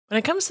When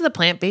it comes to the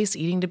plant-based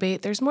eating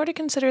debate, there's more to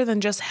consider than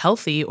just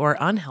healthy or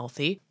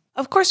unhealthy.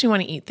 Of course, we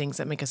want to eat things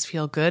that make us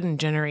feel good and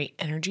generate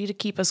energy to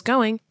keep us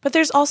going, but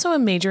there's also a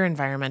major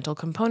environmental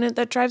component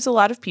that drives a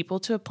lot of people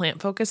to a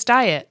plant-focused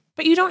diet.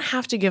 But you don't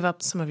have to give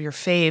up some of your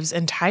faves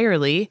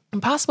entirely.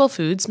 Impossible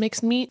Foods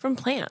makes meat from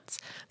plants.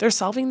 They're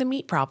solving the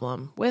meat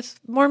problem with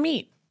more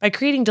meat. By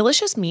creating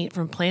delicious meat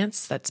from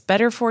plants that's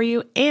better for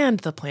you and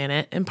the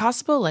planet,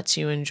 Impossible lets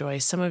you enjoy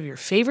some of your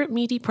favorite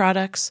meaty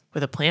products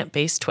with a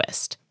plant-based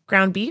twist.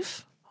 Ground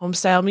beef,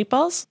 home-style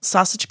meatballs,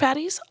 sausage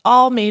patties,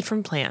 all made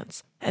from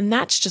plants. And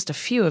that's just a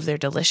few of their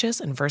delicious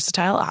and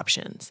versatile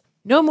options.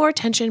 No more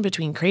tension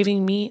between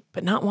craving meat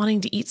but not wanting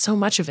to eat so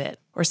much of it,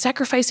 or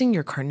sacrificing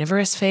your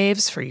carnivorous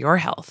faves for your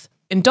health.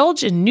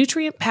 Indulge in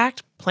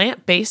nutrient-packed,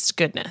 plant-based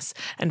goodness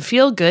and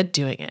feel good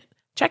doing it.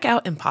 Check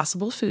out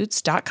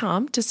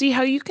ImpossibleFoods.com to see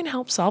how you can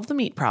help solve the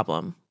meat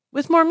problem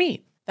with more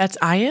meat. That's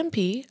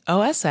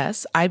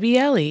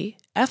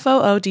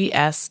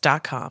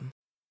ImpossibleFoods.com.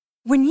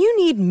 When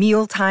you need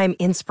mealtime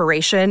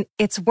inspiration,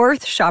 it's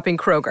worth shopping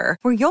Kroger,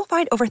 where you'll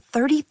find over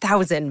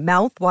 30,000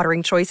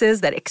 mouth-watering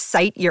choices that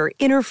excite your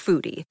inner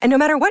foodie. And no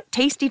matter what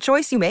tasty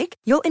choice you make,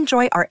 you'll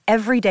enjoy our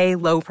everyday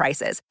low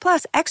prices,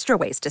 plus extra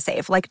ways to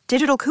save, like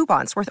digital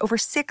coupons worth over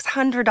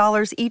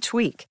 $600 each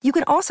week. You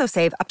can also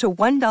save up to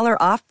 $1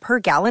 off per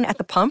gallon at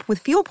the pump with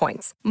fuel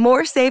points.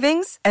 More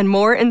savings and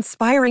more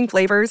inspiring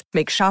flavors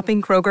make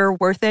shopping Kroger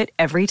worth it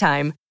every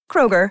time.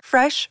 Kroger,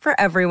 fresh for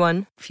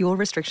everyone. Fuel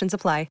restrictions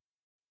apply.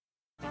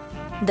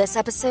 This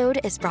episode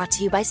is brought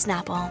to you by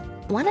Snapple.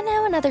 Want to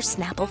know another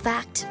Snapple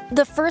fact?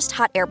 The first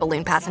hot air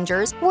balloon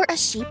passengers were a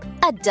sheep,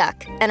 a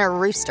duck, and a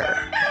rooster.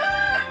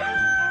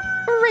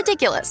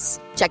 Ridiculous.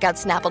 Check out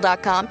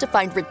Snapple.com to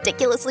find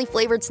ridiculously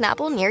flavored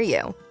Snapple near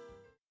you.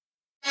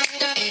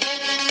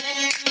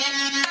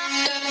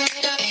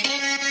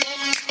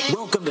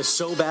 Welcome to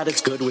So Bad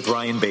It's Good with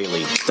Ryan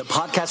Bailey, the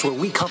podcast where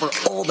we cover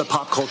all the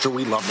pop culture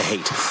we love to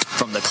hate,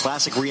 from the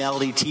classic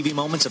reality TV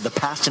moments of the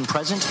past and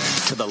present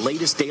to the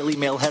latest Daily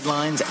Mail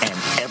headlines and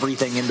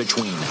everything in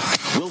between.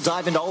 We'll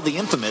dive into all the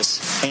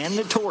infamous and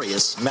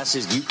notorious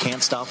messes you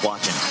can't stop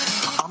watching.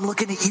 I'm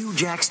looking at you,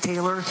 Jax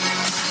Taylor.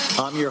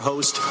 I'm your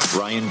host,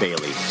 Ryan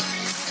Bailey.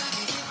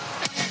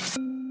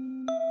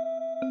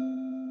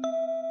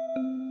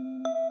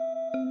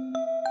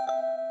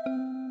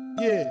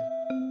 Yeah.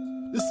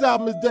 This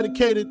album is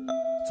dedicated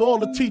to all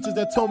the teachers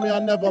that told me I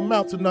never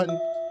amount to nothing.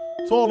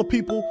 To all the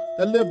people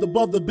that lived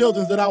above the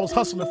buildings that I was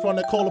hustling from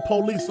that called the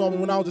police on me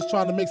when I was just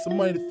trying to make some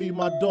money to feed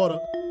my daughter.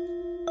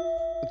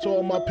 And to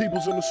all my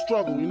peoples in the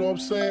struggle, you know what I'm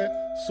saying?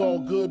 It's all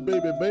good,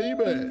 baby,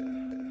 baby.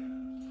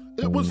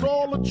 It was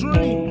all a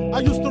dream. I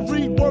used to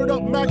read Word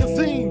Up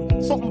magazine.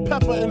 Salt and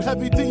Pepper and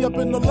Heavy D up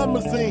in the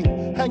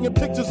limousine. Hanging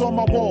pictures on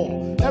my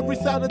wall. Every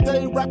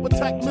Saturday, rap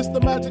attack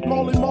Mr. Magic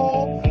Molly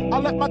Mall. I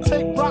let my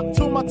tape rock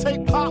till my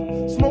tape pop.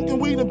 Smoking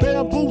weed and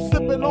bamboo,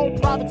 sipping on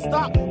private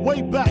stock.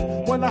 Way back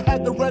when I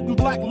had the red and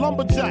black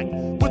lumberjack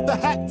with the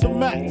hat to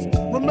match.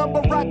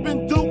 Remember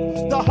rapping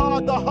Duke? The hard.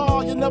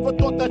 You never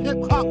thought that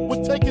hip-hop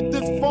would take it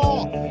this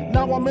far.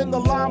 Now I'm in the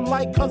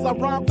limelight cause I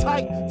rhyme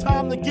tight.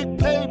 Time to get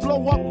paid,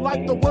 blow up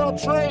like the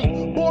world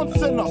trade. Born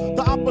sinner,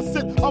 the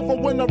opposite of a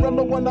winner.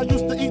 Remember when I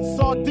used to eat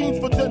sardines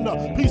for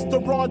dinner? Peace to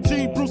Ron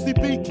G, Brucey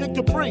B, Kid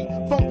Capri,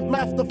 Funk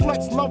Master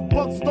Flex, Love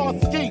Bug, Star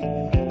Ski.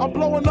 I'm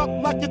blowing up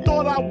like you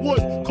thought I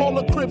would. Call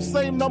a crib,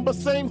 same number,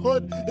 same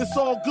hood. It's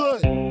all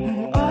good.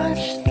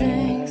 Watch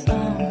things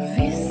on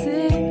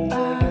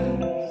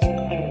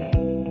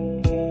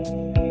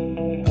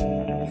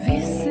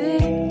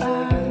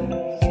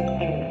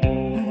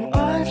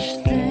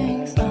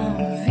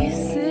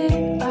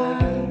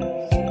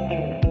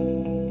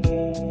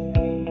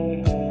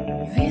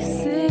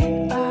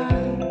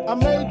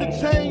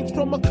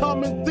from a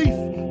common thief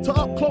to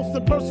up close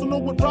and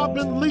personal with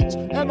Robin Leach.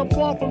 And I'm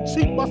far from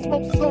cheap. I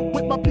smoke skunk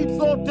with my peeps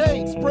all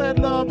day. Spread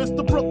love, it's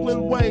the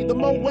Brooklyn way. The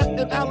Moet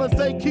and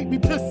Alizé keep me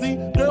pissy.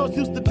 Girls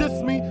used to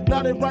diss me.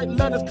 Now they write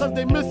letters cause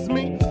they miss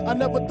me. I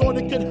never thought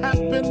it could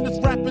happen, this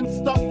rapping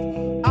stuff.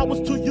 I was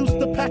too used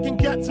to packing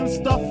gats and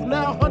stuff.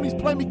 Now honeys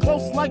play me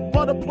close like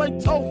butter play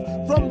toast.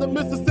 From the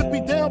Mississippi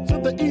down to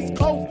the East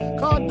Coast.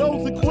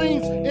 Condos in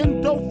Queens,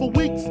 indo for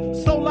weeks.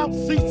 Sold out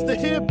seats to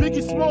hear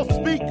Biggie Small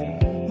speak.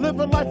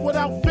 Living life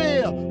without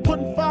fear,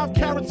 putting 5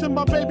 carats in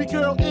my baby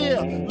girl ear.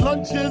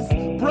 Lunches,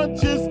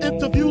 brunches,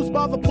 interviews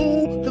by the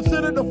pool.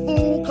 Considered a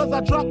fool cause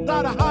I dropped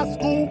out of high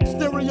school.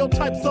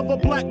 Stereotypes of a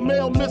black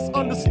male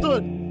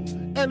misunderstood.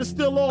 And it's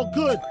still all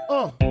good,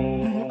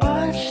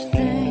 Watch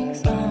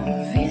things on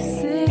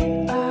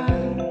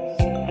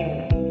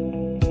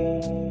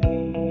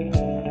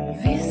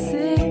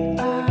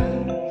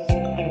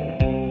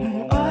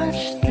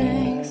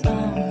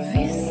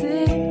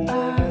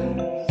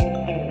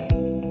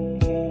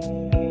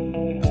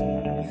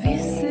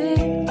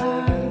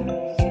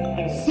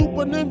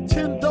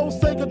Nintendo,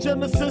 Sega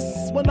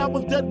Genesis. When I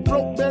was dead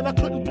broke, man, I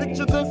couldn't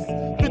picture this.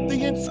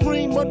 50-inch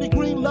screen, money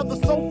green leather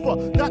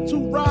sofa. Got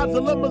 2 rides,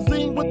 a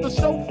limousine with the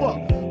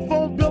chauffeur.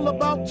 Phone bill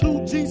about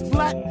 2 G's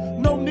flat.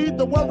 No need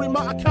to worry,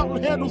 my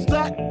accountant handles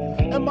that.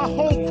 And my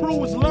whole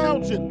crew is lounging.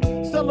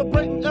 lounging,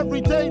 celebrating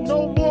every day,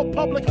 no more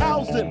public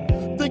housing.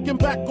 Thinking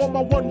back on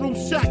my one-room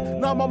shack,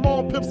 now my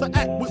mom pimps a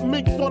act with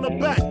minks on her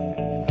back.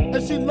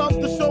 And she loves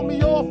to show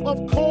me off,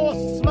 of course.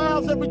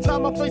 Smiles every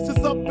time my face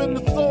is up in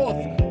the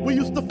sauce. We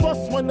used to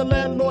fuss when the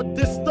landlord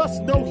dissed us.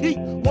 No heat,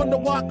 wonder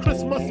why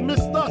Christmas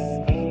missed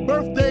us.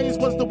 Birthdays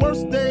was the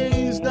worst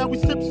days. Now we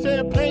sip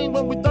champagne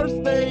when we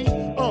thirsty.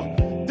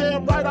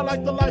 Damn right I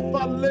like the life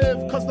I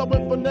live, cause I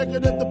went from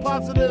negative to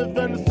positive,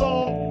 and it's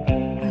all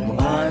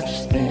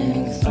Watch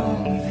things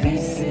on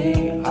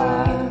VCRs.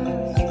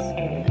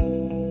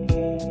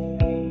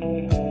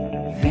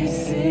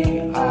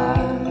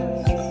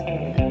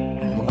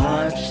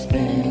 Watch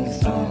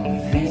things on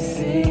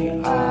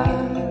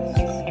VCRs.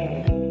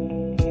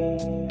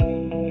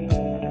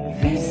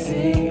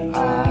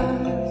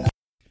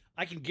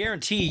 I can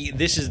guarantee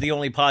this is the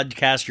only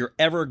podcast you're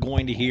ever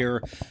going to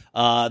hear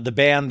the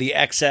band The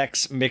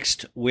XX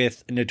mixed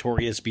with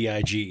Notorious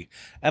B.I.G.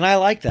 And I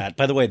like that.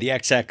 By the way, The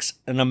XX,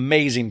 an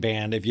amazing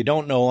band. If you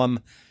don't know them,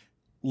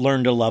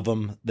 learn to love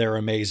them. They're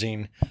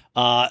amazing.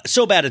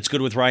 So Bad It's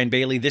Good with Ryan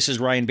Bailey. This is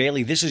Ryan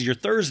Bailey. This is your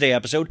Thursday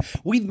episode.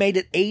 We've made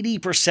it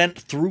 80%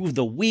 through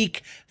the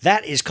week.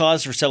 That is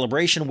cause for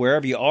celebration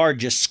wherever you are.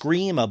 Just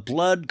scream a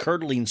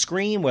blood-curdling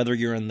scream, whether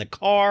you're in the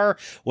car,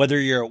 whether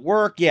you're at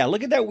work. Yeah,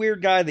 look at that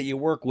weird guy that you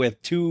work with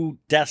 2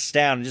 desks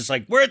down and just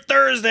like, we're at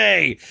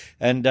Thursday!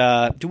 And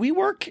do we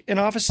work in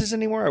offices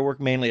anymore? I work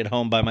mainly at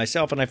home by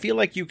myself, and I feel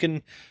like you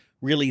can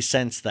really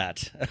sense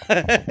that.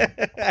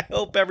 I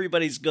hope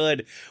everybody's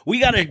good. We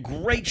got a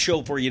great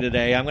show for you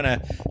today. I'm going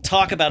to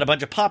talk about a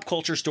bunch of pop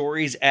culture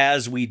stories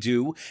as we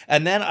do.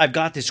 And then I've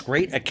got this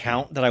great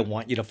account that I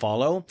want you to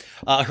follow.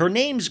 Her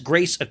name's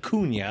Grace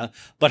Acuna,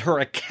 but her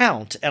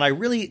account, and I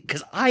really,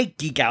 because I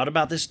geek out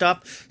about this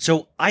stuff,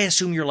 so I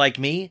assume you're like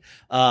me,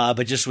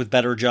 but just with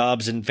better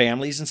jobs and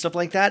families and stuff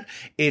like that.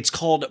 It's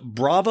called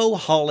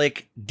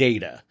Bravoholic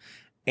Data.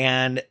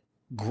 And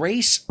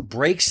Grace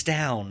breaks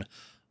down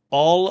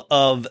all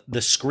of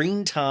the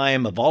screen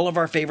time of all of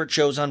our favorite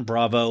shows on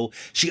Bravo.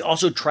 She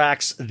also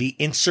tracks the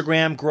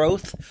Instagram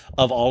growth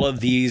of all of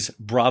these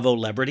Bravo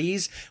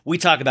celebrities. We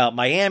talk about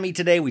Miami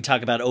today. We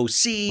talk about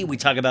OC. We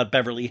talk about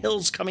Beverly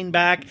Hills coming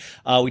back.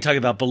 We talk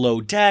about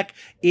Below Deck.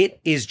 It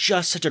is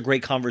just such a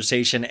great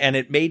conversation, and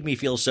it made me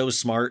feel so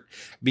smart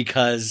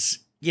because,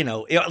 you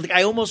know,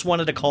 I almost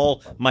wanted to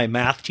call my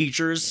math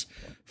teachers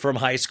from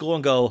high school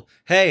and go,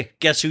 hey,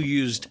 guess who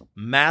used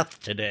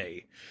math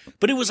today?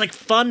 But it was like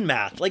fun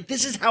math. Like,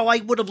 this is how I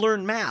would have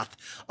learned math.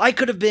 I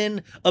could have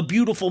been A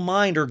Beautiful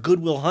Mind or Good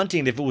Will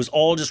Hunting if it was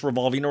all just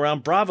revolving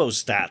around Bravo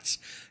stats.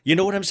 You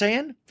know what I'm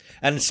saying?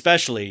 And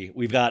especially,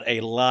 we've got a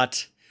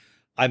lot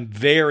I'm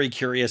very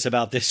curious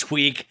about this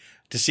week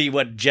to see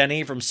what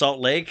Jenny from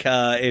Salt Lake,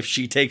 if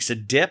she takes a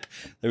dip.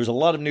 There's a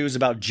lot of news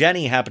about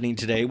Jenny happening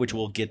today, which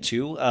we'll get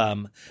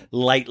to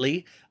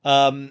lightly.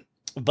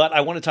 But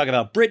I want to talk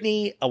about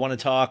Britney. I want to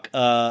talk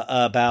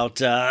about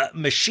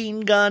Machine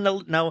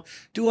Gun. Now,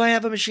 do I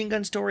have a Machine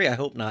Gun story? I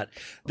hope not.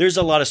 There's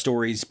a lot of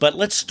stories, but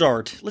let's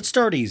start. Let's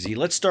start easy.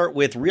 Let's start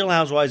with Real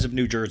Housewives of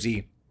New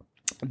Jersey.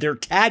 Their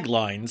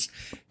taglines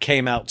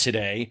came out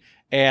today,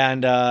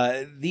 and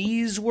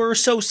these were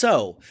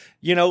so-so.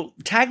 You know,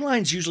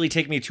 taglines usually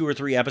take me 2 or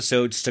 3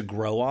 episodes to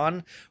grow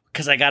on,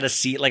 because I got to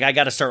see, like, I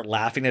got to start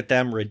laughing at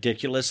them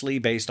ridiculously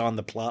based on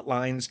the plot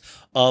lines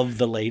of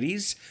the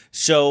ladies.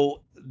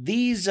 So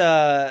these,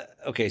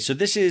 okay, so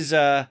this is,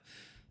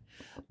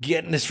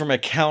 getting this from an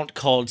account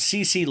called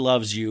CC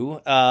Loves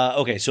You.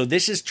 Okay, so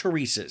this is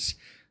Teresa's.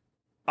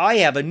 I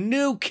have a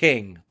new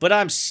king, but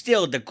I'm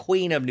still the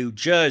queen of New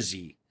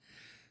Jersey.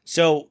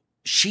 So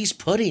she's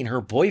putting her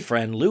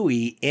boyfriend,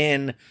 Louis,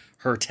 in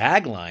her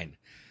tagline.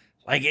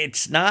 Like,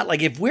 it's not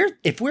like if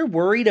we're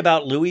worried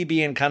about Louis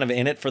being kind of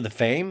in it for the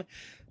fame,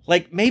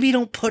 like, maybe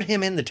don't put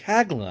him in the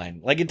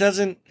tagline. Like, it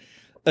doesn't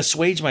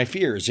assuage my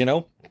fears, you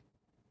know?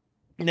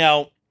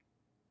 Now,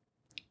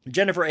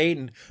 Jennifer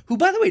Aydin, who,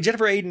 by the way,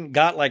 Jennifer Aydin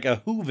got like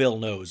a Whoville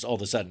nose all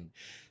of a sudden.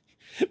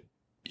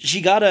 She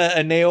got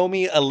a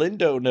Naomi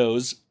Alindo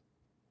nose.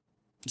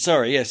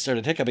 Sorry, yeah,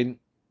 started hiccuping.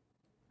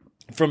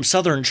 From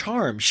Southern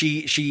Charm.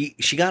 She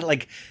got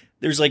like,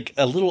 there's like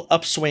a little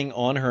upswing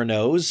on her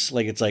nose.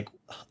 Like, it's like,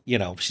 you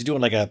know, she's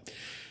doing like a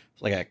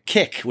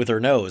kick with her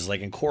nose,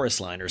 like in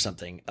Chorus Line or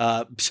something.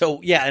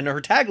 So yeah, and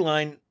her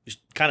tagline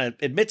kind of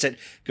admits it,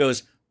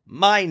 goes,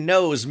 "My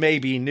nose may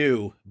be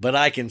new, but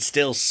I can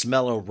still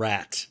smell a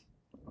rat."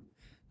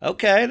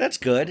 Okay, that's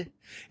good.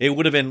 It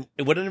wouldn't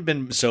have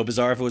been so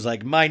bizarre if it was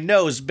like, "My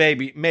nose may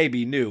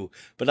be new,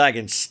 but I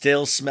can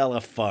still smell a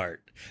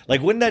fart."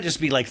 Like, wouldn't that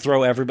just be like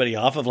throw everybody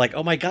off of like,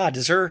 oh my God,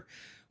 does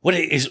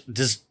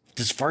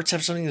farts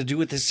have something to do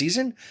with this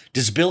season?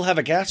 Does Bill have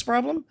a gas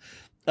problem?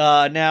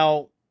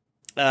 Now,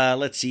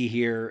 let's see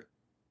here.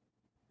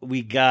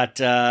 We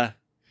got, oh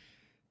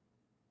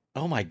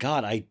my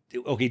God,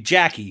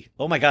 Jackie.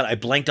 Oh my God, I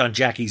blanked on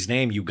Jackie's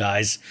name, you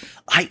guys.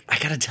 I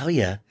gotta tell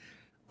you,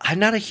 I'm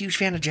not a huge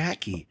fan of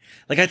Jackie.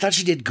 Like, I thought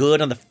she did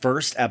good on the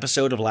first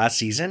episode of last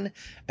season,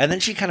 and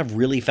then she kind of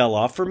really fell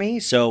off for me,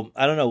 so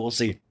I don't know, we'll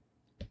see.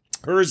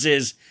 Hers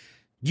is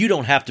You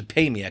don't have to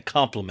pay me a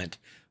compliment,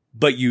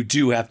 but you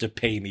do have to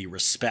pay me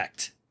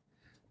respect.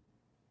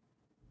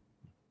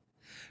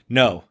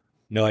 No,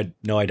 I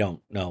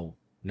don't.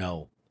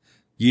 No.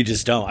 You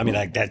just don't. I mean,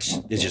 like, it's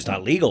just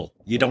not legal.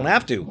 You don't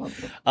have to.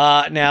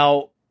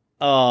 Now,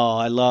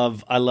 I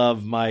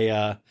love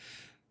my,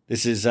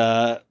 this is,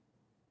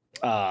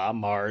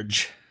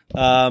 Marge,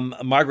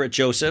 Margaret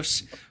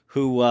Josephs,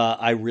 who,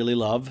 I really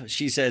love.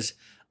 She says,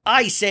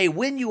 I say,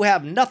 when you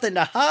have nothing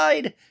to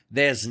hide,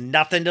 there's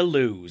nothing to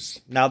lose.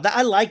 Now,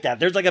 I like that.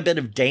 There's like a bit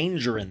of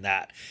danger in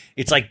that.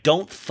 It's like,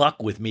 don't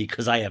fuck with me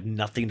because I have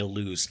nothing to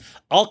lose.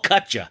 I'll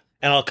cut you,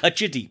 and I'll cut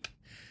you deep.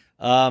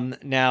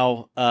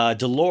 Now,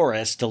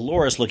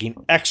 Dolores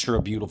looking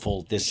extra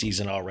beautiful this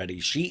season already.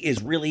 She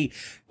is really,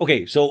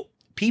 okay, so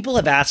people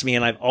have asked me,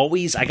 and I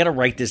got to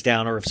write this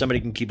down, or if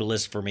somebody can keep a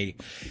list for me.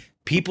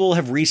 People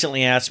have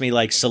recently asked me,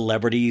 like,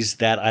 celebrities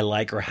that I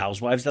like or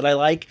housewives that I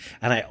like,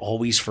 and I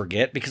always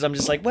forget because I'm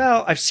just like,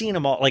 well, I've seen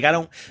them all. Like,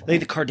 the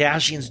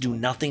Kardashians do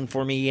nothing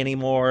for me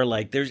anymore.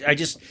 Like,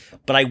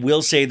 but I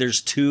will say there's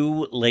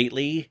two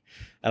lately,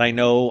 and I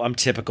know I'm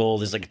typical.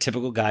 There's like a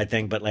typical guy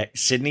thing, but like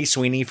Sydney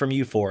Sweeney from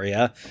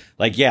Euphoria,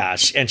 like, yeah,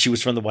 and she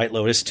was from The White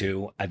Lotus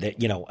too. I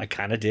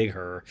kind of dig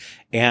her.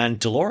 And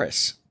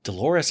Dolores,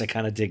 I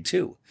kind of dig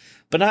too.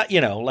 But not,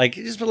 like,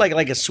 just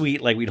like a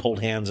sweet, like, we'd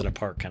hold hands in a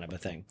park kind of a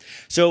thing.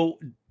 So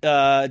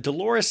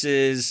Dolores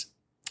is,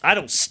 I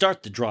don't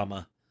start the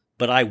drama,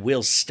 but I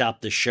will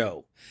stop the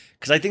show.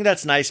 Because I think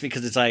that's nice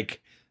because it's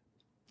like,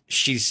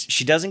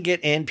 she doesn't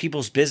get in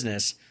people's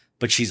business,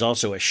 but she's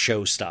also a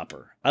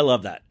showstopper. I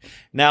love that.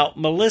 Now,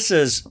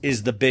 Melissa's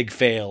is the big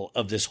fail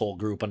of this whole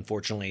group,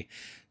 unfortunately.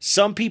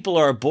 Some people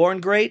are born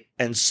great,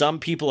 and some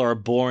people are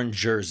born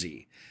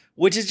Jersey,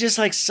 which is just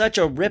like such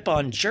a rip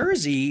on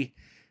Jersey.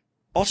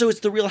 Also, it's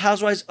the Real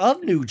Housewives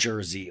of New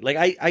Jersey. Like,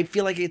 I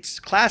feel like it's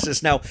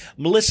classist. Now,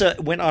 Melissa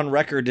went on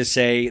record to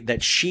say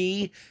that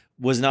she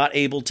was not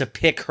able to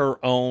pick her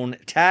own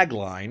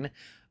tagline,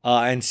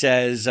 and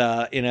says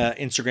in an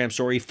Instagram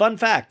story, fun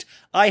fact,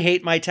 I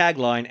hate my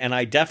tagline, and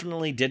I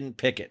definitely didn't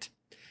pick it.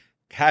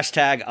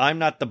 Hashtag, I'm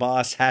not the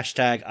boss.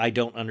 Hashtag, I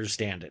don't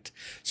understand it.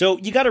 So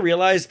you got to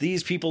realize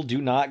these people do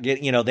not get,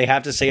 they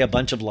have to say a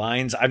bunch of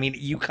lines. I mean,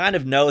 you kind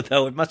of know,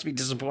 though, it must be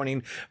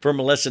disappointing for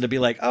Melissa to be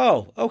like,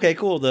 oh, okay,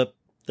 cool. The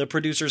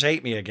producers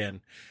hate me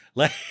again.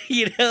 Like,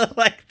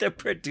 like the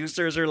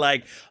producers are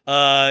like,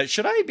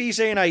 should I be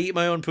saying I eat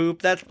my own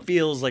poop? That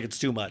feels like it's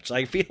too much.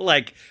 I feel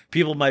like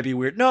people might be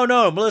weird. No,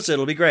 Melissa,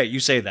 it'll be great. You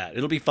say that.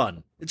 It'll be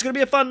fun. It's going to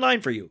be a fun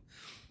line for you.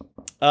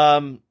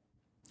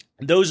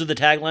 Those are the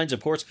taglines, of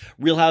course.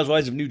 Real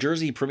Housewives of New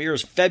Jersey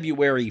premieres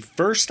February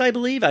 1st, I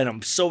believe, and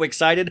I'm so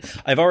excited.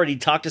 I've already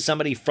talked to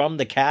somebody from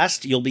the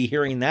cast. You'll be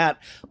hearing that,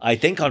 I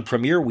think, on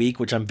premiere week,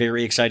 which I'm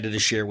very excited to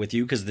share with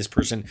you because this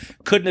person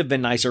couldn't have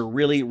been nicer.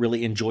 Really,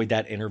 really enjoyed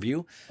that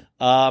interview.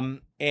 And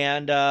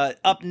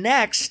up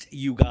next,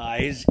 you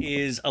guys,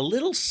 is a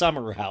little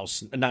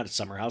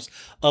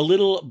a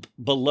little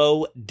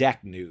Below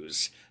Deck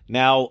news.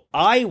 Now,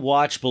 I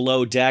watch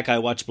Below Deck. I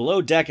watch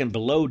Below Deck and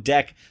Below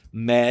Deck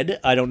Med.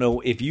 I don't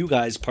know if you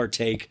guys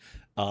partake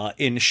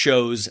in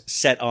shows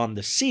set on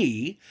the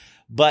sea,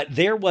 but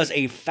there was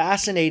a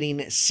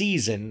fascinating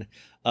season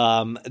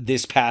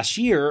this past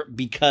year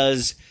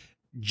because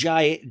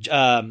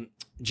Jael,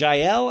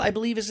 I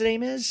believe his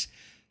name is,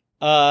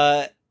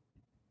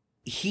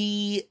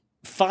 he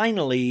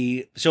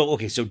finally, so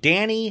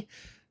Danny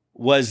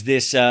was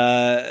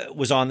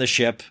on the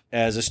ship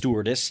as a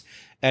stewardess,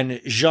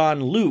 and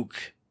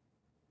Jean-Luc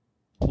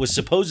was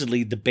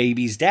supposedly the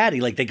baby's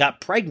daddy. Like, they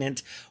got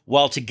pregnant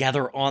while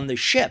together on the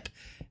ship.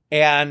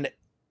 And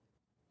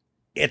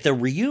at the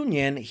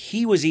reunion,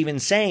 he was even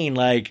saying,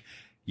 like,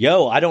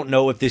 yo, I don't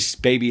know if this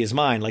baby is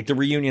mine. Like, the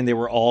reunion, they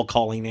were all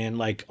calling in,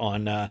 like,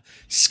 on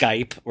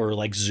Skype or,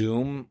 like,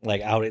 Zoom, like,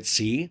 out at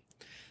sea.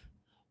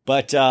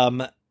 But,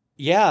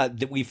 yeah,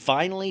 we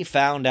finally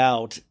found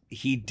out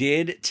he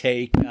did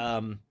take,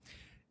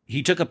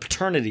 he took a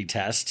paternity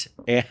test,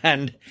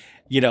 and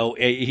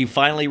he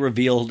finally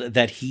revealed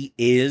that he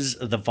is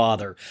the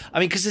father.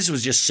 I mean, because this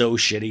was just so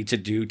shitty to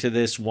do to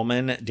this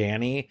woman,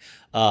 Danny.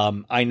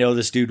 I know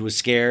this dude was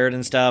scared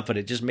and stuff, but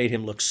it just made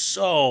him look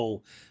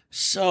so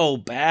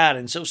bad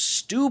and so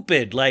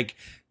stupid. Like,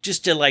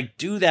 just to, like,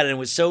 do that. And it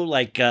was so,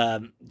 like,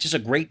 just a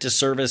great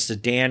disservice to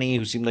Danny,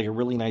 who seemed like a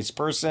really nice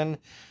person.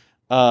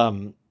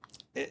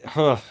 It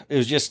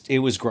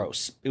was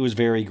gross. It was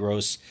very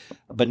gross.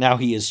 But now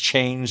he has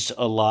changed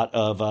a lot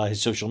of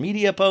his social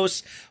media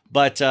posts.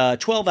 But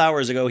 12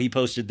 hours ago, he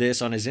posted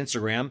this on his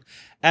Instagram.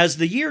 As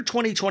the year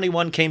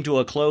 2021 came to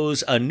a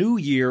close, a new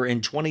year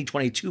in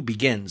 2022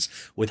 begins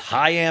with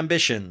high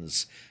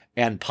ambitions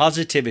and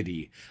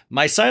positivity.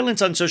 My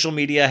silence on social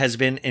media has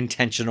been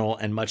intentional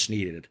and much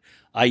needed.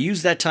 I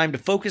used that time to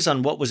focus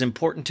on what was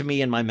important to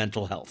me and my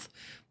mental health.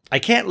 I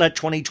can't let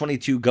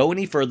 2022 go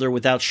any further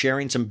without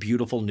sharing some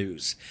beautiful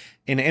news.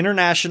 An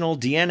international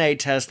DNA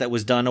test that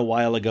was done a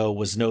while ago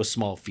was no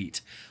small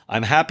feat.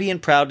 I'm happy and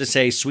proud to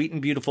say sweet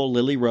and beautiful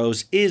Lily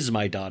Rose is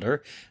my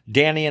daughter.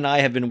 Danny and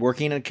I have been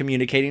working and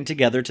communicating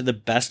together to the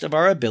best of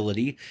our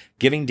ability,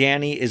 given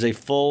Danny is a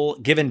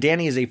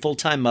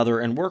full-time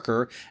mother and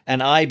worker,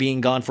 and I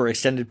being gone for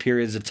extended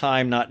periods of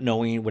time, not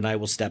knowing when I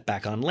will step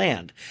back on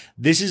land.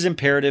 This is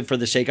imperative for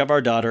the sake of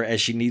our daughter, as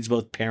she needs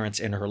both parents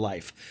in her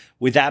life.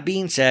 With that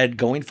being said,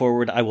 going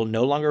forward, I will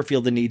no longer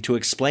feel the need to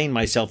explain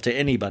myself to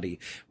anybody,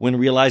 when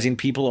realizing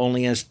people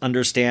only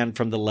understand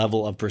from the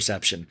level of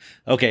perception.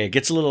 Okay, it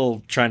gets a little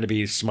trying to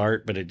be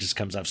smart, but it just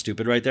comes off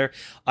stupid right there.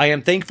 I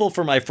am thankful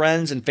for my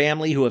friends and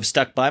family who have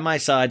stuck by my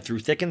side through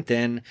thick and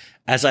thin.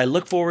 As I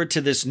look forward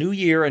to this new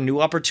year and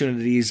new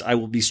opportunities, I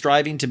will be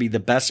striving to be the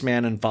best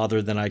man and father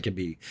that I can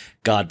be.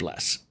 God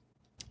bless.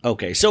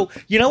 Okay, so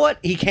you know what?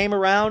 He came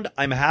around.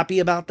 I'm happy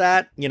about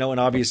that. And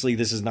obviously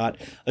this is not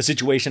a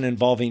situation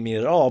involving me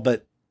at all,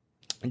 but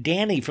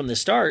Danny from the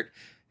start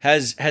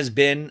has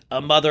been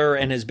a mother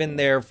and has been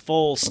there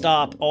full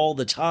stop all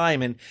the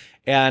time.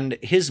 And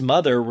his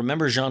mother,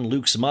 remember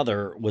Jean-Luc's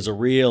mother was a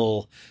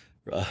real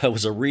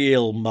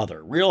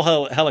mother,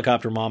 real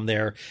helicopter mom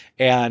there,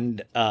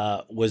 and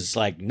was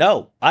like,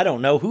 no, I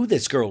don't know who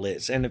this girl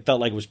is. And it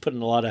felt like it was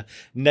putting a lot of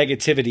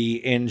negativity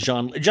in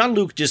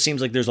Jean-Luc. Just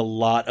seems like there's a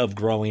lot of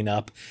growing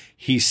up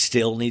he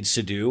still needs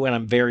to do. And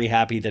I'm very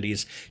happy that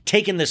he's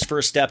taken this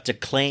first step to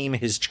claim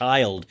his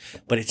child,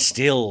 but it's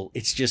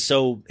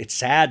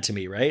sad to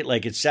me, right?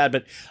 Like, it's sad,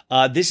 but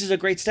this is a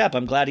great step.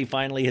 I'm glad he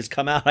finally has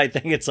come out. I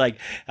think it's like,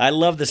 I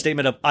love the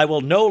statement of, I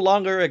will no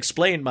longer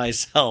explain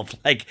myself.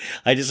 Like,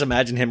 I just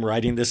imagine him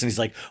writing this and he's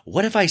like,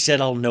 what if I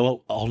said I'll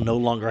no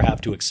longer have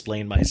to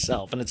explain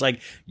myself? And it's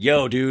like,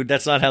 yo, dude,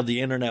 that's not how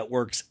the internet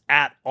works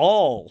at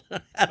all.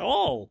 At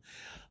all.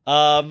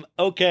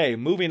 Okay,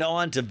 moving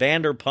on to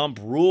Vanderpump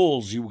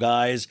Rules, you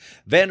guys.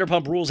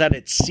 Vanderpump Rules had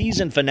its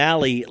season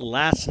finale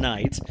last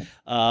night,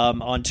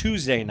 on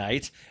Tuesday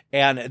night,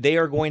 and they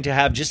are going to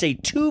have just a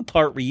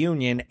 2-part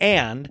reunion,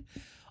 and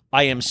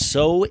I am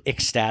so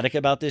ecstatic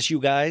about this, you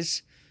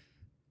guys.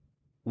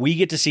 We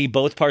get to see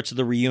both parts of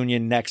the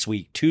reunion next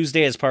week.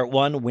 Tuesday is part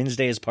 1,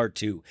 Wednesday is part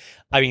 2.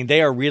 I mean,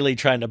 they are really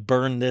trying to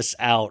burn this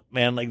out,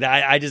 man. Like,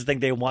 I just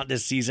think they want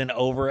this season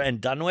over and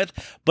done with.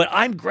 But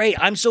I'm great.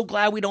 I'm so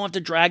glad we don't have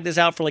to drag this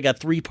out for like a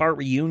 3-part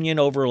reunion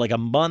over like a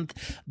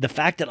month. The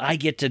fact that I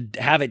get to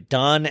have it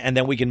done and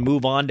then we can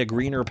move on to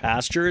greener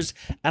pastures.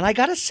 And I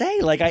gotta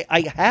say, like, I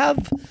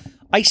don't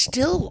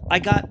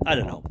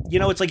know.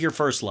 It's like your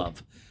first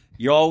love.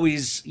 You're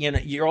always going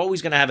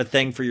to have a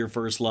thing for your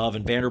first love,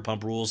 and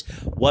Vanderpump Rules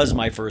was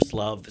my first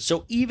love.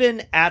 So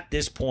even at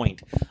this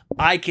point,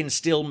 I can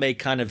still make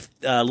kind of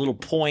little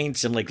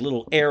points and like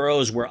little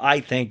arrows where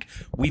I think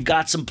we've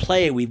got some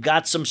play, we've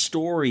got some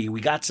story, we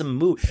got some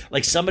move.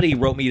 Like, somebody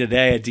wrote me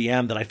today a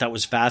DM that I thought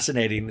was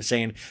fascinating,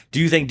 saying, do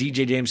you think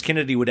DJ James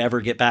Kennedy would ever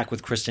get back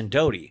with Kristen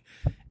Doty?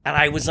 And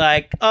I was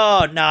like,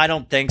 oh, no, I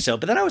don't think so.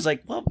 But then I was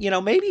like, well,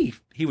 maybe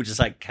he would just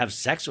like have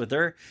sex with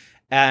her.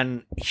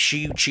 And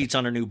she cheats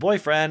on her new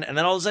boyfriend, and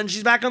then all of a sudden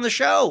she's back on the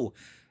show.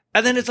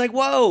 And then it's like,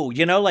 whoa,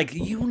 like,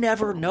 you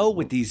never know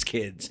with these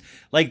kids.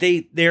 Like,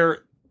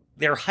 they're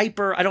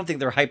hyper. I don't think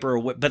they're hyper,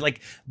 but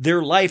like,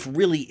 their life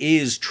really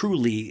is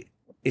truly,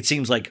 it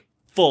seems like,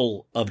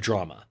 full of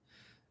drama.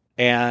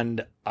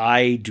 And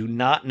I do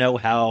not know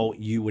how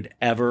you would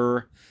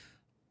ever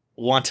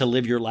want to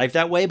live your life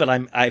that way, but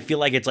I feel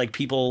like it's like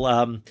people,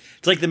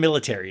 it's like the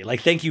military. Like,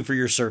 thank you for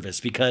your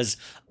service, because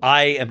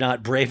I am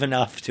not brave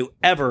enough to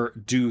ever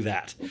do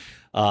that.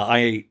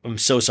 I am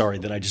so sorry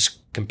that I just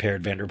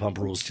compared Vanderpump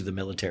Rules to the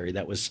military.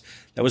 That was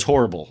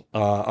horrible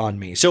on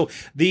me. So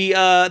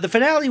the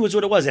finale was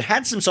what it was. It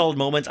had some solid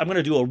moments. I'm going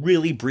to do a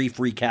really brief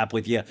recap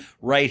with you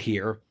right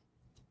here.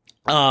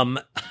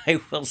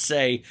 I will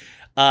say,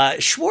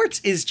 Schwartz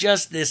is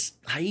just this,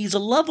 he's a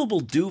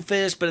lovable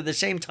doofus, but at the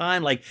same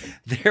time, like,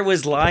 there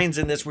was lines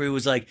in this where he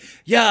was like,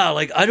 yeah,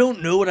 like, I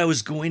don't know what I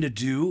was going to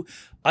do.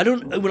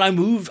 When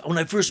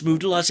I first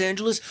moved to Los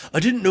Angeles, I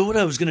didn't know what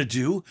I was going to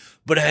do,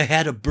 but I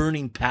had a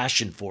burning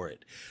passion for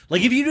it.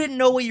 Like, if you didn't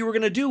know what you were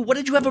going to do, what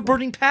did you have a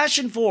burning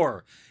passion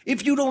for?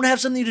 If you don't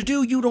have something to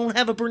do, you don't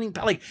have a burning,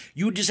 like,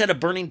 you just had a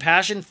burning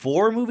passion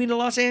for moving to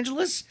Los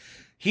Angeles?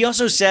 He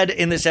also said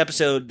in this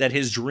episode that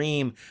his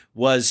dream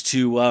was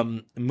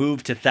to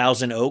move to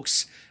Thousand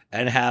Oaks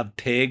and have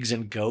pigs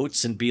and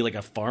goats and be like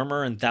a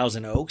farmer in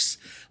Thousand Oaks.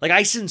 Like,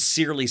 I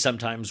sincerely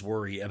sometimes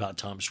worry about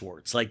Tom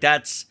Schwartz. Like,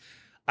 that's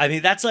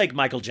like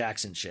Michael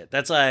Jackson shit.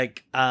 That's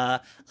like,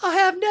 I'll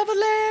have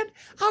Neverland.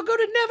 I'll go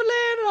to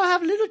Neverland and I'll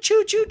have a little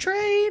choo-choo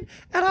train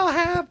and I'll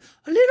have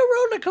a little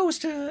roller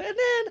coaster and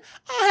then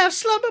I'll have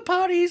slumber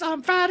parties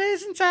on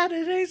Fridays and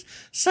Saturdays.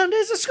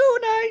 Sunday's a school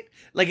night.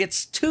 Like,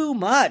 it's too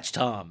much,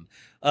 Tom.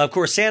 Of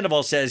course,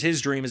 Sandoval says his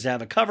dream is to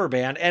have a cover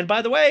band. And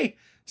by the way,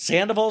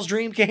 Sandoval's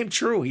dream came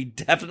true. He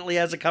definitely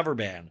has a cover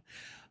band.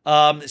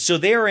 So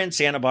they're in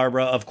Santa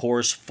Barbara, of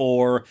course,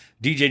 for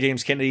DJ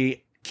James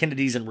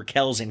Kennedy's and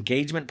Raquel's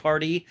engagement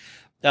party.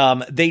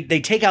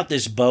 They take out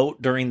this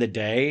boat during the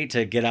day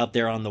to get out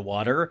there on the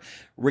water.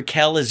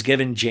 Raquel is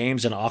giving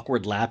James an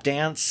awkward lap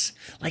dance.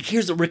 Like,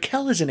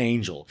 Raquel is an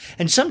angel.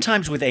 And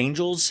sometimes with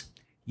angels,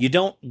 you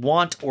don't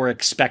want or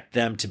expect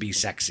them to be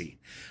sexy.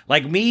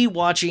 Like, me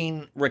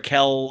watching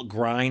Raquel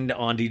grind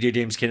on DJ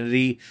James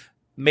Kennedy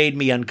made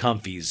me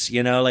uncomfies,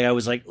 you know? Like, I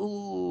was like,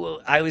 ooh,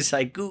 I was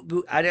like, goo,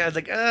 goo. I was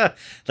like, ugh.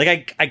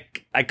 Like,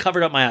 I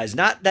covered up my eyes.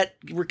 Not that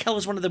Raquel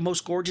is one of the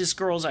most gorgeous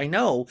girls I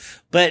know,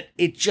 but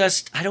it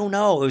just, I don't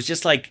know. It was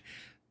just like,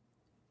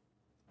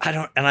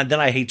 then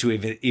I hate to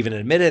even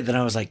admit it. Then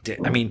I was like,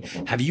 I mean,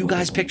 have you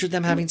guys pictured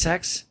them having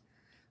sex?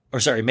 Or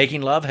sorry,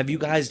 making love? Have you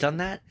guys done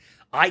that?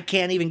 I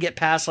can't even get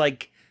past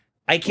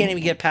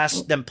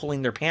them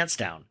pulling their pants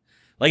down.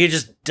 Like, it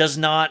just does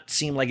not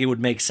seem like it would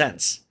make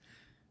sense.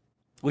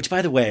 Which,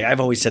 by the way, I've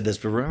always said this,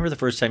 but remember the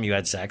first time you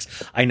had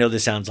sex? I know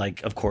this sounds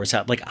like, of course,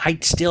 like, I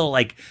still,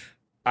 like,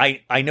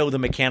 I know the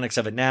mechanics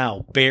of it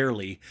now,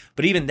 barely.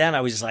 But even then,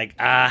 I was just like,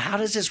 how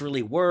does this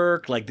really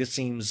work? Like, this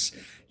seems,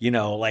 you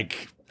know,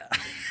 like...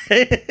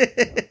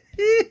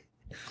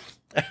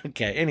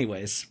 Okay,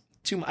 anyways.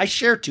 I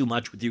share too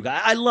much with you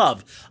guys. I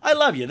love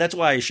you. That's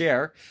why I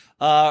share.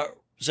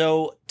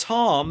 So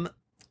Tom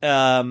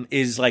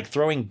is, like,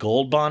 throwing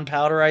Gold Bond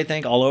powder, I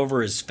think, all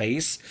over his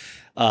face.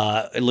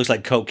 It looks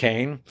like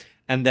cocaine.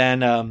 And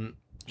then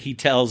he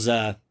tells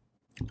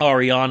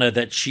Ariana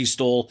that she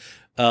stole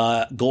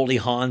Goldie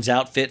Hawn's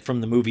outfit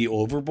from the movie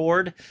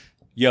Overboard.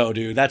 Yo,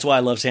 dude, that's why I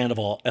love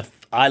Sandoval.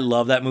 I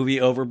love that movie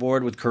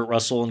Overboard with Kurt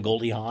Russell and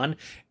Goldie Hawn.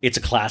 It's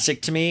a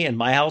classic to me in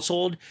my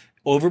household.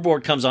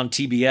 Overboard comes on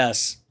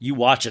TBS. You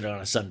watch it on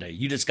a Sunday.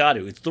 You just got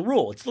to. It's the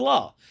rule. It's the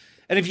law.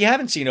 And if you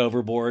haven't seen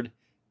Overboard,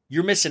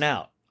 you're missing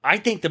out. I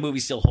think the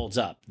movie still holds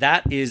up.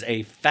 That is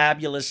a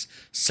fabulous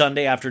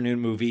Sunday afternoon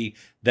movie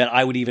that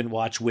I would even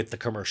watch with the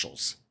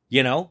commercials.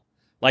 You know?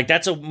 Like,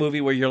 that's a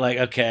movie where you're like,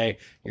 okay,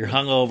 you're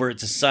hungover.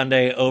 It's a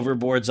Sunday.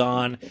 Overboard's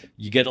on.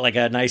 You get, like,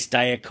 a nice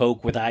Diet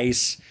Coke with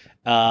ice,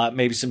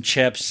 maybe some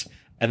chips,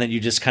 and then you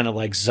just kind of,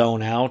 like,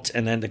 zone out.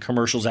 And then the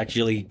commercials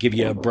actually give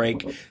you a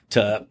break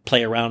to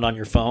play around on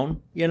your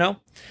phone, you know?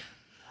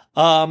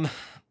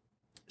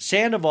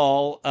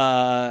 Sandoval,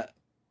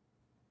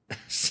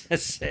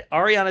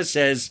 Ariana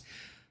says,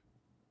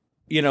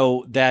 you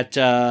know, that,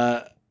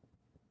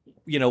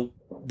 you know,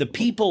 the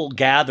people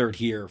gathered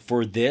here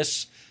for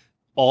this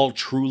all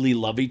truly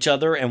love each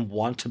other and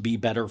want to be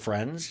better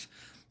friends.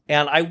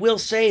 And I will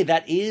say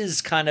that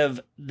is kind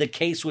of the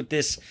case with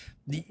this.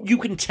 You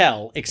can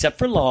tell, except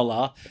for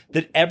Lala,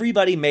 that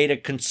everybody made a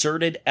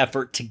concerted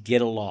effort to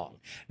get along.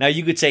 Now,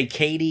 you could say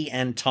Katie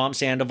and Tom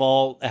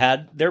Sandoval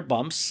had their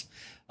bumps.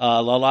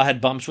 Lala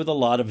had bumps with a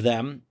lot of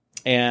them.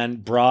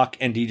 And Brock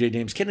and DJ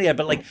James Kennedy.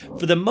 But, like,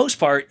 for the most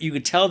part, you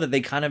could tell that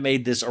they kind of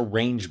made this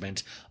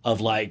arrangement of,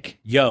 like,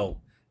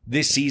 yo,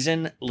 this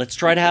season, let's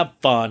try to have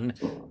fun.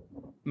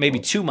 Maybe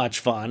too much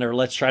fun, or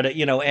let's try to,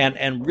 you know,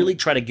 and really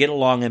try to get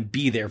along and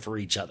be there for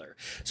each other.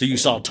 So you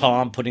saw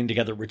Tom putting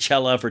together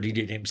Richella for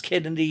DJ James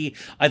Kennedy.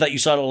 I thought you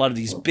saw a lot of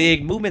these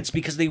big movements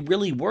because they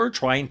really were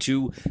trying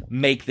to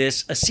make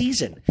this a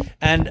season.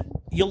 And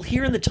you'll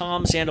hear in the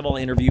Tom Sandoval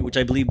interview, which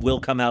I believe will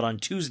come out on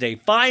Tuesday,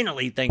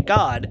 finally, thank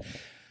God,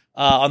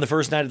 on the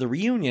first night of the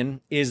reunion,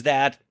 is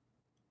that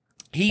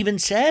he even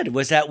said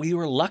was that we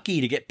were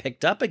lucky to get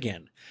picked up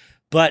again.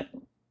 But,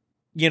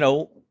 you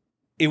know,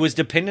 it was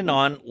dependent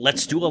on,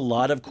 let's do a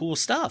lot of cool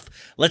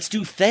stuff. Let's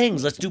do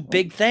things. Let's do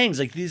big things.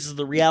 Like, this is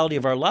the reality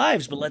of our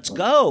lives, but let's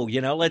go, you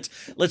know, let's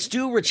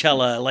do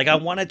Richella. Like, I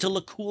want it to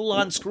look cool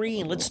on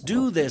screen. Let's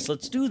do this.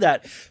 Let's do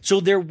that. So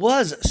there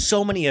was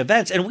so many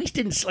events, and we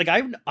didn't, like,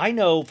 I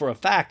know for a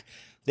fact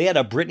they had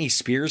a Britney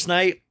Spears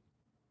night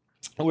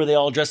where they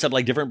all dressed up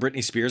like different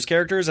Britney Spears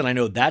characters. And I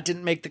know that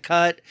didn't make the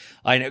cut.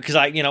 I know, cause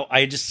I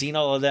had just seen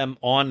all of them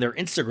on their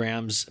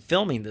Instagrams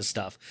filming this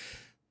stuff.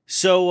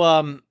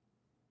 So,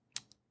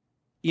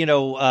 you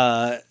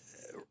know,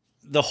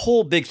 the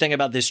whole big thing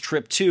about this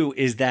trip too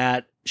is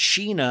that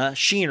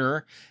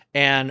Sheena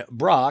and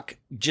Brock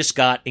just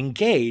got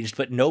engaged,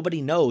 but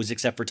nobody knows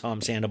except for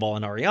Tom Sandoval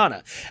and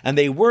Ariana. And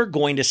they were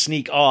going to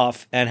sneak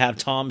off and have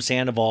Tom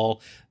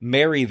Sandoval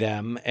marry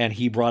them. And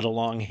he brought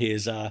along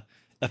his,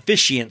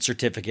 officiant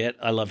certificate.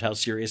 I loved how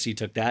serious he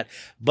took that.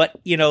 But,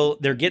 you know,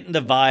 they're getting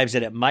the vibes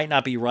that it might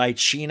not be right.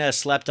 Sheena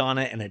slept on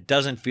it and it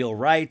doesn't feel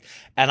right.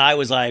 And I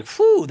was like,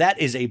 whew, that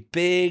is a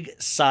big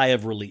sigh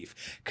of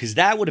relief, because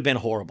that would have been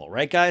horrible,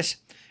 right, guys?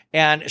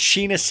 And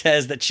Sheena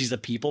says that she's a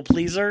people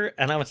pleaser.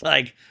 And I was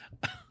like,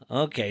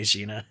 okay,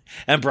 Sheena.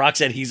 And Brock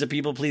said he's a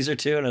people pleaser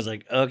too. And I was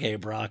like, okay,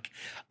 Brock.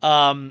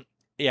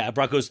 Yeah,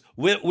 Brock goes,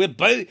 we're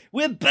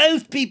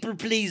both people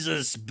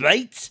pleasers,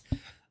 right?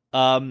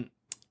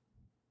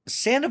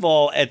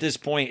 Sandoval, at this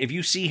point, if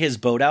you see his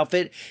boat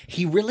outfit,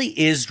 he really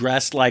is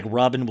dressed like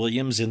Robin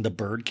Williams in The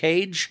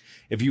Birdcage.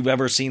 If you've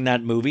ever seen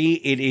that movie,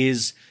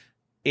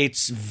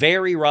 it's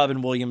very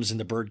Robin Williams in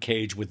The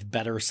Birdcage with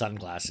better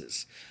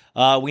sunglasses.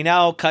 We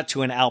now cut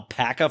to an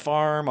alpaca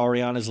farm.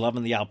 Ariana's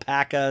loving the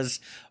alpacas.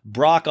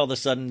 Brock all of a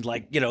sudden,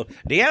 like,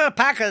 the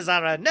alpacas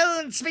are a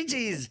known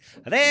species.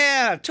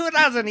 They're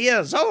 2,000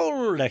 years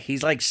old.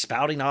 He's like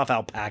spouting off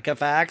alpaca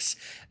facts.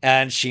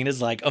 And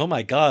Sheena's like, oh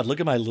my God, look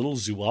at my little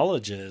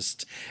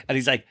zoologist. And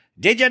he's like,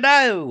 did you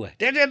know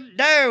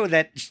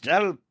that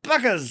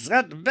alpacas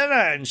got better?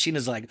 And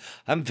Sheena's like,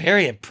 I'm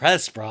very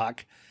impressed,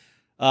 Brock.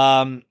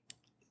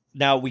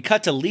 Now we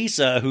cut to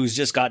Lisa, who's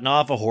just gotten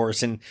off a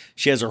horse, and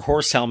she has her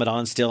horse helmet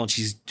on still, and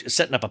she's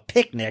setting up a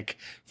picnic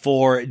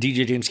for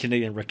DJ James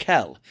Kennedy and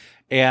Raquel.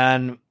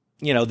 And,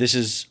 this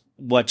is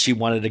what she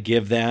wanted to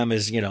give them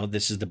is,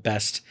 this is the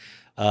best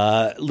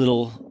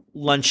little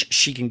lunch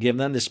she can give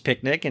them, this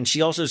picnic. And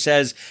she also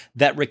says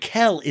that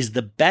Raquel is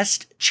the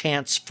best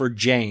chance for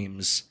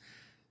James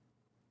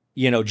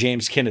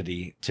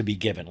Kennedy to be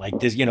given. Like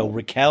this,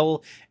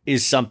 Raquel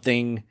is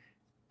something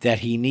that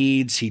he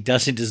needs, he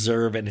doesn't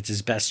deserve, and it's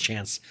his best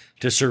chance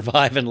to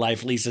survive in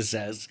life, Lisa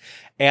says.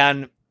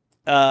 And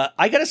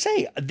I gotta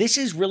say, this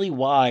is really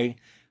why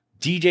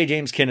DJ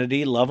James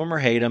Kennedy, love him or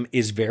hate him,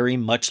 is very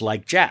much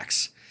like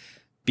Jax.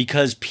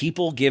 Because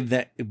people give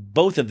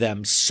both of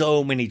them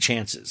so many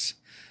chances.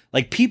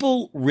 Like,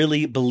 people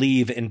really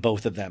believe in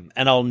both of them,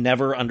 and I'll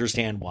never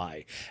understand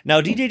why.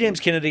 Now, DJ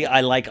James Kennedy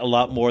I like a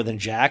lot more than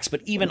Jax,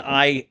 but even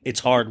it's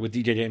hard with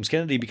DJ James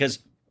Kennedy because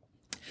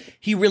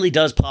he really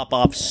does pop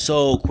off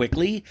so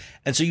quickly.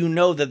 And so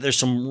that there's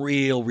some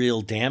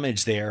real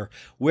damage there.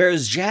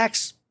 Whereas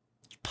Jax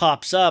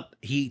pops up,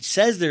 he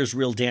says there's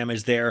real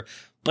damage there,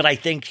 but I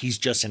think he's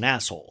just an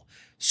asshole.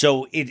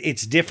 So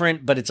it's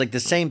different, but it's like the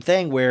same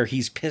thing where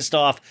he's pissed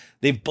off.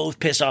 They've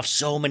both pissed off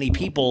so many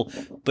people,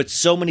 but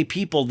so many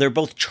people, they're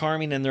both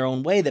charming in their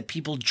own way that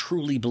people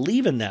truly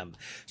believe in them.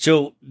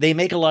 So they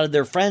make a lot of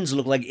their friends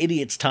look like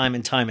idiots time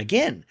and time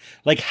again.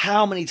 Like,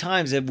 how many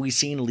times have we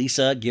seen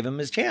Lisa give him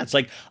his chance?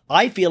 Like,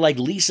 I feel like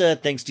Lisa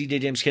thinks DJ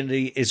James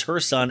Kennedy is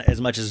her son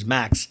as much as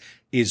Max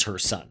is her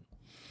son.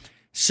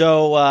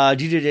 So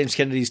DJ James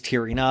Kennedy's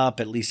tearing up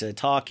at Lisa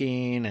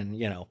talking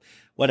and,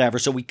 whatever.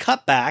 So we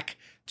cut back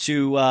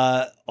to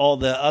all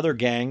the other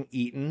gang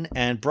eating,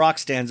 and Brock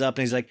stands up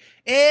and he's like,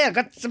 hey, I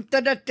got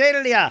something to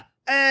tell ya.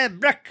 Hey,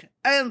 Brock,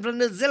 I'm from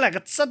New Zealand. I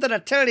got something to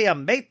tell ya,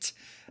 mate.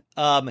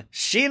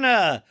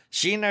 Sheena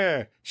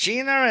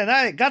and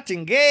I got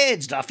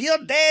engaged a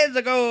few days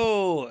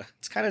ago.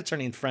 It's kind of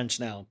turning French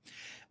now.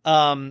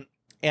 And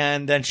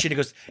then Sheena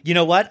goes, you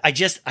know what? I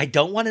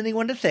don't want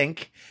anyone to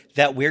think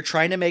that we're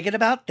trying to make it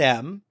about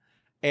them.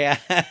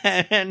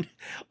 And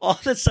all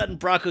of a sudden,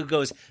 Bronco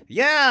goes,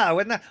 yeah,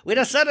 we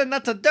decided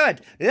not to do it.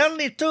 The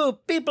only two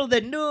people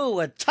that knew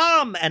were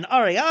Tom and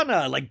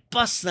Ariana. Like,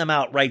 bust them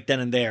out right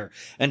then and there.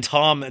 And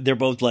Tom, they're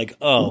both like,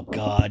 oh,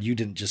 God, you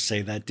didn't just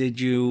say that,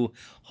 did you?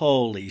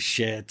 Holy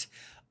shit.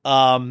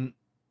 And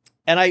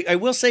I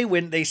will say,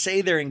 when they say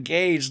they're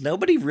engaged,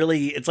 nobody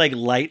really, it's like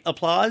light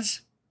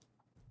applause.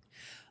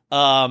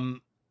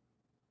 So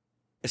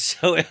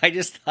I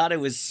just thought it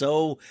was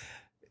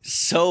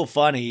so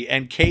funny.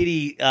 And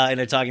Katie in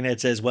a talking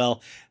head says,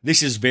 well,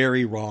 this is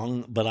very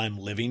wrong, but I'm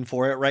living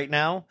for it right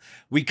now.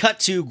 We cut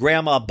to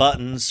Grandma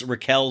Buttons,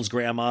 Raquel's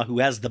grandma, who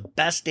has the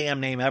best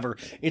damn name ever.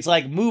 It's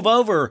like, move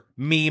over,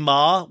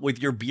 Meemaw,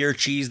 with your beer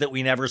cheese that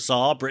we never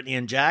saw, Brittany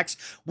and Jax.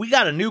 We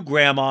got a new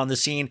grandma on the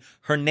scene.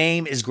 Her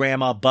name is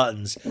Grandma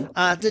Buttons.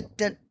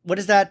 What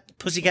is that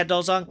Pussycat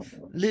Doll song?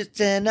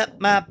 Loosen up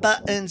my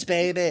buttons,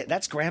 baby.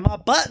 That's Grandma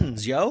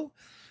Buttons, yo.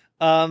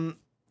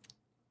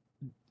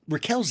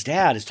 Raquel's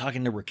dad is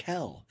talking to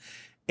Raquel,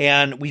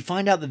 and we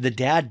find out that the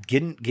dad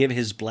didn't give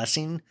his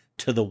blessing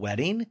to the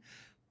wedding,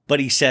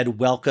 but he said,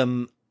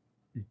 welcome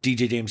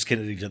DJ James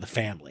Kennedy to the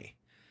family.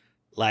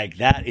 Like,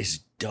 that is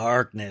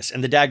darkness.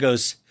 And the dad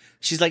goes,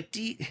 she's like,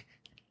 do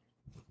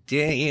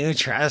you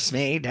trust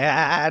me,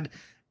 Dad?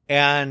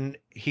 And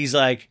he's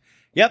like,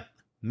 yep,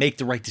 make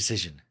the right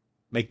decision.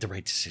 Make the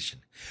right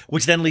decision.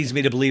 Which then leads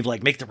me to believe,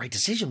 like, make the right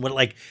decision. What,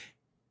 like,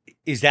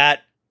 is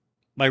that?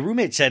 My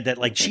roommate said that,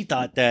 like, she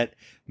thought that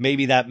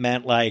maybe that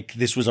meant, like,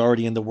 this was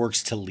already in the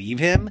works to leave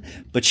him,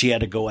 but she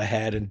had to go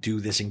ahead and do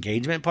this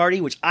engagement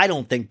party, which I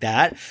don't think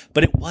that,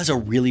 but it was a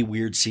really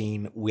weird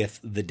scene with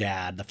the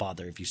dad, the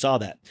father, if you saw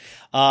that.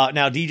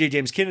 Now, DJ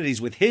James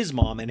Kennedy's with his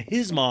mom, and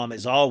his mom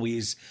is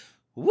always,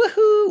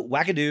 woohoo,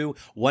 wackadoo.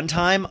 One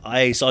time,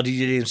 I saw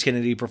DJ James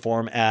Kennedy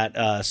perform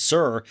at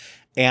Sir,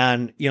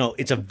 and,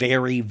 it's a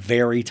very,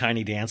 very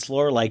tiny dance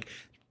floor, like,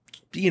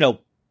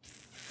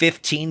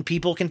 15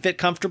 people can fit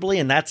comfortably,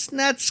 and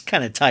that's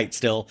kind of tight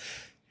still.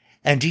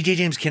 And DJ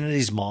James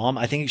Kennedy's mom,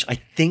 I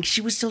think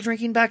she was still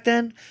drinking back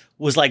then,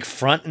 was like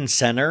front and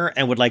center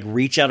and would like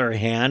reach out her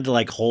hand to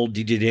like hold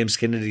DJ James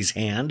Kennedy's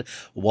hand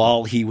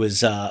while he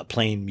was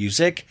playing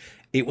music.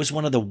 It was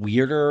one of the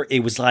weirder.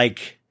 It was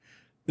like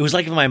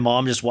if my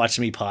mom just watched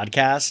me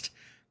podcast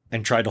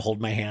and tried to hold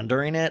my hand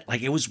during it.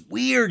 Like, it was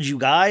weird, you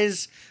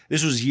guys.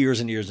 This was years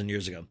and years and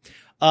years ago.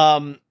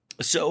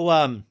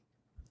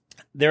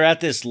 They're at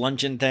this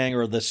luncheon thing,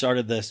 or the start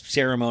of the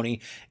ceremony,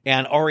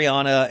 and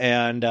Ariana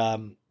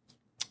and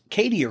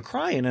Katie are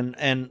crying,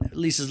 and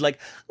Lisa's like,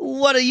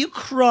 "What are you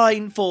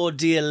crying for,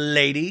 dear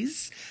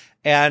ladies?"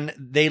 And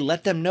they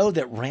let them know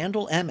that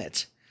Randall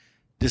Emmett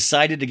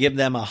decided to give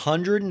them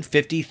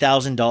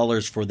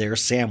 $150,000 for their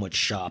sandwich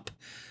shop.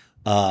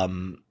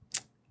 That's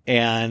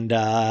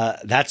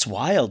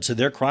wild. So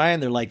they're crying.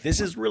 They're like, this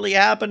is really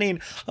happening.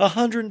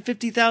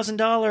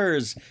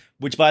 $150,000,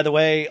 which, by the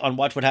way, on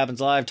Watch What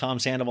Happens Live, Tom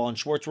Sandoval and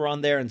Schwartz were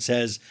on there and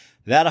says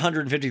that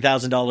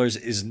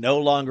 $150,000 is no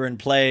longer in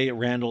play.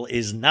 Randall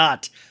is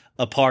not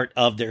a part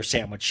of their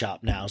sandwich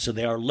shop now. So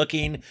they are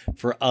looking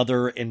for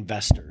other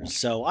investors.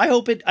 So I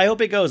hope it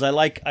goes. I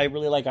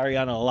really like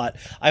Ariana a lot.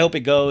 I hope it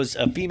goes.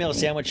 A female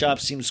sandwich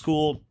shop seems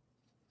cool,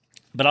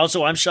 but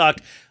also I'm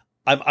shocked.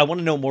 I want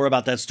to know more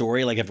about that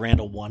story. Like if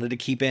Randall wanted to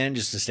keep in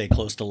just to stay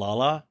close to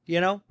Lala,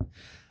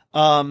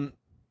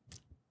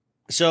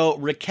 So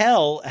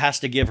Raquel has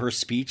to give her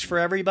speech for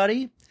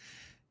everybody,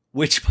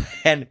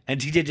 and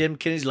DJ Jim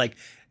Kennedy's like,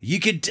 you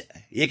can do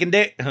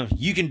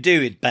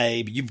it,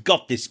 babe. You've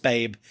got this,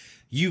 babe.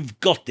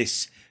 You've got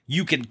this.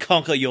 You can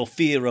conquer your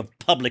fear of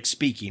public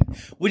speaking,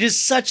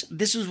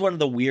 this was one of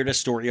the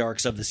weirdest story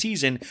arcs of the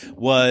season,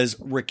 was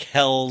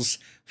Raquel's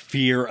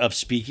fear of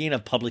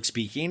public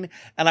speaking.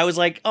 And I was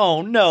like,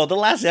 oh no, the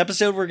last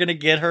episode we're going to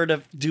get her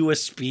to do a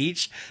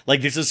speech.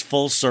 Like this is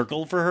full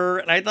circle for her.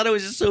 And I thought it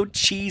was just so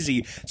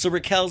cheesy. So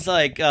Raquel's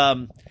like,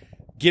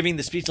 giving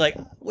the speech like,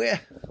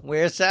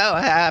 we're so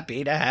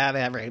happy to have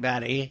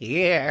everybody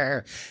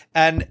here.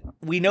 And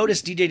we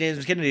noticed DJ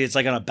James Kennedy, it's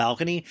like on a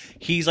balcony.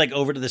 He's like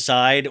over to the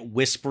side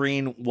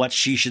whispering what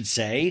she should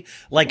say,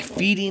 like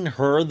feeding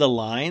her the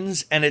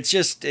lines. And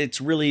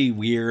it's really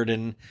weird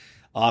and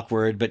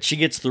awkward, but she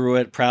gets through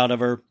it. Proud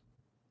of her.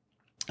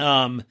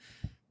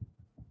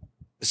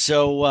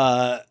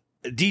 So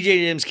DJ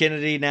James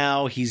Kennedy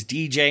now, he's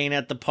DJing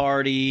at the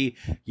party.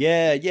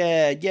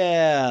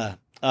 Yeah.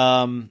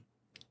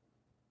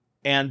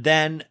 And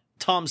then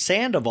Tom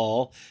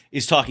Sandoval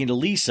is talking to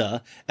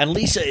Lisa, and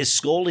Lisa is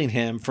scolding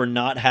him for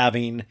not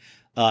having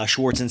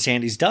Schwartz and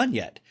Sandy's done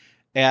yet.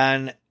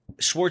 And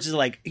Schwartz is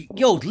like,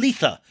 yo,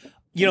 Lisa,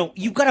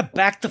 you've got to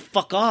back the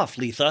fuck off,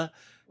 Lisa.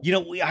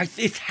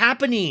 It's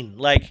happening.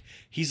 Like,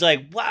 he's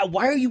like,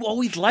 why are you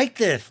always like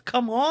this?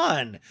 Come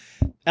on.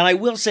 And I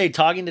will say,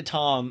 talking to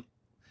Tom,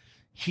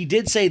 he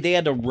did say they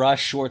had to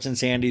rush Schwartz and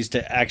Sandy's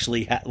to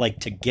actually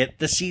to get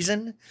the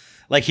season.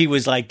 Like he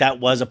was like, that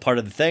was a part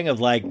of the thing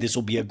of like, this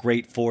will be a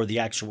great for the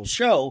actual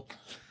show,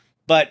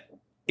 but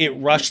it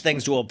rushed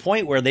things to a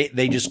point where they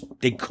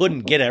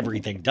couldn't get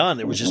everything done.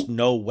 There was just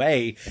no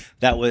way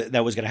that was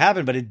going to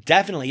happen, but it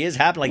definitely is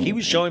happening. Like he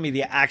was showing me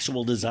the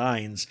actual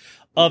designs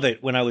of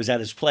it when I was at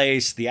his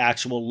place, the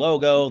actual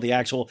logo,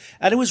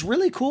 and it was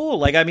really cool.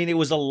 Like, I mean, it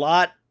was a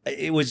lot.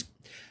 It's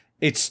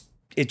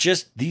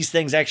just, these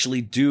things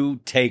actually do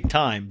take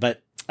time,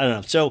 but I don't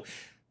know. So,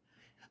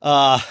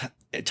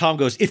 Tom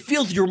goes, it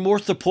feels you're more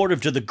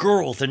supportive to the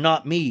girls and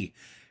not me.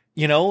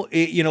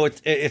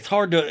 It's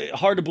hard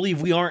to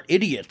believe we aren't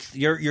idiots.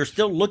 You're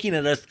still looking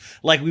at us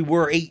like we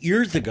were 8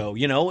 years ago,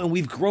 and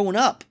we've grown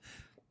up.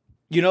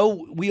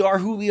 We are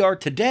who we are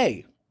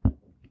today.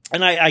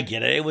 And I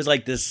get it. It was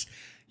like this,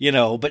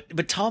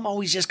 but Tom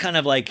always just kind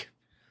of like,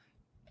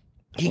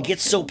 he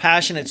gets so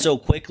passionate so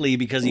quickly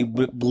because he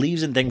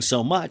believes in things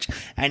so much,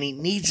 and he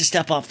needs to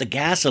step off the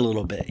gas a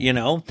little bit,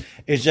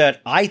 is that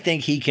I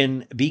think he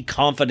can be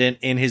confident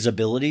in his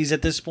abilities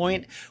at this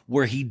point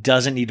where he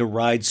doesn't need to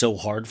ride so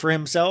hard for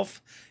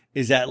himself.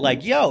 Is that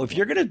like, yo, if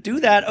you're going to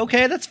do that,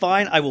 okay, that's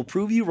fine. I will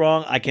prove you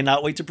wrong. I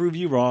cannot wait to prove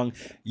you wrong.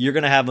 You're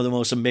going to have the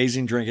most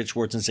amazing drink at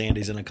Schwartz and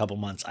Sandy's in a couple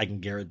months. I can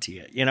guarantee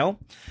it,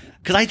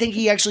 because I think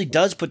he actually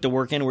does put the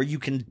work in where you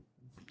can,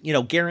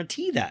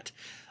 guarantee that.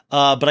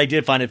 But I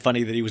did find it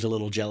funny that he was a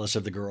little jealous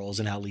of the girls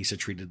and how Lisa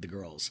treated the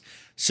girls.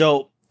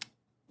 So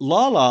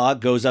Lala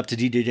goes up to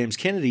DJ James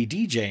Kennedy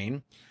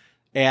DJing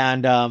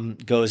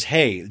and goes,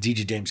 hey,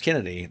 DJ James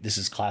Kennedy, this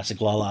is classic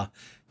Lala.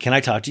 Can I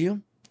talk to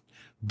you?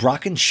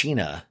 Brock and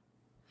Sheena,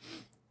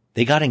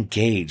 they got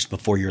engaged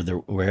before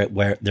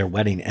their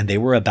wedding, and they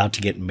were about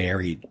to get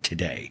married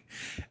today.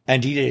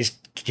 And DJ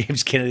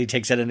James Kennedy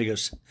takes that in and he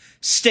goes,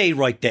 stay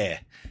right there.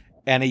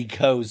 And he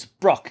goes,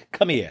 Brock,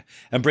 come here,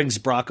 and brings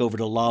Brock over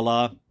to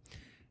Lala.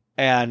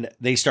 And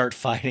they start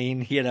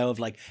fighting, of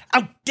like,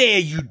 how dare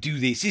you do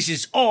this? This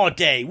is our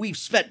day. We've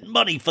spent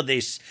money for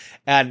this.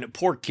 And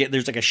poor kid,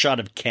 there's like a shot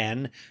of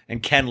Ken,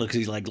 and Ken looks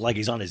like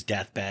he's on his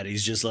deathbed.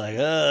 He's just like,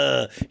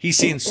 he's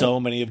seen so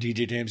many of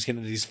DJ James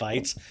Kennedy's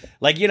fights.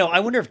 Like, I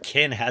wonder if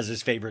Ken has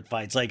his favorite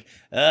fights. Like,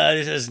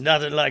 this is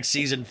nothing like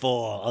season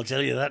 4. I'll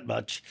tell you that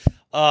much.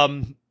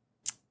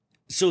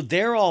 So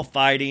they're all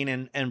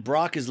fighting, and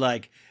Brock is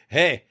like,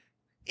 hey,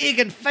 you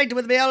can fight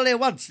with me only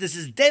once. This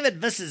is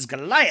David versus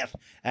Goliath,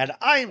 and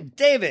I'm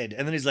David.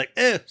 And then he's like,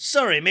 oh,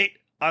 sorry, mate,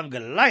 I'm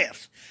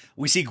Goliath.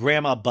 We see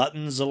Grandma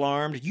Buttons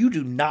alarmed. You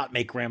do not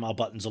make Grandma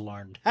Buttons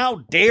alarmed.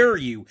 How dare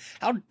you?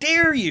 How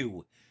dare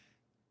you?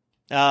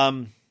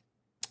 So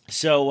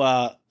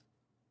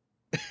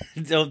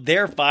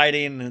they're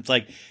fighting, and it's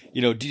like,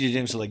 DJ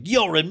James is like,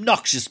 you're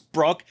obnoxious,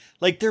 Brock.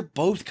 Like, they're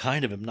both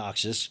kind of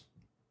obnoxious.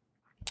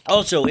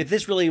 Also, if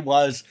this really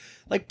was,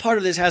 like, part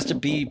of this has to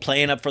be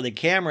playing up for the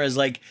cameras,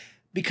 like,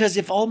 because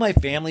if all my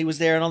family was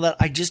there and all that,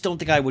 I just don't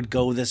think I would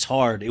go this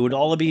hard. It would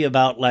all be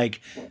about, like,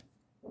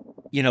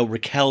 you know,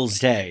 Raquel's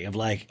day of,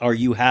 like, are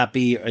you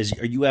happy? Are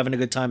you having a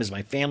good time? Is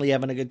my family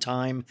having a good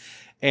time?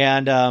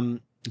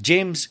 And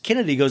James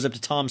Kennedy goes up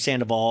to Tom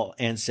Sandoval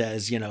and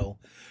says, you know,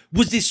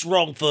 was this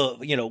wrong for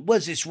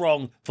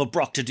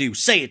Brock to do?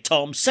 Say it,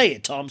 Tom. Say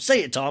it, Tom.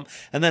 Say it, Tom.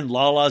 And then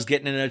Lala's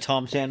getting into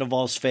Tom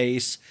Sandoval's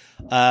face.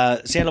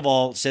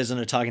 Sandoval says in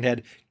a talking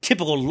head,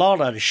 typical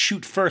Lala to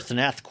shoot first and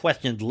ask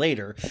questions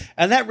later.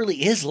 And that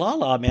really is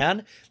Lala,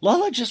 man.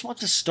 Lala just wants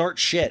to start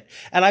shit.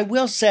 And I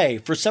will say,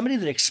 for somebody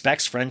that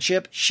expects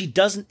friendship, she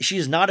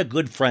is not a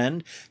good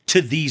friend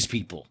to these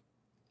people.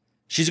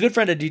 She's a good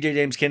friend to DJ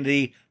James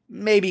Kennedy,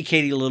 maybe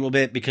Katie a little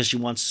bit because she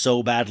wants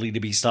so badly to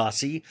be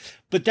saucy,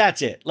 but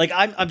that's it. Like,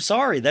 I'm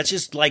sorry. That's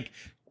just like,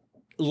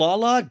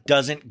 Lala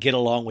doesn't get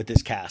along with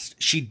this cast.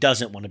 She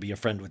doesn't want to be a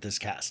friend with this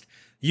cast.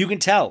 You can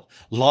tell.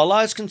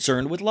 Lala is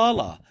concerned with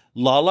Lala.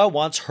 Lala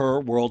wants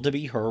her world to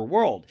be her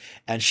world,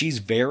 and she's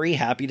very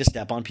happy to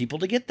step on people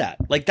to get that.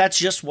 Like, that's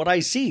just what I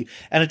see.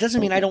 And it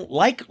doesn't mean I don't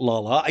like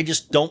Lala. I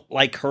just don't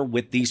like her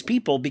with these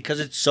people because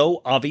it's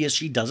so obvious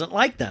she doesn't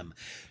like them.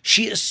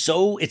 She is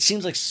so, it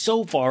seems like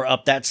so far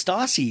up that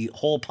Stassi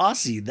whole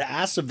posse, the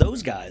ass of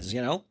those guys,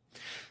 you know?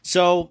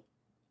 So,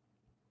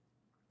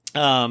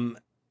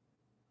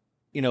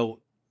 you know,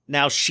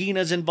 now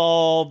Sheena's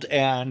involved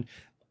and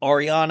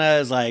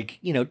Ariana is like,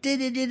 you know,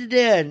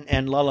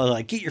 and Lala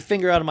like, get your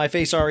finger out of my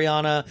face,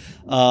 Ariana.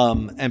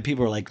 And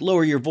people are like,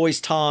 lower your voice,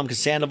 Tom, because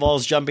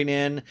Sandoval's jumping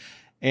in.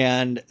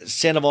 And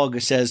Sandoval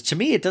says, to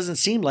me, it doesn't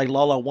seem like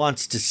Lala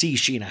wants to see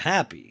Sheena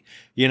happy.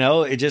 You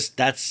know,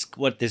 that's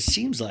what this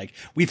seems like.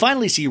 We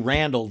finally see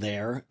Randall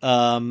there.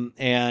 And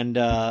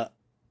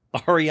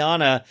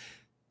Ariana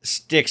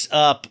sticks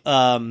up,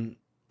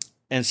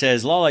 and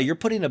says, Lala, you're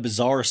putting a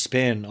bizarre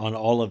spin on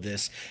all of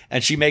this.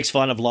 And she makes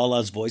fun of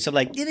Lala's voice. I'm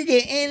like,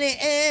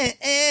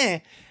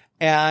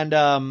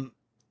 and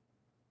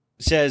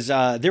says,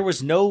 there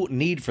was no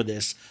need for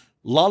this.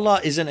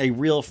 Lala isn't a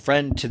real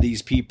friend to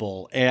these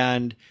people.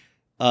 And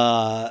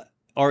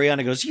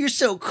Ariana goes, you're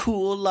so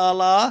cool,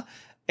 Lala.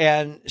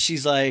 And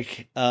she's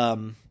like,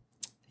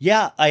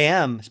 yeah, I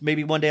am.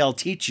 Maybe one day I'll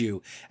teach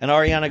you. And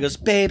Ariana goes,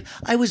 babe,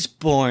 I was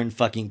born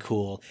fucking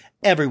cool.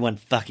 Everyone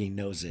fucking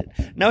knows it.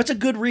 Now, it's a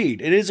good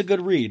read. It is a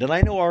good read. And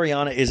I know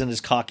Ariana isn't as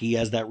cocky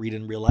as that read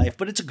in real life,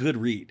 but it's a good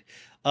read.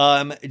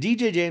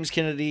 DJ James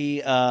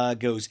Kennedy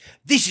goes,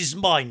 this is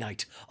my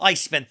night. I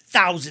spent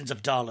thousands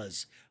of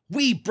dollars.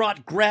 We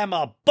brought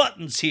Grandma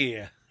Buttons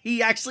here.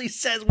 He actually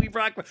says we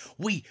brought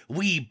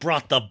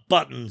the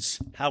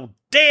buttons. How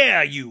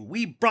dare you?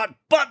 We brought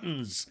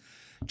buttons.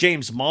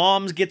 James'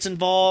 mom gets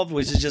involved,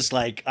 which is just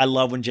like, I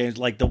love when James,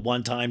 like the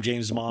one time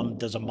James' mom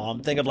does a mom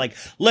thing of like,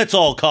 let's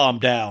all calm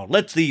down.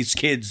 Let's these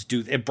kids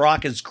do. And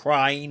Brock is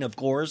crying, of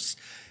course.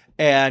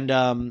 And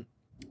DJ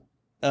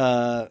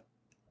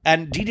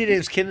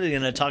James Kennedy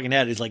in a talking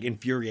head is like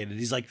infuriated.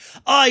 He's like,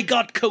 I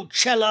got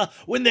Coachella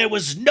when there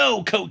was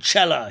no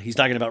Coachella. He's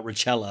talking about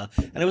Richella.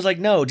 And it was like,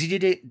 no,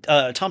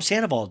 Tom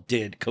Sandoval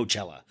did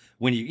Coachella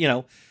when you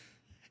know.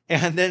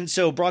 And then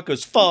so Brock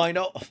goes, fine,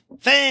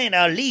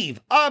 I'll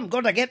leave. I'm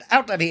going to get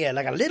out of here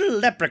like a little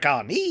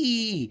leprechaun.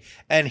 Eee!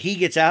 And he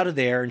gets out of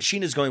there and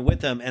Sheena's going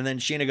with him. And then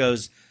Sheena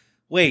goes,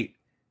 wait,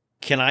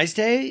 can I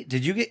stay?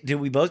 Did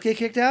we both get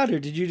kicked out or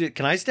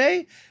can I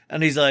stay?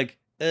 And he's like,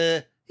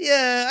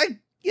 yeah,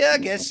 I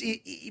guess.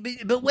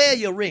 But wear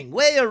your ring,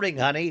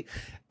 honey.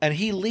 And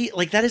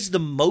like, that is the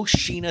most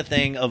Sheena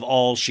thing of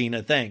all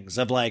Sheena things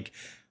of like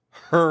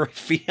her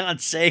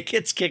fiance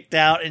gets kicked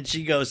out and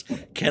she goes,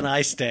 can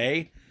I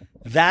stay?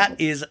 That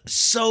is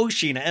so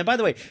Sheena. And by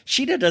the way,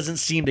 Sheena doesn't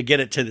seem to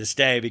get it to this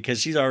day because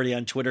she's already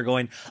on Twitter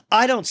going,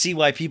 I don't see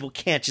why people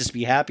can't just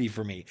be happy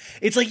for me.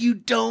 It's like, you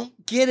don't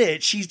get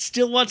it. She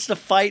still wants to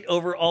fight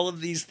over all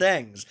of these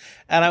things.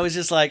 And I was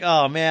just like,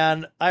 oh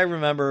man, I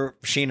remember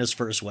Sheena's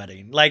first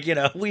wedding. Like, you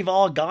know, we've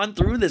all gone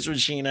through this with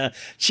Sheena.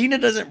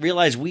 Sheena doesn't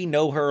realize we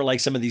know her like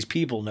some of these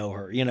people know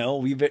her. You know,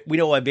 we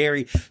know a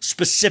very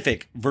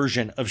specific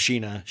version of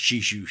Sheena,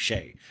 Shishu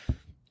Shay.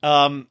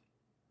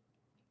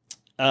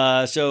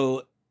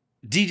 So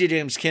DJ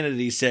James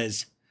Kennedy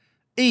says,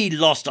 he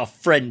lost a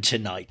friend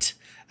tonight.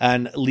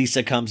 And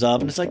Lisa comes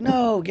up and it's like,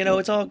 no, you know,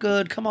 it's all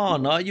good. Come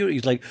on.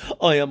 He's like,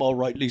 I am all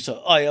right,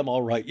 Lisa. I am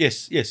all right.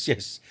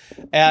 Yes.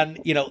 And,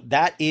 you know,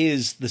 that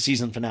is the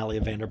season finale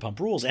of Vanderpump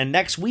Rules. And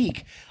next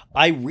week,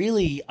 I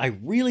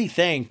really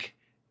think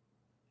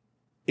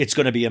it's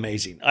going to be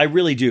amazing. I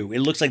really do. It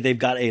looks like they've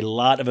got a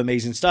lot of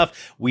amazing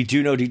stuff. We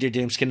do know DJ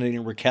James Kennedy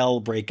and Raquel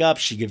break up.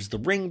 She gives the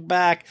ring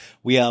back.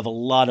 We have a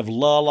lot of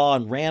Lala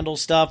and Randall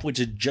stuff, which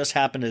had just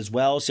happened as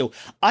well. So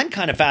I'm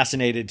kind of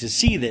fascinated to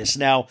see this.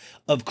 Now,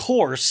 of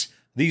course,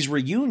 these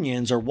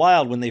reunions are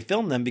wild when they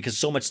film them because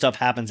so much stuff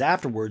happens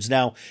afterwards.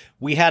 Now,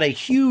 we had a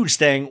huge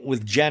thing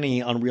with Jenny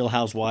on Real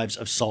Housewives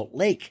of Salt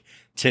Lake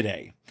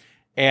today.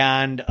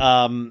 And,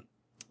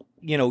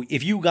 you know,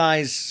 if you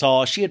guys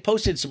saw, she had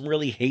posted some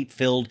really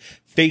hate-filled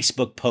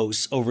Facebook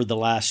posts over the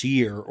last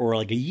year or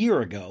like a year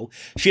ago.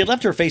 She had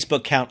left her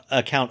Facebook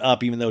account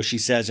up, even though she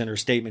says in her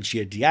statement she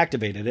had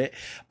deactivated it.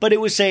 But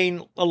it was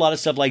saying a lot of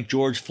stuff like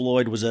George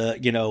Floyd was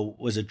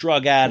a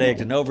drug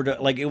addict and overdose.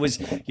 Like it was,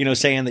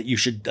 saying that you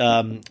should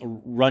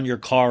run your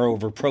car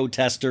over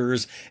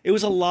protesters. It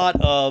was a lot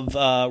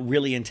of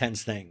really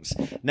intense things.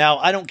 Now,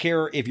 I don't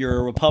care if you're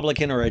a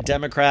Republican or a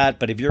Democrat,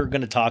 but if you're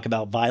going to talk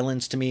about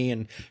violence to me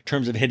in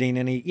terms of hitting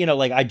any,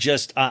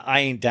 I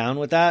ain't down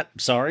with that.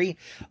 Sorry.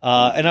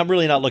 And I'm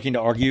really not looking to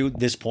argue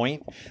this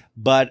point,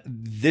 but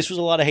this was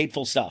a lot of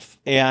hateful stuff,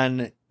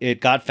 and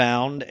it got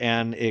found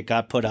and it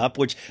got put up,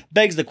 which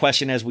begs the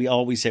question, as we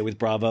always say with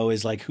Bravo,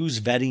 is like, who's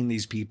vetting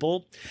these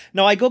people?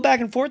 Now, I go back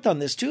and forth on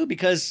this too,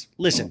 because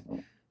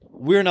listen,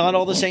 we're not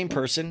all the same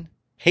person.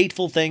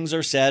 Hateful things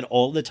are said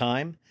all the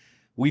time.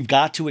 We've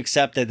got to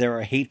accept that there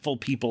are hateful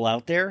people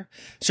out there.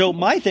 So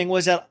my thing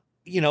was that,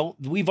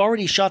 we've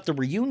already shot the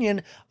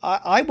reunion.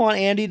 I want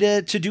Andy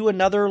to do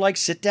another,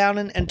 sit down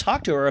and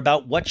talk to her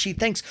about what she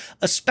thinks,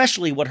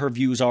 especially what her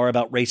views are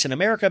about race in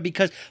America,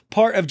 because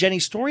part of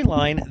Jenny's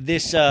storyline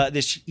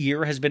this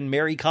year has been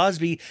Mary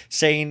Cosby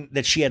saying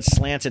that she had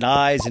slanted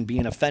eyes and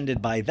being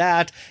offended by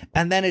that.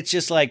 And then it's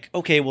just like,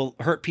 okay, well,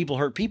 hurt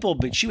people,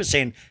 but she was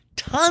saying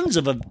tons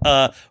of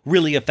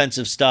really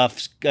offensive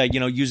stuff,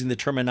 using the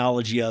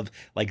terminology of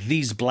like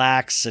these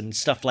blacks and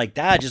stuff like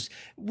that, just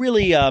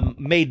really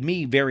made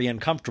me very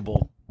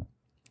uncomfortable.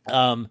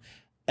 And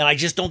I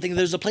just don't think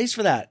there's a place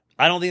for that.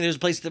 I don't think there's a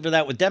place for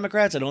that with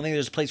Democrats. I don't think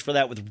there's a place for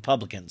that with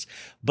Republicans.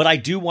 But I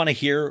do want to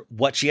hear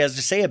what she has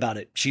to say about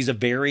it. She's a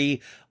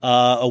very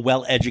a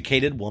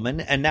well-educated woman.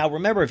 And now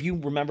remember, if you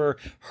remember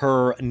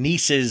her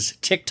niece's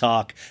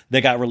TikTok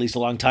that got released a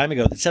long time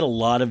ago, that said a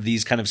lot of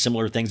these kind of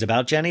similar things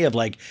about Jenny of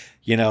like,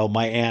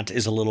 my aunt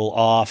is a little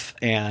off,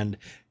 and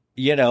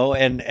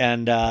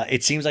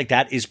it seems like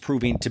that is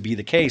proving to be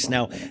the case.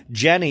 Now,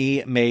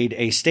 Jenny made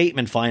a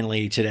statement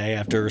finally today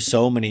after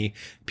so many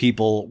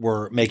people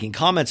were making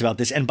comments about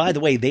this. And by the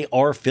way, they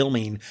are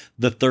filming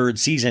the third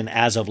season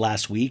as of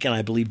last week. And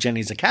I believe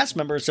Jenny's a cast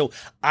member. So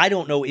I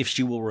don't know if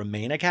she will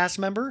remain a cast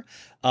member.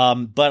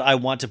 But I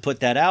want to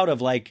put that out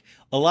of like,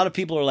 a lot of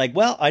people are like,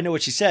 well, I know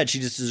what she said. She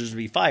just deserves to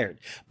be fired.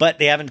 But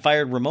they haven't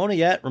fired Ramona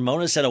yet.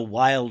 Ramona said a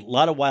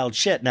lot of wild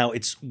shit. Now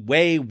it's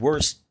way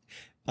worse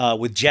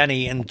with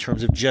Jenny in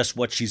terms of just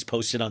what she's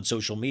posted on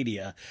social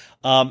media.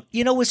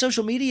 With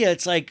social media,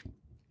 it's like,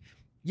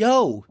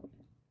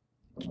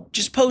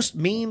 just post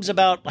memes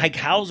about like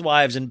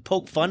housewives and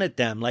poke fun at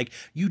them. Like,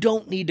 you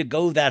don't need to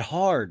go that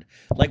hard.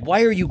 Like,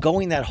 why are you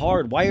going that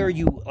hard? Why are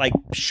you like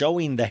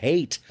showing the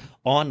hate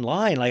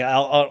online? Like,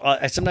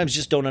 I sometimes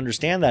just don't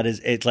understand that.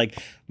 It's like,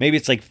 maybe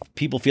it's like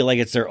people feel like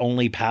it's their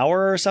only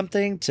power or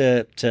something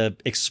to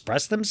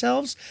express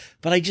themselves.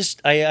 But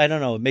I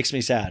don't know. It makes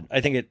me sad.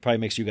 I think it probably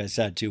makes you guys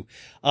sad too.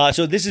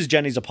 So this is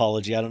Jenny's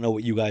apology. I don't know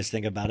what you guys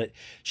think about it.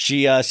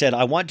 She said,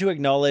 I want to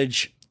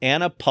acknowledge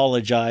and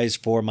apologize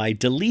for my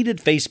deleted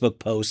Facebook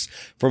posts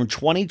from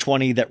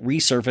 2020 that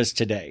resurfaced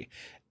today.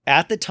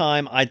 At the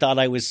time, I thought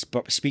I was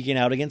speaking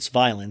out against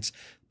violence,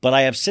 but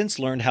I have since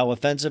learned how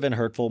offensive and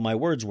hurtful my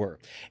words were.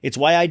 It's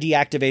why I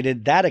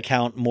deactivated that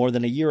account more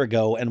than a year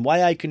ago, and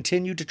why I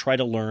continue to try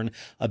to learn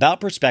about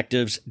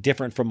perspectives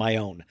different from my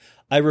own.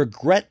 I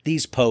regret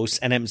these posts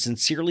and am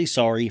sincerely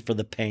sorry for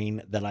the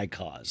pain that I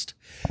caused.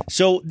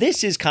 So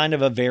this is kind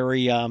of a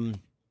very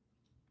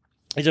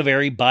it's a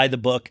very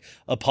by-the-book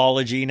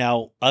apology.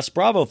 Now, us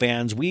Bravo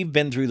fans, we've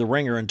been through the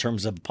ringer in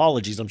terms of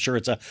apologies. I'm sure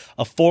it's a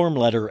form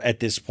letter at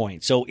this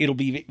point, so it'll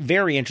be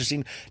very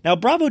interesting. Now,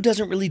 Bravo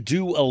doesn't really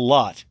do a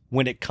lot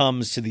when it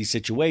comes to these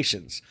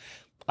situations.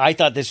 I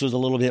thought this was a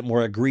little bit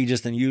more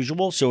egregious than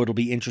usual, so it'll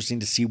be interesting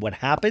to see what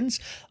happens.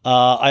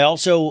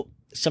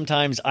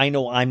 Sometimes I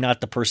know I'm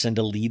not the person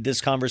to lead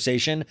this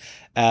conversation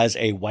as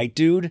a white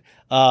dude,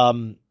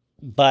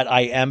 but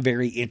I am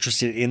very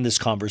interested in this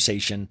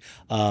conversation.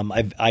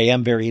 I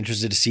am very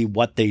interested to see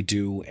what they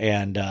do.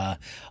 And I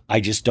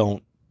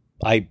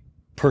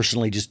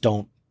personally just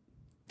don't.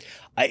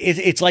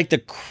 It's like the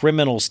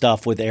criminal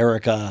stuff with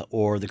Erica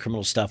or the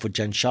criminal stuff with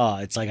Jen Shah.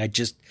 It's like,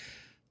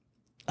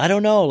 I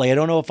don't know. Like, I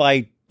don't know if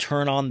I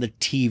turn on the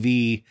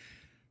TV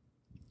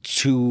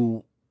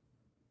to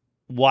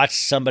watch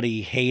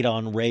somebody hate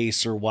on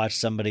race or watch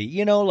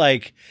somebody,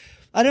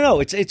 I don't know.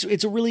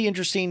 It's a really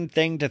interesting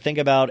thing to think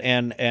about,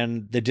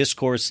 and the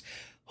discourse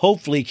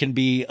hopefully can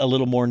be a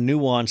little more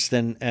nuanced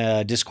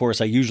than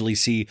discourse I usually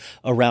see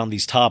around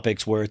these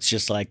topics, where it's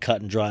just like cut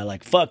and dry,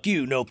 like fuck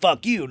you, no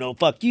fuck you, no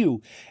fuck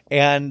you.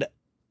 And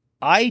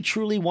I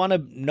truly want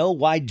to know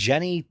why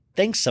Jenny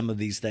thinks some of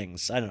these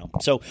things. I don't know.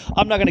 So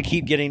I'm not going to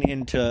keep getting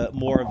into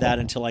more of that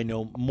until I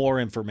know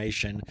more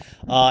information.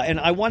 And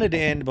I wanted to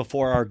end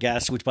before our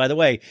guest, which, by the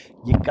way,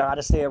 you got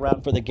to stay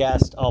around for the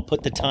guest. I'll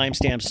put the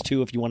timestamps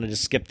too if you wanted to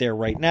skip there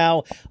right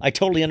now. I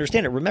totally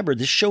understand it. Remember,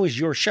 this show is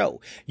your show.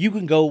 You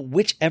can go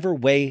whichever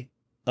way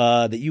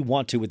that you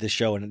want to with this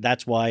show, and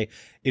that's why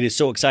it is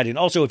so exciting.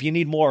 Also, if you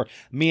need more,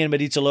 me and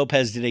Maritza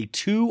Lopez did a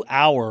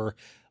 2-hour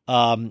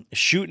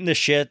shooting the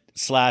shit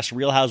 /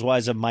 Real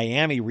Housewives of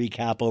Miami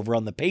recap over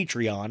on the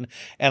Patreon.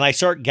 And I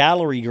start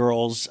Gallery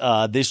Girls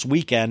this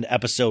weekend,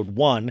 episode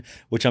 1,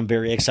 which I'm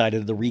very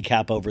excited to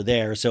recap over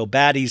there. So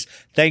baddies,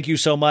 thank you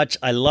so much.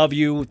 I love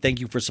you. Thank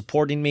you for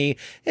supporting me.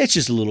 It's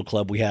just a little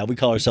club we have. We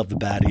call ourselves the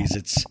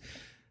Baddies.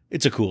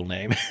 It's a cool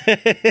name.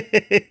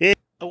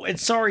 Oh, and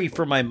sorry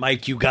for my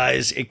mic, you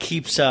guys. It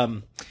keeps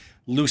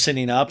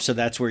loosening up, so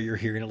that's where you're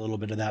hearing a little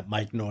bit of that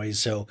mic noise.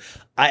 So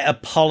I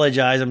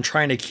apologize. I'm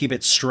trying to keep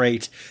it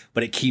straight,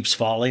 but it keeps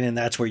falling, and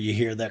that's where you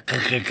hear that.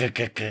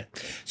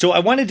 So I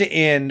wanted to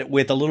end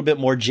with a little bit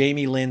more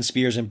Jamie Lynn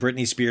Spears and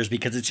Britney Spears,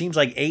 because it seems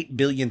like 8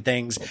 billion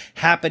things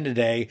happened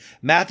today.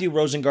 Matthew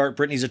Rosengart,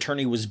 Britney's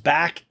attorney, was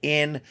back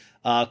in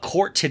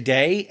court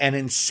today, and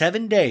in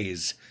 7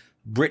 days,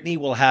 Britney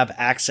will have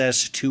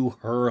access to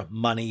her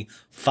money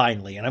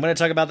finally. And I'm going to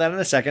talk about that in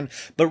a second.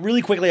 But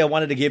really quickly, I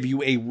wanted to give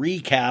you a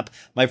recap.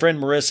 My friend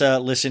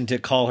Marissa listened to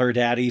Call Her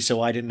Daddy,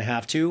 so I didn't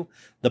have to,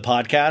 the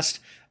podcast.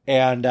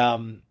 And,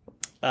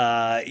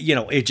 I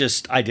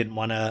didn't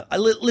want to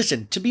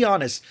listen, to be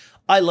honest.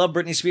 I love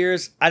Britney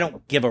Spears. I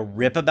don't give a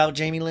rip about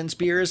Jamie Lynn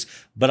Spears,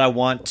 but I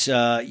want,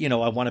 I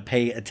want to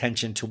pay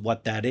attention to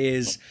what that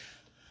is.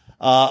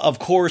 Of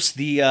course,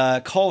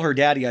 the Call Her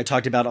Daddy I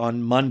talked about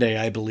on Monday,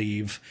 I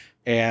believe.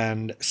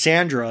 And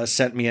Sandra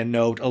sent me a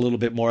note a little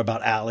bit more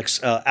about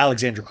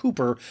Alexandra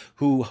Cooper,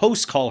 who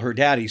hosts Call Her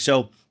Daddy.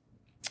 So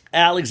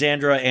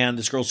Alexandra and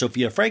this girl,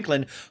 Sophia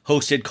Franklin,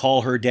 hosted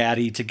Call Her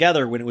Daddy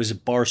together when it was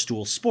at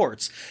Barstool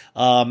Sports.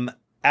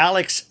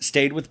 Alex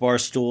stayed with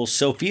Barstool.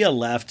 Sophia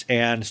left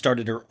and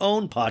started her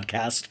own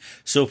podcast,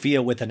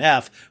 Sophia with an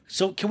F.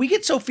 So can we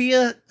get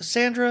Sophia,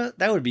 Sandra?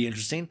 That would be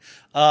interesting.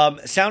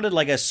 Sounded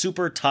like a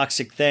super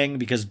toxic thing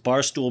because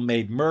Barstool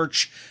made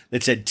merch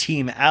that said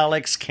Team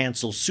Alex,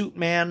 cancel Suit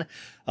Man.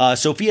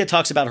 Sophia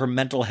talks about her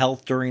mental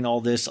health during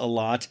all this a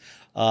lot.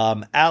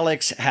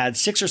 Alex had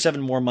 6 or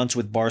 7 more months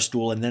with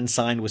Barstool and then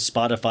signed with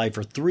Spotify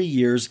for 3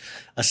 years,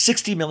 a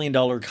 $60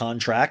 million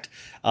contract.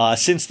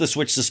 Since the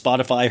switch to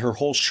Spotify, her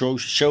whole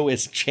show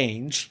has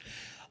changed.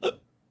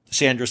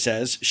 Sandra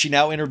says she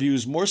now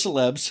interviews more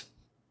celebs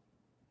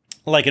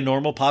like a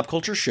normal pop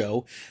culture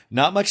show.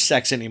 Not much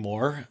sex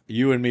anymore.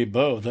 You and me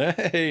both.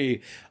 Hey.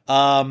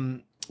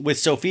 With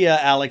Sophia,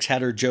 Alex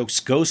had her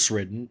jokes ghost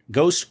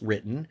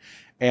written,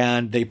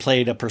 and they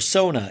played a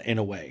persona in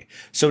a way.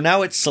 So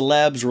now it's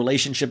celebs,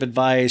 relationship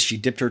advice. She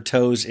dipped her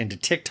toes into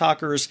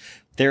TikTokers,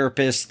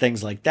 therapists,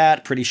 things like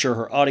that. Pretty sure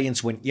her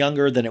audience went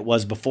younger than it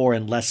was before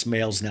and less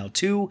males now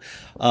too.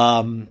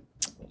 So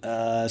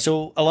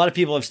a lot of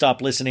people have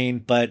stopped listening,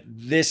 but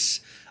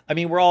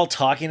we're all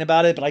talking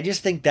about it, but I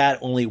just think that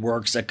only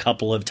works a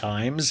couple of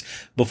times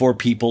before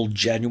people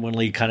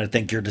genuinely kind of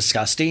think you're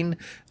disgusting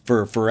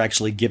for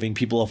actually giving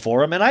people a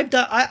forum. And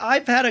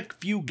I've had a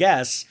few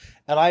guests.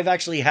 And I've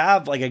actually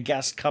have like a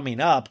guest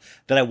coming up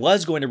that I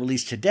was going to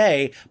release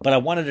today, but I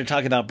wanted to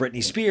talk about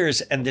Britney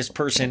Spears, and this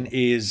person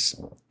is,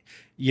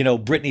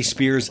 Britney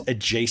Spears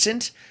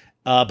adjacent.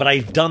 But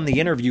I've done the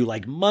interview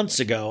like months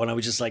ago, and I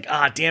was just like,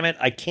 damn it,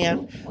 I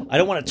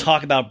don't want to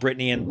talk about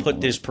Britney and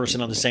put this person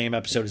on the same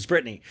episode as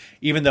Britney,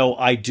 even though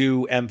I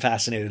am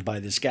fascinated by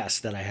this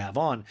guest that I have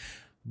on.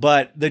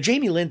 But the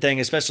Jamie Lynn thing,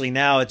 especially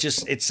now,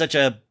 it's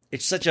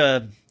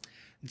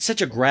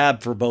such a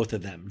grab for both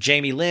of them.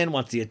 Jamie Lynn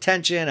wants the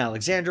attention.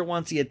 Alexandra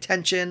wants the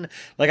attention.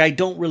 Like, I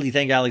don't really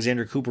think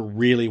Alexandra Cooper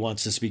really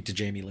wants to speak to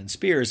Jamie Lynn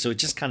Spears, so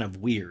it's just kind of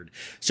weird.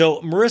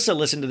 So Marissa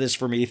listened to this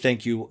for me.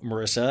 Thank you,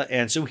 Marissa.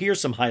 And so here's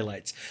some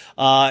highlights.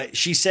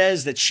 She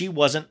says that she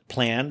wasn't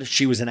planned.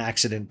 She was an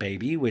accident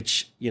baby,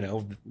 which,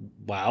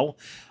 wow.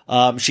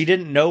 She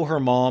didn't know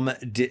her mom.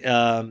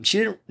 She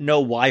didn't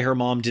know why her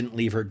mom didn't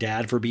leave her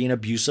dad for being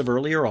abusive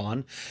earlier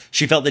on.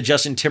 She felt that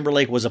Justin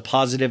Timberlake was a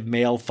positive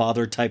male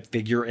father type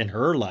figure in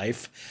her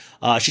life.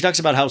 She talks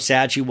about how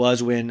sad she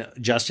was when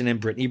Justin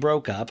and Britney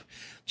broke up.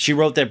 She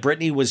wrote that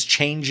Britney was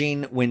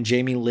changing when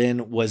Jamie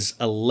Lynn was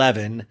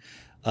 11.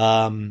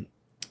 Wrote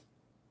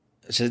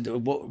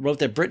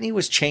that Britney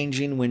was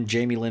changing when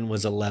Jamie Lynn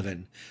was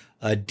 11.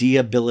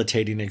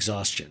 Debilitating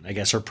exhaustion. I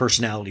guess her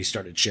personality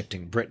started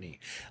shifting Britney.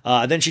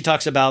 Then she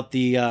talks about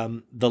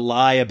the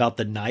lie about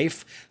the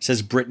knife.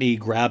 Says Britney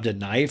grabbed a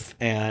knife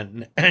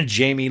and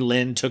Jamie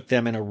Lynn took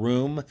them in a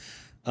room,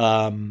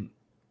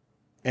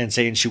 and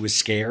saying she was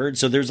scared.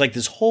 So there's like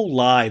this whole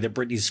lie that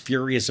Britney's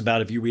furious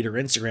about. If you read her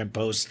Instagram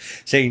posts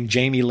saying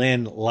Jamie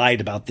Lynn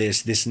lied about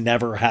this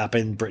never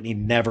happened. Britney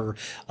never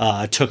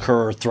took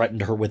her or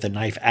threatened her with a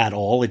knife at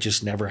all. It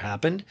just never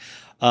happened.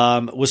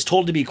 Was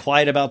told to be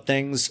quiet about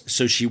things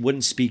so she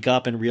wouldn't speak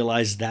up and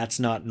realize that's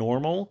not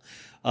normal.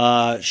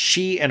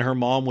 She and her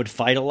mom would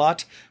fight a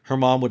lot. Her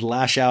mom would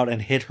lash out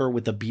and hit her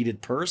with a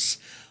beaded purse.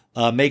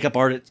 Makeup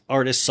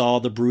artist saw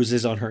the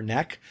bruises on her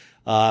neck.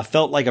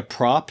 Felt like a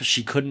prop.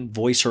 She couldn't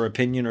voice her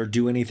opinion or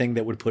do anything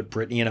that would put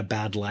Britney in a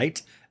bad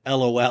light.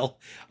 LOL.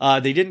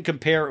 They didn't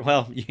compare.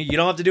 Well, you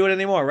don't have to do it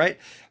anymore, right?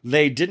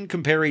 They didn't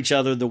compare each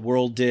other. The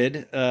world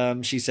did,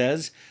 she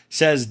says.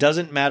 Says,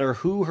 doesn't matter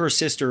who her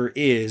sister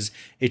is,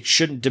 it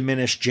shouldn't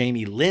diminish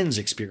Jamie Lynn's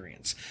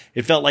experience.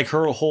 It felt like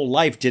her whole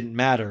life didn't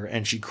matter,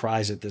 and she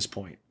cries at this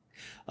point.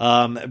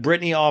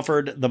 Britney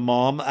offered the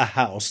mom a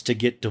house to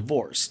get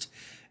divorced,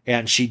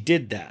 and she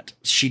did that.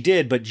 She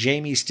did, but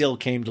Jamie still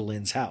came to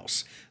Lynn's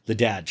house. The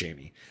dad,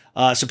 Jamie.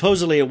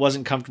 Supposedly it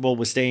wasn't comfortable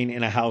with staying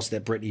in a house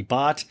that Britney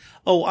bought.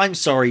 Oh, I'm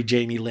sorry,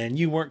 Jamie Lynn.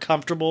 You weren't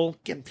comfortable.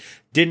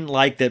 Didn't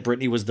like that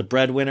Britney was the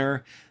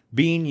breadwinner.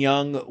 Being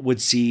young, she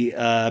would see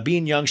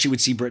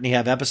Britney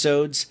have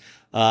episodes.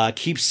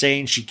 Keeps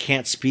saying she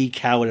can't speak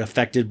how it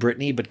affected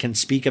Britney, but can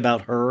speak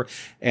about her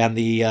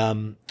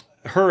and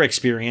her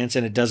experience,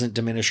 and it doesn't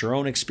diminish her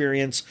own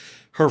experience.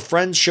 Her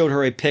friends showed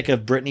her a pic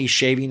of Britney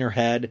shaving her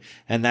head,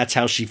 and that's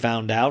how she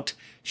found out.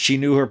 She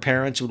knew her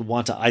parents would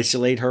want to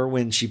isolate her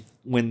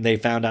when they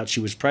found out she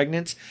was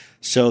pregnant,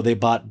 so they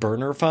bought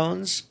burner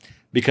phones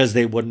because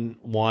they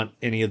wouldn't want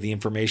any of the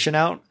information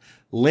out.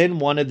 Lynn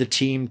wanted the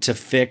team to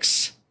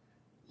fix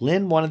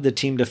Lynn,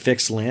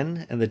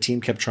 and the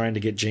team kept trying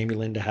to get Jamie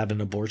Lynn to have an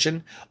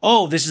abortion.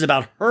 Oh, this is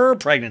about her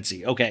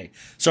pregnancy. Okay.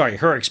 Sorry,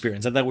 her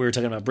experience. I thought we were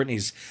talking about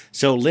Britney's.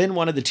 So Lynn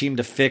wanted the team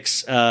to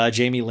fix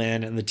Jamie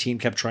Lynn, and the team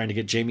kept trying to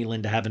get Jamie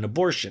Lynn to have an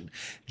abortion.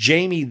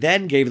 Jamie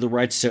then gave the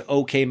rights to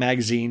OK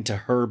Magazine to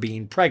her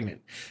being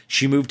pregnant.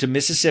 She moved to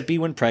Mississippi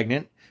when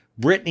pregnant.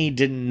 Britney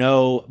didn't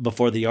know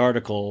before the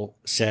article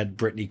said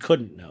Britney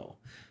couldn't know.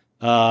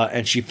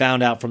 And she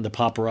found out from the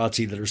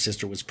paparazzi that her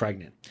sister was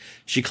pregnant.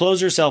 She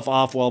closed herself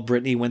off while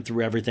Britney went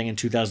through everything in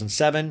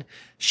 2007.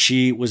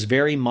 She was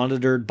very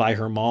monitored by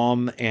her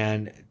mom,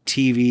 and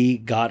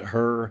TV got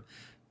her,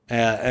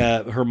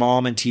 her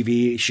mom and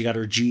TV. She got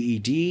her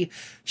GED.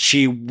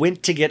 She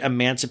went to get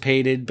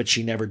emancipated, but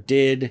she never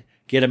did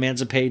get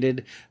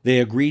emancipated. They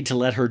agreed to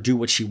let her do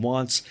what she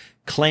wants.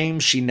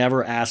 Claims she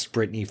never asked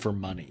Britney for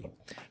money.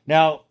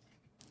 Now,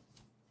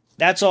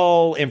 that's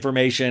all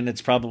information.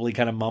 It's probably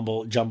kind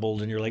of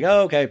jumbled, and you're like,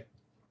 oh, okay.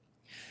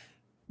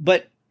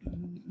 But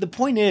the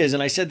point is,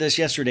 and I said this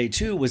yesterday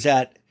too, was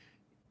that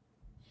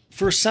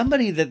for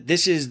somebody that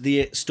this is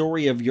the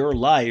story of your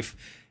life,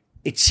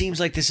 it seems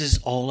like this is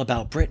all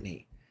about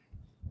Britney.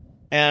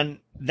 And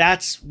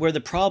that's where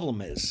the problem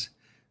is.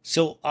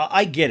 So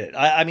I get it.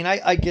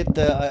 I get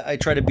I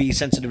try to be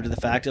sensitive to the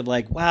fact of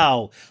like,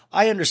 wow,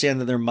 I understand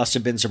that there must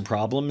have been some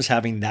problems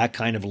having that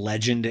kind of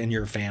legend in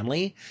your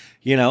family,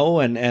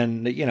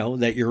 and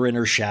that you're in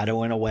her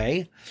shadow in a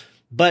way.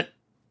 But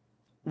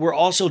we're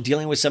also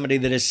dealing with somebody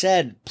that has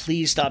said,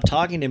 please stop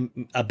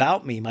talking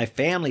about me, my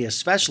family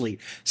especially.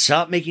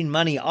 Stop making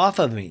money off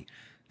of me.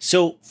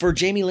 So for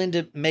Jamie Lynn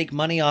to make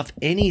money off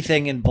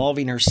anything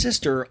involving her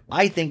sister,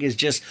 I think is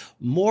just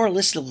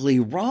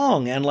moralistically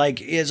wrong. And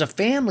like, as a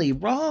family,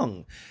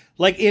 wrong.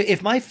 Like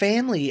if my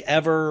family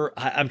ever,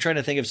 I'm trying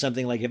to think of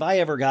something like if I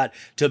ever got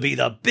to be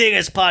the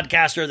biggest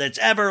podcaster that's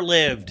ever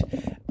lived,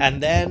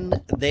 and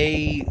then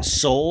they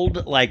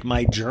sold like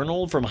my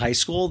journal from high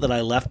school that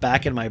I left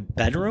back in my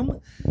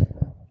bedroom,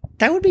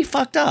 that would be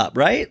fucked up,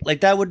 right?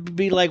 Like that would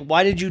be like,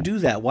 why did you do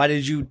that? Why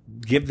did you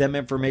give them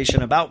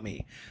information about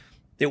me?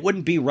 It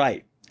wouldn't be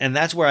right. And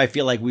that's where I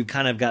feel like we've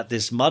kind of got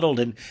this muddled,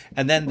 and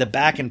then the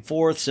back and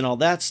forths and all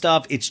that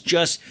stuff.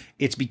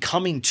 It's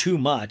becoming too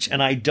much.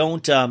 And I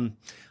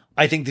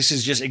think this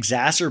is just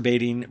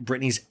exacerbating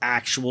Britney's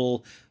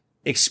actual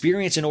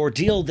experience and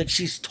ordeal that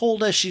she's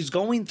told us she's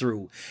going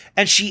through.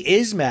 And she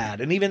is mad.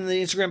 And even in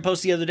the Instagram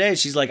post the other day,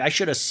 she's like, I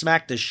should have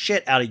smacked the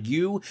shit out of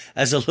you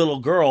as a little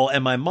girl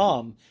and my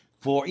mom.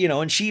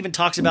 And she even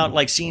talks about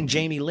like seeing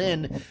Jamie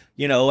Lynn,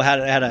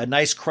 had a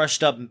nice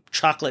crushed up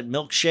chocolate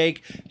milkshake.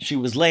 She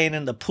was laying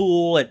in the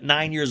pool at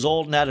 9 years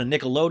old and had a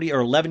Nickelodeon,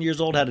 or 11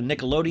 years old, had a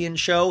Nickelodeon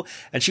show.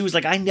 And she was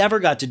like, I never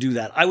got to do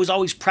that. I was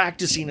always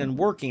practicing and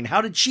working.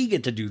 How did she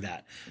get to do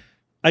that?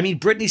 I mean,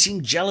 Britney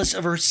seemed jealous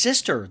of her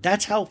sister.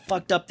 That's how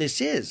fucked up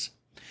this is.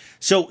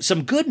 So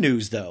some good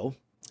news though,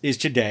 is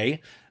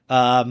today,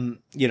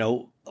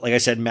 like I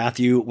said,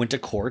 Matthew went to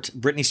court.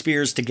 Britney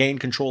Spears to gain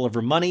control of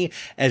her money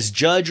as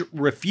judge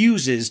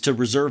refuses to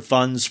reserve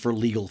funds for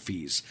legal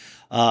fees.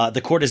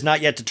 The court has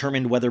not yet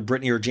determined whether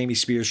Britney or Jamie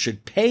Spears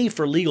should pay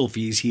for legal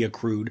fees he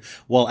accrued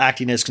while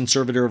acting as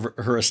conservator of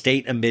her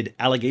estate amid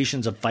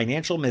allegations of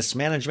financial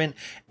mismanagement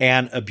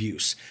and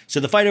abuse. So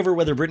the fight over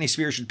whether Britney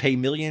Spears should pay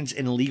millions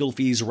in legal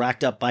fees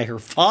racked up by her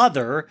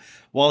father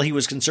while he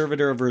was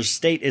conservator of her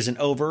estate isn't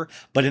over,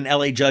 but an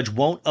LA judge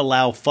won't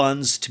allow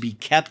funds to be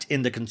kept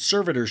in the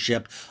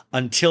conservatorship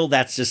until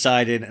that's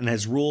decided, and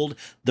has ruled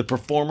the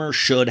performer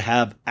should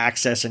have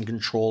access and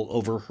control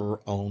over her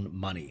own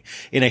money.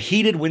 In a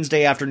heated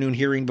Wednesday afternoon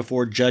hearing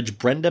before Judge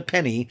Brenda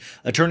Penny,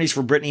 attorneys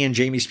for Britney and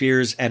Jamie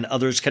Spears and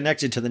others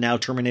connected to the now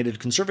terminated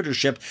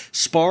conservatorship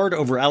sparred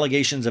over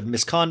allegations of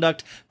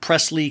misconduct,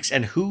 press leaks,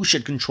 and who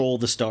should control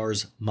the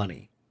star's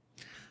money.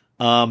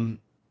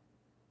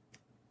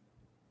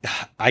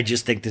 I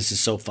just think this is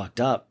so fucked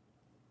up.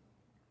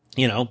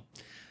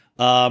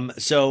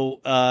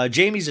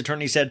 Jamie's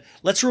attorney said,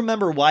 let's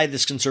remember why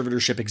this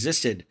conservatorship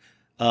existed.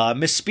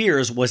 Miss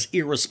Spears was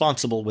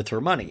irresponsible with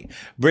her money.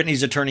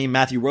 Britney's attorney,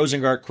 Matthew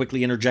Rosengart,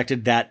 quickly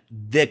interjected that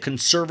the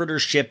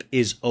conservatorship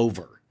is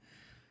over.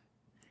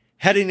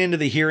 Heading into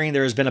the hearing,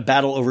 there has been a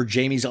battle over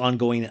Jamie's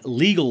ongoing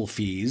legal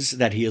fees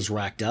that he has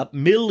racked up.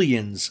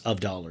 Millions of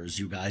dollars,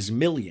 you guys,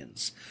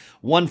 millions.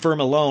 One firm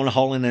alone,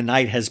 Hall &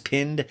 Knight, has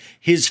pinned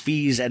his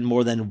fees at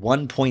more than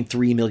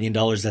 $1.3 million.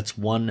 That's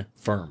one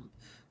firm.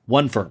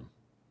 One firm.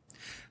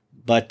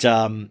 But,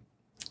 God.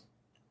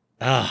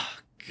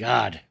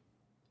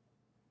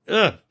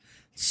 Ugh,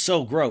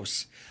 so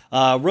gross.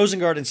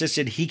 Rosengart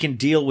insisted he can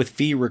deal with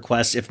fee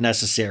requests if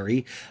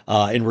necessary,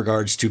 in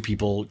regards to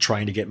people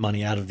trying to get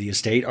money out of the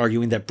estate,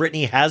 arguing that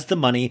Britney has the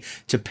money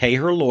to pay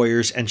her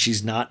lawyers and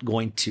she's not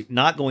going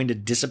to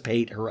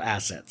dissipate her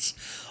assets.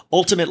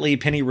 Ultimately,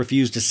 Penny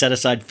refused to set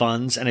aside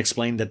funds and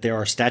explained that there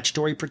are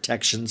statutory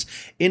protections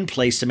in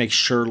place to make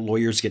sure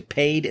lawyers get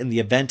paid in the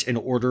event an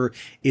order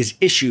is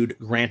issued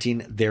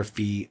granting their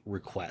fee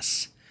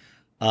requests.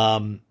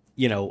 And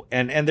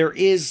there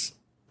is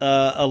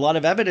a lot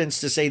of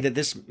evidence to say that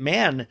this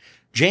man,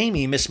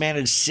 Jamie,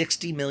 mismanaged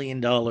 $60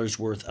 million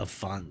worth of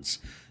funds.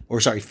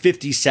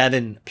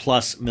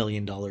 $57+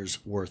 million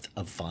worth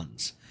of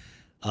funds.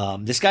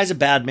 This guy's a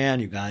bad man,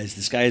 you guys.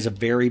 This guy is a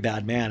very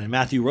bad man. And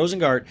Matthew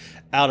Rosengart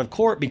out of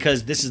court,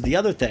 because this is the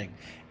other thing,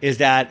 is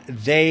that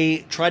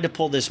they tried to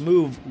pull this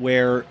move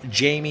where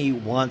Jamie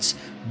wants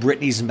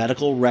Britney's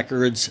medical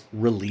records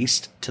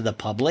released to the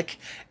public.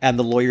 And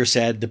the lawyer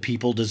said the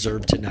people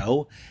deserve to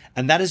know.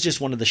 And that is just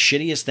one of the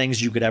shittiest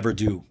things you could ever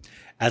do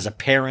as a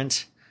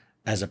parent,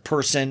 as a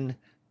person,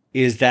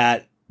 is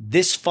that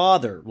this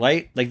father,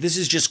 right? Like, this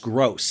is just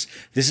gross.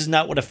 This is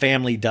not what a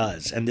family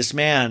does. And this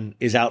man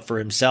is out for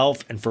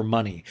himself and for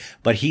money.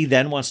 But he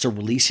then wants to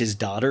release his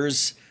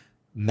daughter's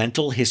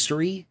mental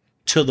history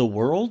to the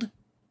world.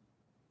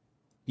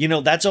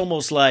 That's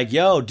almost like,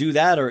 yo, do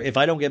that. Or if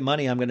I don't get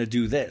money, I'm going to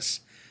do this.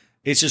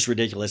 It's just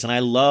ridiculous. And I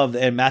love,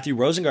 and Matthew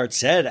Rosengart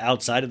said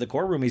outside of the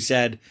courtroom, he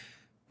said,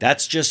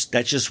 that's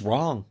just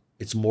wrong.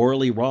 It's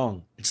morally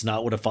wrong. It's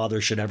not what a father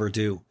should ever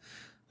do.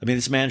 I mean,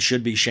 this man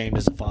should be shamed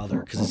as a father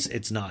because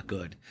it's not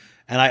good.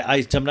 And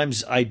I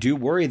sometimes do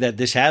worry that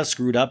this has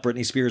screwed up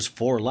Britney Spears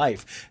for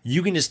life.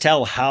 You can just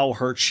tell how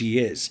hurt she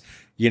is.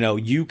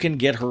 You can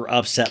get her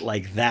upset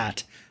like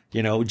that.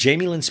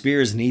 Jamie Lynn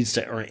Spears needs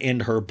to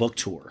end her book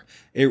tour.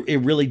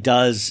 It really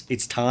does.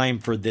 It's time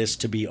for this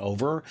to be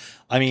over.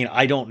 I mean,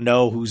 I don't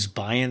know who's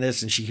buying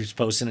this, and she keeps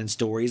posting in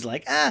stories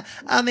like,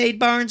 I made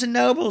Barnes and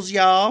Nobles,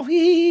 y'all.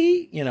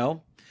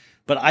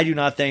 But I do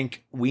not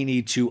think we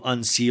need to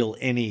unseal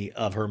any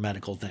of her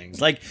medical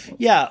things. Like,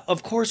 yeah,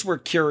 of course we're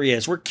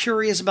curious. We're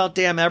curious about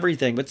damn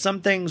everything, but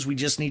some things we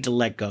just need to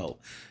let go.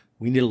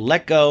 We need to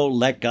let go,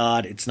 let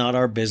God. It's not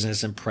our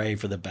business, and pray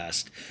for the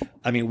best.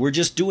 I mean, we're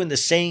just doing the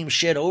same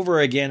shit over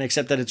again,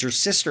 except that it's her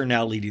sister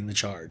now leading the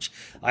charge.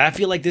 I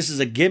feel like this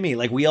is a gimme.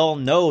 Like, we all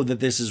know that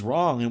this is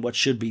wrong and what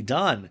should be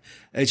done.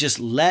 It's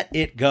just let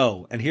it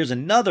go. And here's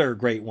another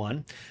great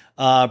one.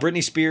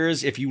 Britney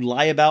Spears, if you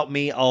lie about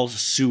me, I'll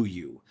sue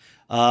you.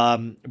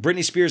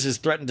 Britney Spears has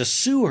threatened to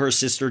sue her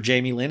sister,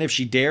 Jamie Lynn, if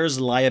she dares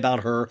lie about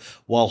her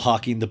while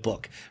hawking the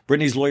book.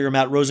 Britney's lawyer,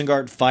 Matt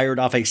Rosengart, fired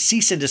off a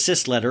cease and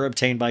desist letter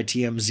obtained by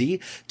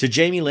TMZ to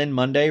Jamie Lynn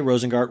Monday.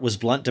 Rosengart was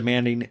blunt,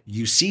 demanding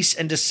you cease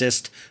and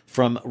desist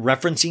from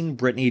referencing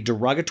Britney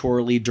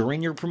derogatorily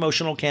during your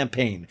promotional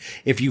campaign.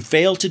 If you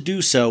fail to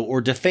do so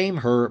or defame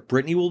her,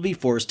 Britney will be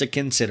forced to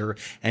consider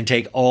and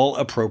take all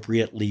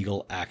appropriate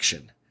legal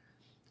action.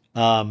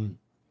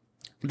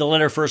 The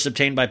letter first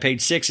obtained by Page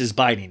Six is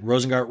biting.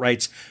 Rosengart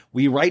writes,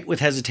 we write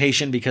with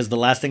hesitation because the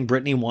last thing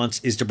Britney wants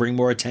is to bring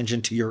more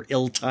attention to your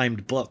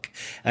ill-timed book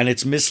and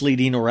its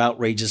misleading or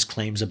outrageous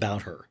claims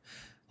about her.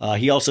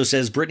 He also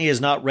says Britney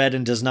has not read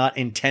and does not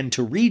intend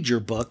to read your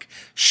book.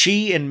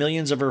 She and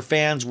millions of her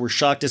fans were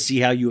shocked to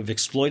see how you have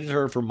exploited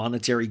her for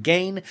monetary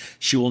gain.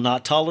 She will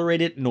not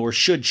tolerate it, nor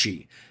should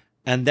she.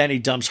 And then he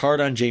dumps hard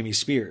on Jamie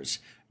Spears.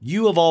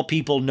 You, of all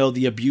people, know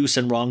the abuse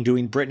and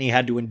wrongdoing Britney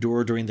had to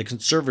endure during the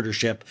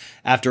conservatorship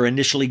after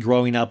initially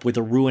growing up with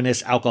a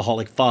ruinous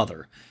alcoholic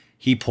father.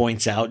 He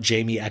points out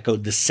Jamie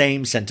echoed the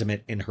same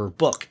sentiment in her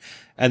book.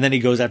 And then he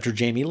goes after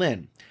Jamie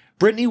Lynn.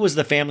 Britney was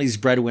the family's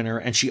breadwinner,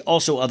 and she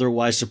also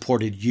otherwise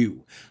supported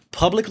you.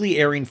 Publicly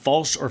airing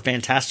false or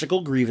fantastical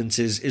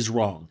grievances is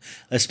wrong,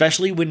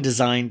 especially when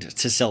designed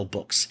to sell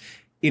books.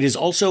 It is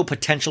also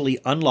potentially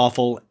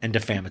unlawful and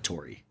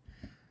defamatory.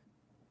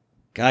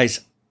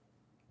 Guys,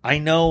 I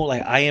know,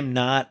 I am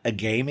not a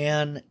gay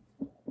man,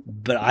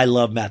 but I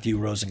love Matthew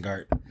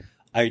Rosengart.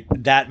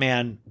 That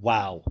man,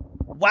 wow.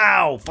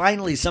 Wow,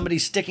 finally somebody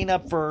sticking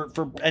up for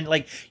and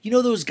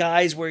those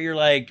guys where you're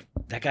like,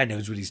 that guy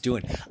knows what he's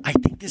doing. I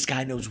think this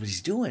guy knows what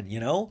he's doing,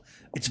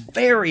 It's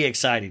very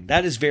exciting.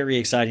 That is very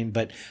exciting,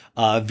 but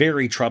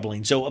very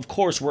troubling. So, of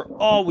course, we're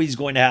always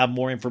going to have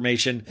more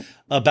information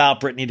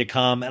about Britney to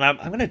come. And I'm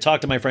going to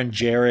talk to my friend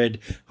Jared,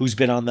 who's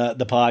been on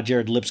the pod,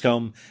 Jared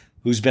Lipscomb.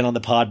 who's been on the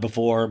pod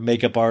before,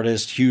 makeup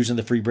artist, huge in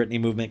the Free Britney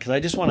movement, because I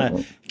just want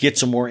to get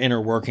some more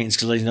inner workings,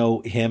 because I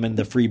know him and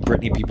the Free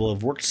Britney people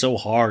have worked so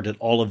hard at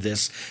all of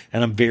this,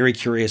 and I'm very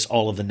curious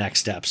all of the next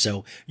steps.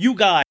 So you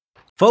guys.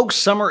 Folks,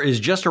 summer is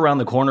just around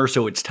the corner,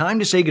 so it's time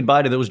to say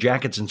goodbye to those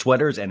jackets and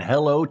sweaters and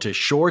hello to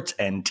shorts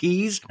and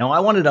tees. Now,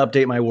 I wanted to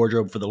update my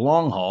wardrobe for the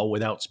long haul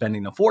without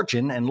spending a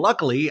fortune, and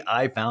luckily,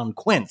 I found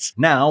Quince.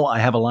 Now, I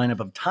have a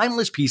lineup of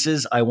timeless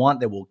pieces I want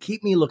that will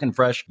keep me looking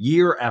fresh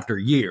year after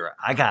year.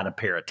 I got a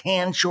pair of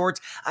tan shorts,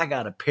 I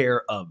got a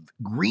pair of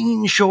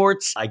green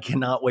shorts. I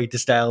cannot wait to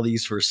style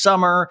these for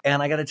summer,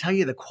 and I gotta tell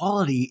you, the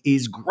quality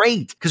is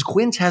great, because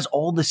Quince has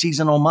all the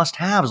seasonal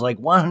must-haves, like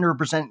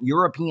 100%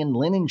 European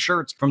linen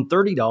shirts from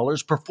 $30,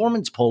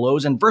 performance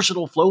polos, and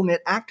versatile flow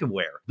knit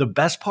activewear. The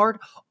best part?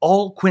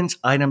 All Quince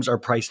items are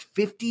priced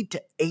 50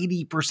 to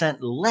 80%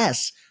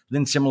 less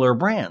than similar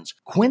brands.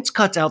 Quince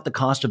cuts out the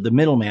cost of the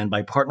middleman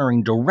by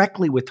partnering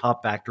directly with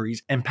top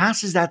factories and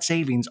passes that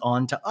savings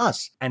on to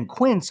us. And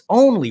Quince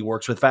only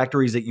works with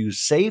factories that use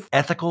safe,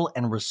 ethical,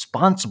 and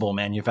responsible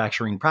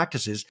manufacturing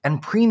practices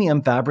and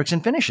premium fabrics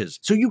and finishes,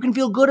 so you can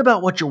feel good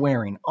about what you're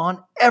wearing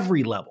on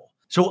every level.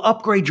 So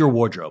upgrade your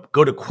wardrobe.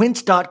 Go to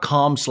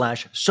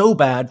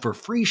quince.com/sobad for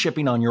free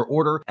shipping on your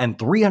order and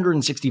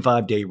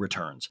 365-day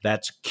returns.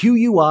 That's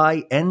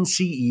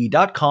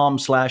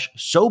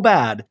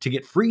QUINCE.com/sobad to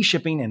get free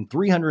shipping and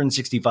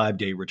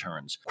 365-day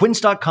returns.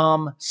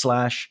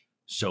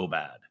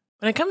 Quince.com/sobad.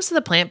 When it comes to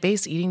the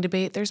plant-based eating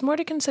debate, there's more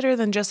to consider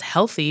than just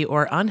healthy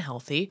or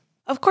unhealthy.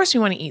 Of course,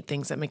 we want to eat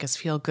things that make us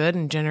feel good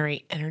and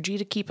generate energy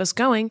to keep us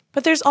going,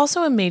 but there's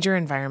also a major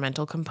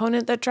environmental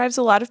component that drives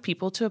a lot of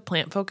people to a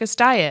plant-focused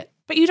diet.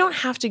 But you don't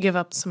have to give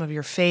up some of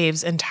your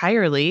faves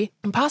entirely.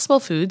 Impossible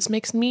Foods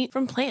makes meat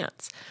from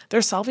plants.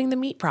 They're solving the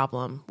meat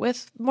problem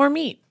with more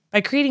meat.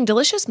 By creating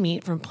delicious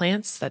meat from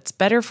plants that's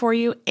better for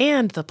you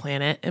and the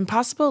planet,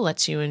 Impossible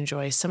lets you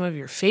enjoy some of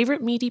your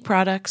favorite meaty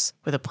products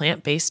with a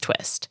plant-based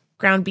twist.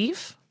 Ground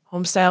beef,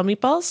 home-style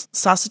meatballs,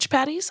 sausage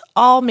patties,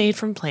 all made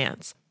from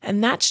plants.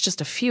 And that's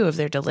just a few of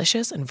their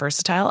delicious and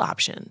versatile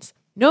options.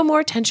 No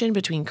more tension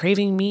between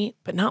craving meat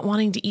but not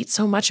wanting to eat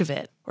so much of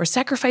it, or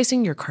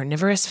sacrificing your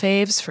carnivorous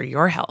faves for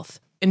your health.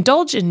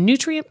 Indulge in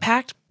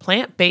nutrient-packed,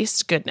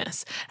 plant-based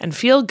goodness and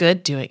feel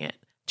good doing it.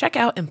 Check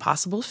out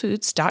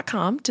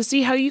impossiblefoods.com to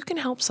see how you can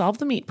help solve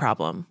the meat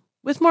problem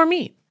with more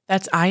meat.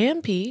 That's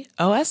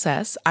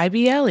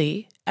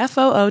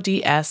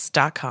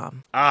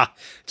IMPOSSIBLEFOODS.com.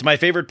 It's my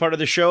favorite part of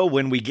the show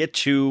when we get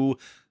to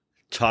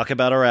talk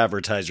about our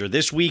advertiser.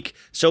 This week,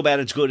 So Bad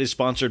It's Good is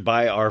sponsored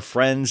by our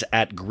friends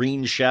at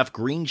Green Chef.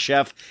 Green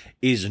Chef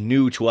is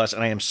new to us,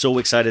 and I am so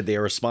excited they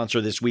are a sponsor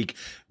this week.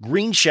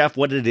 Green Chef,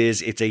 what it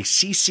is, it's a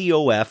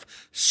CCOF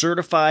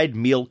certified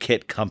meal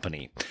kit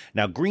company.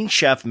 Now, Green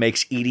Chef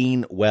makes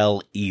eating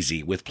well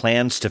easy with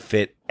plans to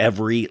fit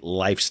every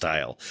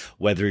lifestyle,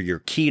 whether you're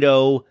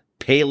keto,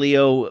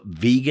 paleo,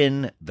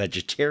 vegan,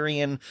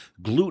 vegetarian,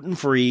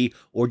 gluten-free,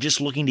 or just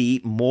looking to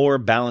eat more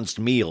balanced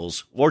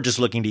meals, or just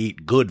looking to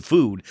eat good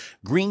food,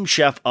 Green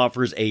Chef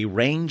offers a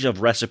range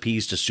of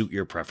recipes to suit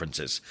your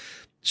preferences.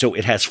 So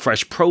it has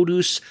fresh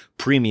produce,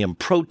 premium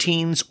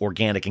proteins,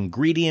 organic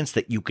ingredients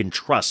that you can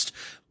trust.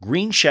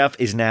 Green Chef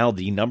is now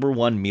the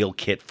 #1 meal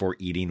kit for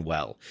eating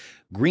well.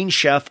 Green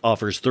Chef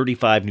offers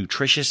 35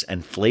 nutritious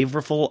and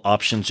flavorful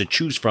options to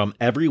choose from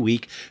every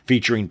week,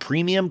 featuring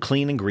premium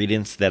clean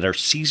ingredients that are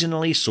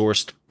seasonally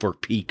sourced for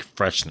peak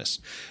freshness.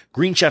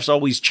 Green Chef's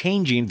always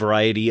changing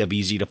variety of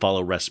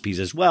easy-to-follow recipes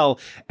as well,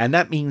 and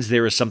that means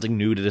there is something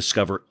new to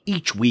discover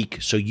each week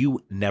so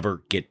you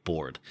never get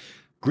bored.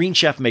 Green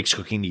Chef makes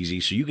cooking easy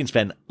so you can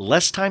spend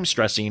less time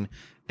stressing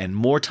and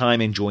more time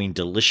enjoying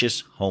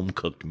delicious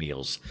home-cooked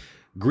meals.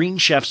 Green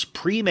Chef's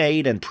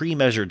pre-made and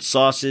pre-measured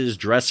sauces,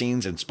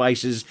 dressings, and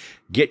spices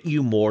get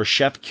you more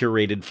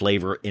chef-curated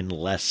flavor in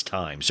less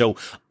time. So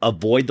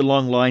avoid the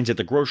long lines at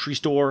the grocery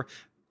store,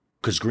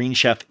 because Green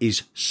Chef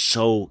is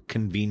so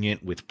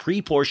convenient with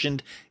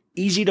pre-portioned,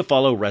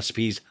 easy-to-follow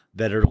recipes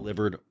that are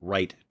delivered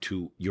right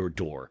to your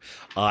door.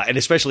 And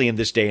especially in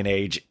this day and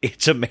age,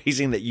 it's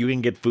amazing that you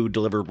can get food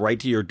delivered right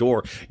to your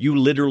door. You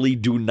literally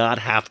do not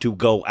have to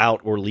go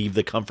out or leave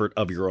the comfort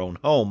of your own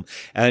home.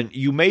 And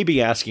you may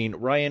be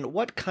asking, Ryan,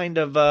 what kind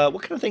of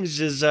things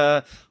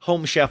does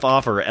Home Chef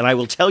offer? And I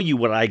will tell you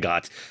what I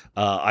got.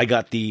 I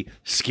got the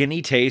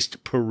Skinny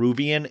Taste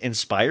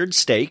Peruvian-inspired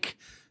steak.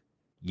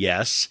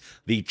 Yes,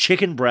 the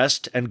chicken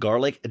breast and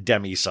garlic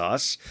demi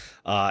sauce.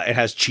 It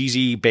has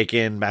cheesy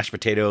bacon, mashed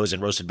potatoes,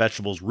 and roasted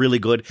vegetables. Really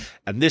good.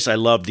 And this, I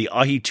love, the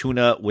ahi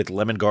tuna with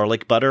lemon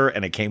garlic butter,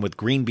 and it came with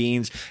green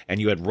beans,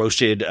 and you had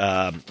roasted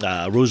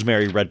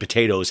rosemary red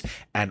potatoes,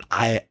 and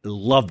I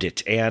loved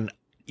it. And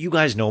you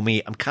guys know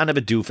me. I'm kind of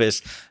a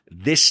doofus.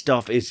 This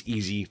stuff is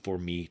easy for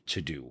me to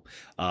do.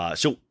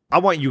 So I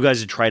want you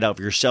guys to try it out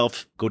for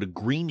yourself. Go to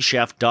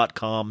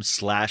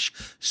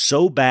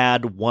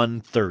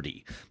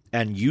greenchef.com/SoBad130.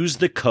 and use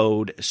the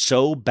code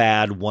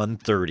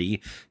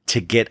SOBAD130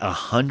 to get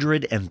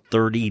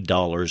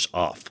 $130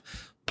 off,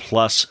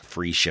 plus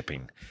free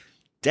shipping.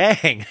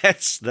 Dang,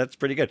 that's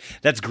pretty good.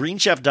 That's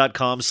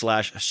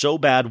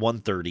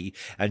greenchef.com/SoBad130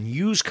 and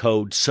use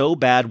code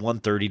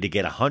SoBad130 to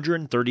get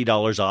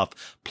 $130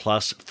 off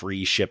plus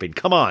free shipping.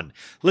 Come on,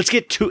 let's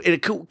get two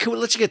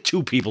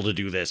people to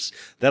do this.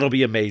 That'll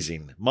be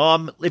amazing.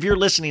 Mom, if you're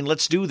listening,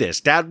 let's do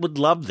this. Dad would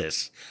love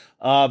this.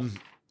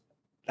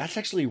 That's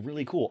actually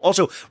really cool.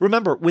 Also,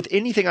 remember, with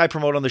anything I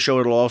promote on the show,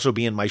 it'll also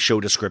be in my show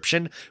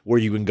description where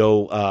you can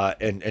go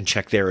and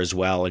check there as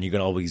well. And you can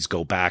always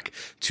go back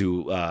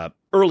to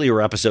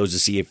earlier episodes to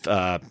see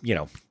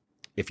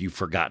if you've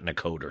forgotten a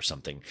code or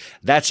something.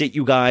 That's it,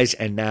 you guys.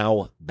 And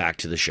now back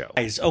to the show.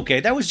 Guys, okay,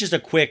 that was just a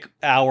quick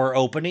hour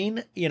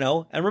opening,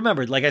 and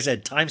remember, like I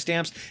said,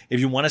 timestamps, if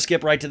you want to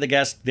skip right to the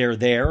guest, they're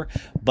there.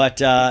 But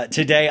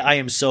today I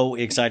am so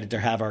excited to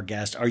have our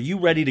guest. Are you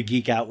ready to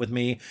geek out with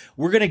me?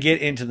 We're going to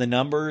get into the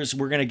numbers.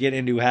 We're going to get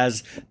into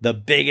has the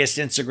biggest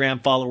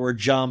Instagram follower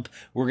jump.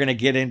 We're going to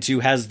get into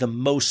has the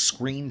most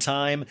screen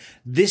time.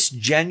 This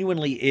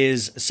genuinely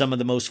is some of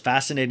the most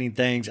fascinating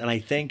things. And I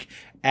think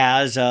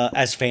as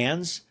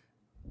fans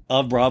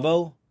of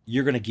Bravo,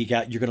 you're going to geek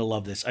out. You're going to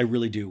love this. I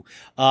really do.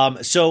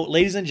 So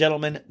ladies and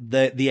gentlemen,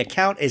 the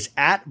account is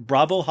at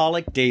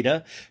Bravoholic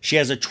Data. She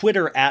has a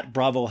Twitter at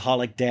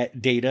Bravoholic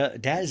Data.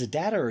 Is it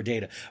data or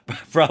data?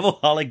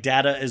 Bravoholic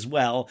Data as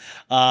well.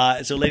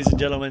 So ladies and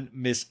gentlemen,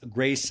 Miss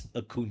Grace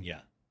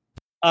Acuna.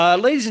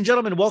 Ladies and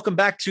gentlemen, welcome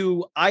back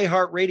to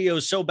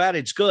iHeartRadio's So Bad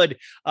It's Good.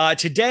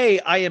 Today,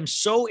 I am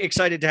so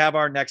excited to have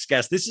our next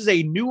guest. This is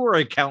a newer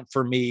account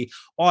for me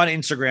on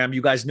Instagram.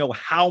 You guys know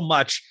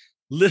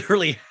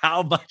literally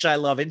how much I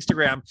love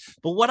Instagram.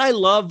 But what I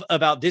love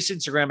about this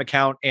Instagram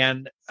account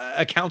and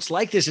accounts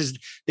like this is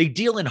they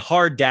deal in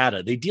hard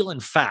data. They deal in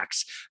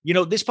facts.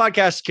 This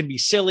podcast can be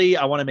silly.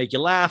 I want to make you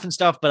laugh and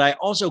stuff, but I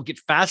also get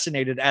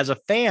fascinated as a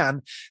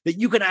fan that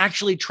you can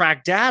actually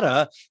track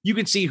data. You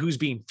can see who's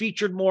being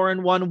featured more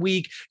in one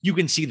week. You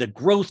can see the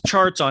growth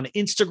charts on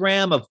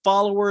Instagram of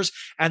followers.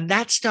 And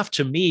that stuff,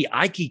 to me,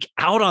 I geek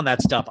out on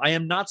that stuff. I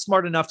am not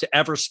smart enough to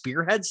ever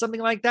spearhead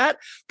something like that.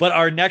 But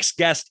our next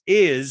guest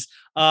is.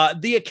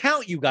 The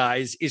account, you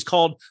guys, is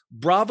called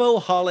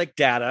Bravoholic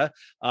Data.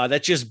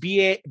 That's just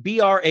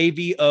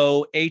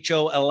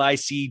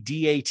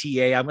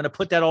BRAVOHOLICDATA. I'm going to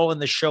put that all in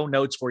the show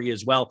notes for you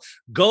as well.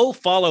 Go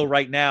follow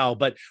right now.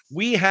 But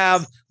we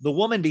have the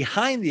woman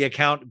behind the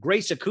account,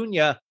 Grace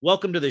Acuna.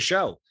 Welcome to the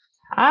show.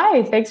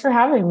 Hi, thanks for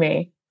having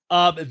me.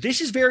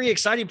 This is very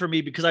exciting for me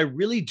because I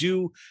really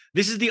do.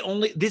 This is the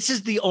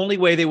only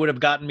way they would have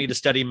gotten me to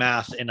study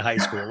math in high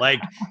school.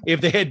 Like if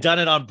they had done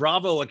it on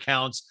Bravo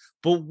accounts.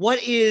 But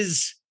what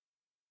is,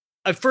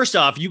 first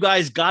off, you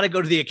guys got to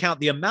go to the account.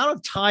 The amount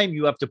of time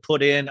you have to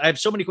put in, I have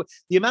so many,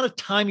 the amount of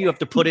time you have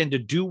to put in to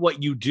do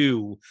what you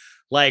do.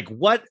 Like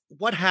what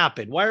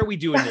happened? Why are we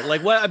doing it?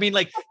 Like what, I mean,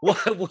 like what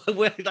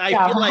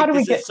I feel like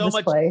this is so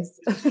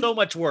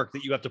much work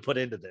that you have to put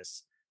into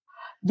this.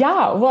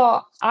 Yeah,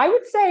 well, I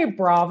would say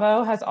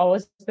Bravo has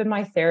always been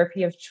my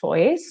therapy of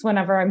choice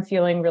whenever I'm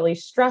feeling really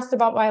stressed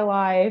about my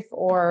life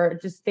or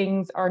just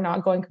things are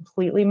not going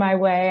completely my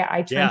way.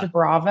 I turn to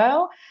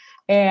Bravo.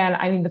 And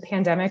I mean, the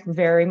pandemic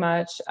very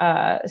much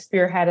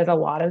spearheaded a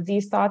lot of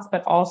these thoughts,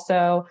 but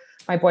also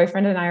my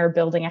boyfriend and I are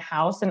building a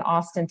house in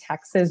Austin,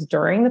 Texas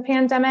during the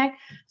pandemic.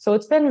 So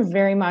it's been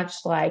very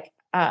much like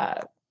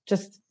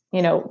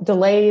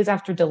delays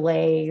after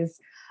delays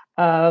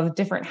of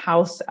different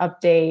house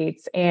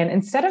updates. And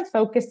instead of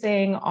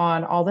focusing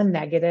on all the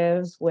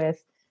negatives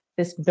with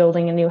this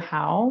building a new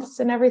house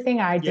and everything,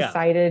 I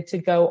decided to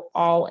go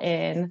all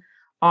in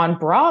on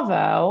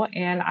Bravo.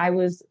 And I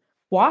was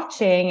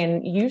watching,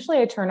 and usually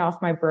I turn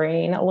off my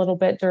brain a little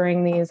bit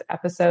during these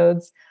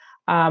episodes.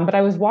 But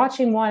I was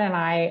watching one and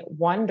I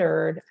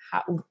wondered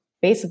how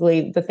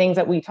basically the things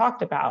that we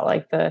talked about,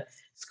 like the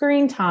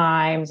screen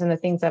times and the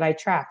things that I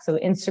track. So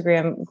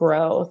Instagram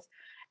growth.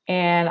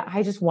 And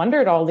I just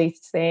wondered all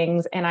these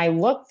things. And I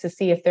looked to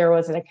see if there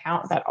was an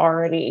account that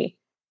already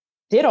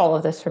did all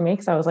of this for me.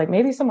 Cause I was like,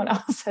 maybe someone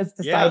else has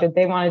decided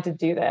they wanted to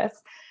do this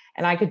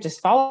and I could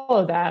just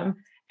follow them.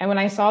 And when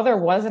I saw there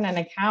wasn't an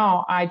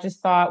account, I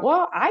just thought,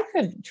 well, I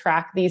could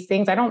track these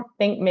things. I don't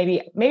think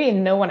maybe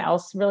no one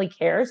else really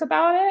cares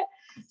about it.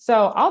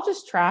 So I'll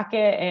just track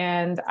it.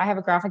 And I have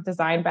a graphic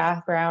design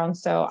background.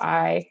 So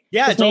I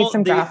made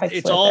some graphics.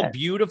 It's all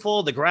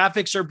beautiful. The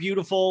graphics are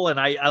beautiful. And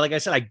I, like I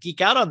said, I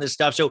geek out on this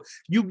stuff. So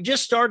you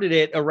just started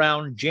it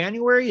around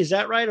January. Is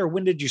that right? Or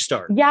when did you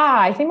start? Yeah,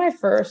 I think my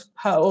first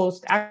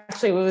post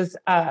actually was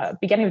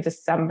beginning of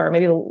December,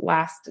 maybe the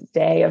last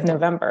day of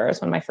November is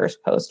when my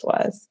first post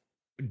was.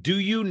 Do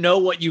you know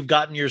what you've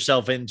gotten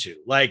yourself into?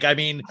 Like, I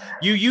mean,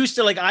 I used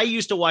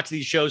to watch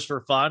these shows for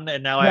fun,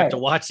 and now I have to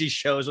watch these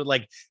shows with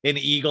like an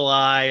eagle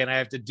eye, and I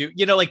have to do,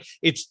 like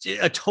it's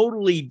a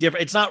totally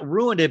different, it's not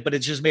ruined it, but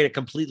it's just made it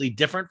completely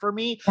different for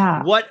me.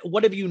 Yeah.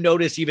 What have you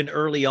noticed even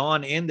early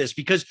on in this?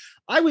 Because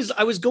I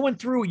was going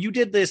through, you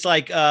did this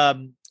like,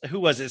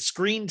 who was it?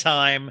 Screen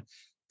time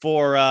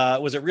for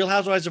was it Real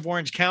Housewives of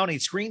Orange County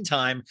screen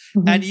time,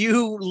 Mhm. and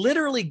you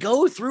literally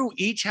go through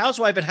each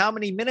housewife and how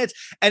many minutes.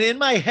 And in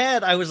my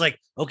head, I was like,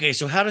 okay,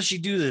 so how does she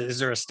do this? Is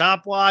there a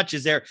stopwatch?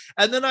 Is there?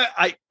 And then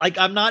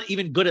I'm not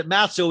even good at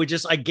math, so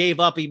I gave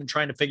up even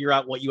trying to figure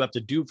out what you have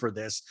to do for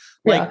this.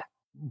 Like,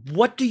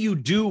 what do you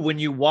do when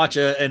you watch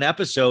an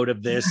episode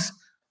of this?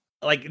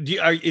 Like,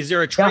 is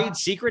there a trade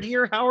secret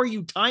here? How are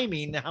you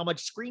timing how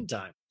much screen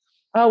time?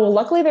 Oh, well,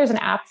 luckily there's an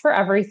app for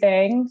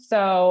everything.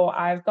 So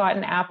I've got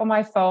an app on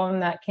my phone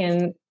that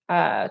can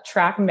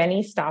track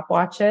many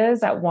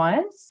stopwatches at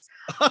once.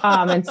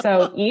 And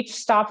so each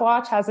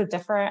stopwatch has a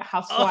different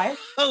housewife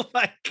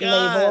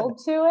labeled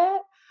to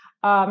it.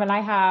 And I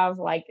have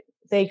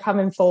they come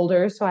in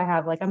folders. So I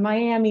have like a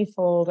Miami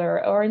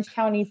folder, Orange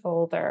County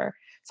folder,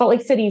 Salt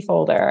Lake City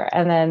folder.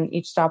 And then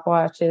each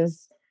stopwatch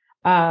is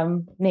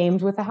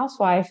named with a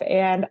housewife.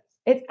 And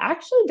it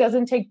actually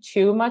doesn't take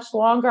too much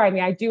longer. I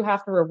mean, I do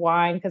have to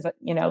rewind because,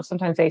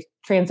 sometimes they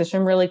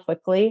transition really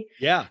quickly.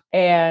 Yeah.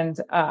 And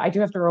I do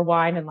have to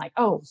rewind and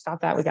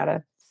stop that. We got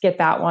to get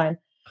that one.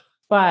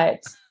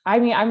 But I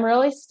mean, I'm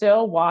really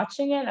still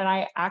watching it. And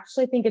I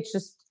actually think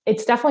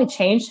it's definitely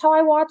changed how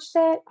I watched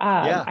it.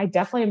 I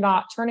definitely am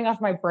not turning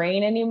off my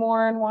brain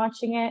anymore and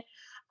watching it.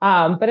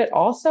 But it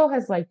also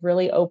has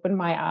really opened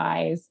my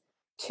eyes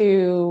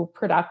to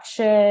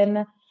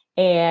production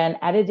and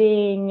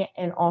editing,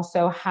 and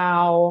also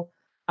how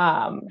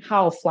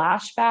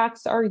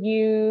flashbacks are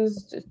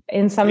used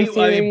in some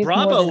series.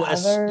 Bravo,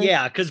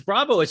 because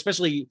Bravo,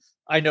 especially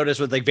I noticed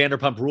with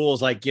Vanderpump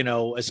Rules,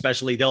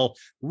 especially they'll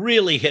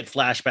really hit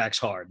flashbacks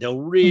hard. They'll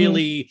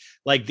really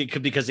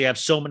because they have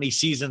so many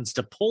seasons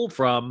to pull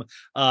from.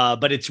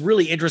 But it's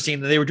really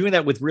interesting that they were doing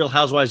that with Real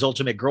Housewives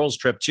Ultimate Girls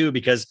Trip too,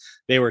 because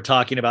they were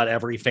talking about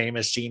every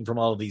famous scene from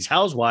all of these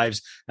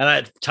housewives. And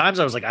at times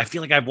I was like, I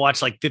feel like I've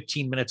watched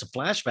 15 minutes of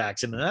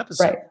flashbacks in an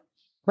episode.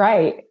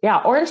 Right. Yeah.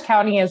 Orange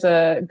County is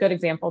a good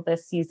example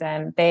this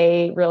season.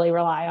 They really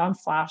rely on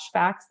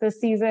flashbacks this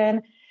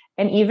season.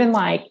 And even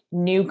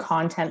new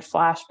content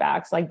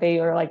flashbacks, they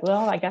are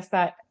well, I guess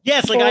that.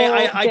 Yes.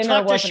 I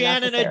talked to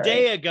Shannon necessary. A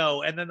day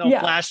ago, and then they'll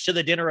flash to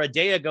the dinner a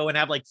day ago and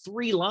have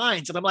 3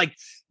 lines. And I'm like,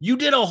 you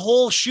did a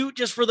whole shoot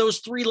just for those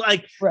 3.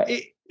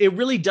 It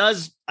really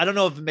does. I don't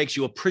know if it makes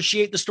you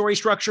appreciate the story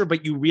structure,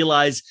 but you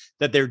realize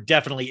that there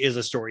definitely is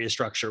a story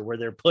structure where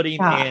they're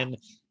putting in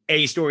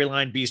A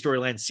storyline, B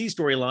storyline, C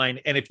storyline.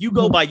 And if you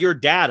go by your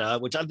data,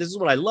 which this is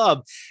what I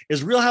love,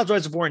 is Real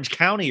Housewives of Orange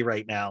County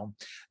right now.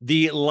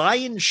 The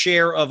lion's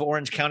share of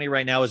Orange County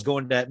right now is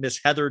going to Miss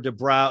Heather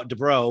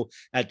Dubrow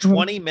at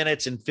 20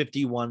 minutes and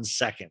 51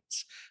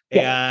 seconds.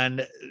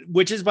 And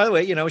which is, by the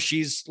way,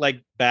 she's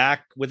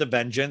back with a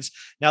vengeance.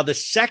 Now, the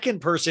second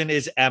person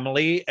is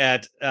Emily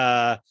at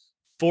Noella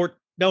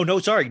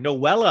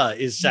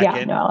is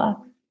second. Yeah,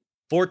 Noella.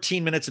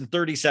 14 minutes and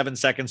 37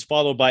 seconds,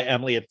 followed by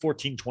Emily at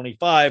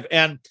 14:25.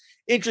 And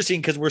interesting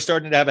because we're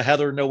starting to have a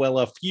Heather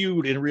Noella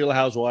feud in Real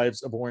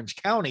Housewives of Orange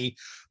County.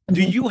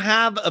 Do you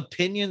have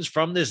opinions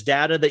from this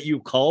data that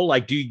you cull?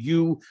 Do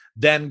you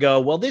then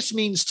go, well, this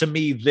means to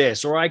me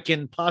this, or I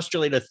can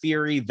postulate a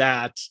theory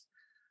that?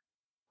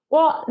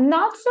 Well,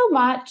 not so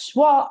much.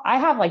 Well, I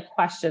have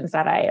questions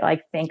that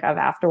I think of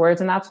afterwards.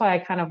 And that's why I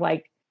kind of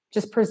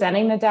just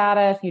presenting the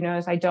data. If you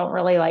notice, I don't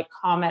really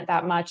comment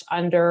that much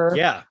under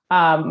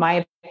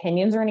my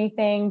opinions or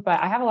anything, but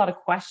I have a lot of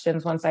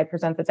questions once I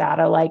present the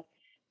data.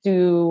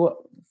 Do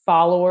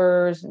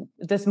followers,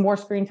 does more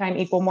screen time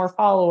equal more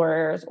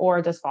followers,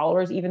 or does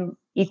followers even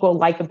equal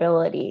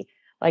likability?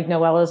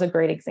 Noella is a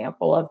great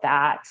example of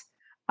that.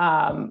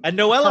 And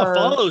Noella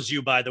follows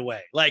you, by the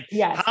way.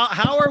 Yes.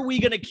 How are we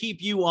going to keep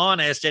you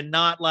honest and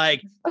not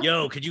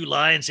yo, could you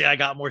lie and say I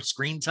got more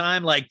screen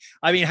time?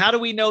 How do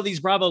we know these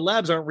Bravo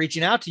Labs aren't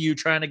reaching out to you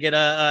trying to get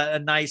a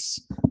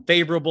nice,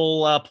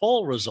 favorable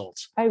poll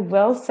results? I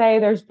will say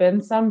there's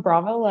been some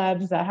Bravo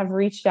Labs that have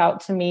reached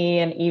out to me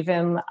and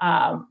even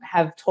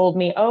have told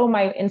me, oh,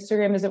 my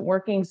Instagram isn't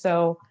working,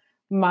 so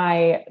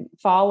my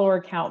follower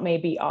count may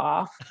be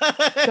off.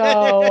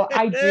 So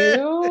I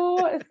do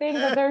think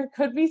that there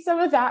could be some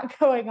of that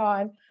going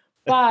on,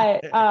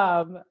 but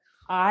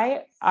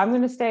I'm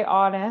going to stay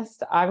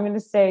honest. I'm going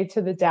to stay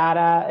to the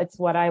data. It's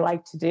what I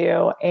like to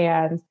do.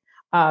 And,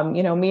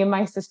 me and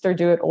my sister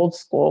do it old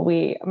school.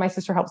 My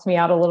sister helps me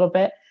out a little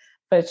bit,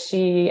 but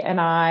she and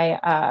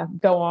I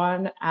go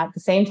on at the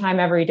same time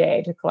every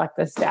day to collect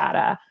this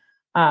data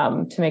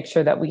to make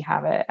sure that we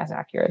have it as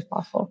accurate as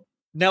possible.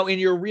 Now, in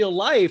your real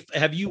life,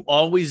 have you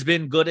always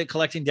been good at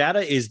collecting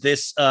data? Is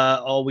this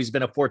always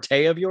been a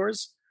forte of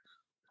yours?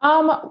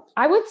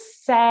 I would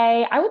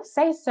say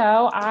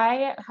so.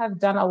 I have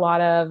done a lot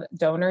of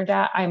donor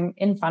data. I'm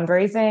in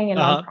fundraising and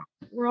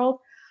nonprofit world.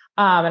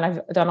 And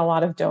I've done a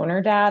lot of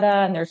donor data,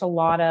 and there's a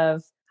lot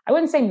of, I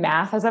wouldn't say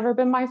math has ever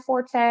been my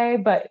forte,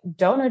 but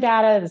donor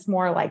data is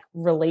more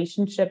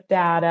relationship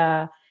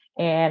data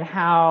and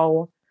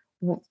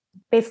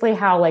basically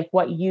how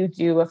what you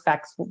do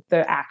affects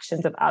the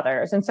actions of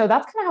others. And so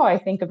that's kind of how I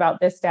think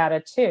about this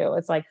data too.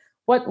 It's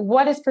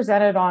what is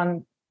presented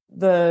on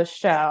the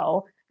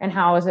show and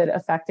how is it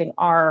affecting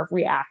our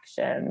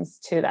reactions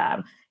to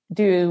them?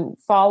 Do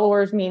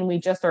followers mean we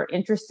just are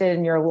interested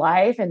in your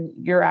life and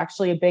you're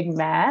actually a big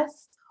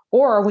mess?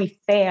 Or are we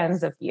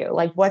fans of you?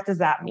 Like, what does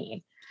that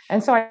mean?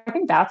 And so I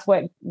think that's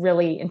what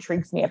really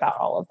intrigues me about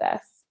all of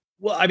this.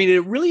 Well, I mean,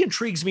 it really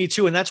intrigues me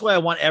too. And that's why I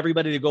want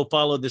everybody to go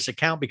follow this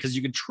account, because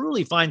you can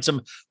truly find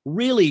some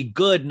really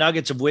good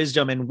nuggets of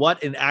wisdom in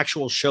what an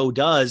actual show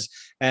does.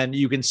 And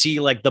you can see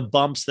like the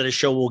bumps that a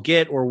show will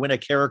get, or when a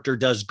character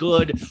does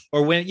good,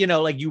 or when, you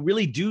know, like you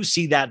really do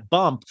see that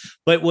bump.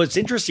 But what's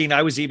interesting,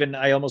 I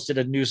almost did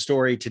a news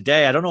story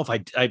today. I don't know if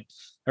I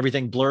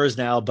everything blurs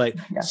now, but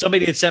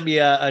somebody had sent me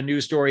a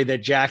news story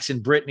that Jax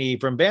and Brittany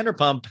from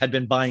Vanderpump had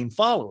been buying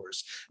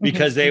followers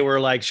because they were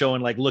like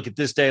showing like, look at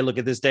this day,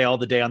 all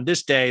the day on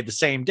this day, the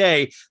same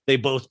day, they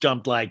both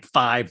jumped like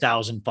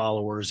 5,000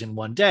 followers in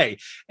one day.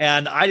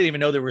 And I didn't even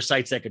know there were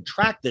sites that could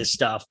track this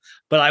stuff,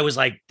 but I was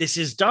like, this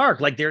is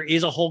dark. Like there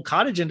is a whole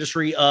cottage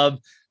industry of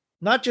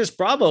not just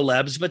Bravo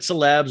lebs, but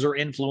celebs or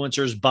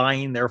influencers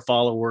buying their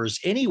followers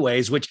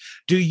anyways, which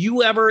do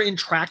you ever in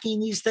tracking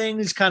these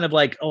things kind of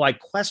like, oh, I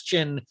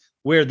question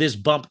where this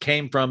bump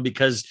came from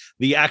because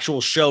the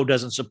actual show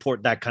doesn't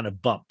support that kind of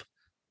bump?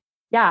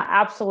 Yeah,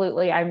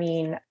 absolutely. I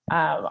mean,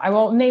 I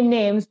won't name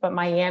names, but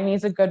Miami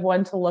is a good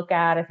one to look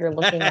at if you're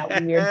looking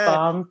at weird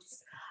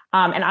bumps.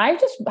 And I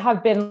just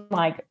have been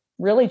like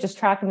really just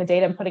tracking the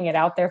data and putting it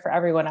out there for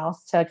everyone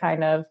else to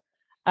kind of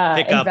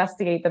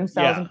investigate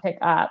themselves and pick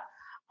up.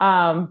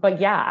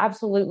 But yeah,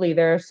 absolutely.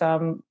 There are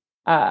some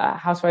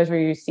housewives where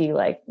you see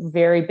like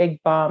very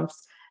big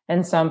bumps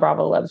and some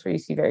Bravo Lebs where you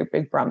see very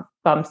big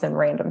bumps in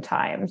random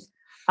times.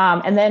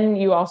 And then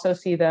you also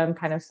see them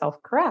kind of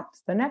self-correct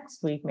the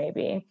next week,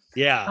 maybe.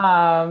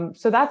 Yeah.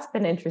 So that's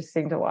been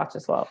interesting to watch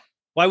as well.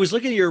 Well, I was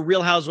looking at your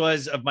Real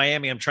Housewives of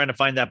Miami. I'm trying to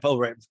find that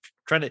post,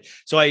 right?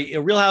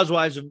 Real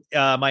Housewives of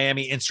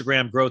Miami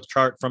Instagram growth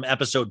chart from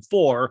episode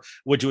 4,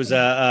 which was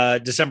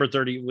December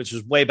 30, which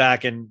was way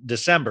back in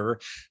December.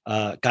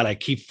 God, I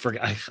keep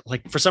forgetting.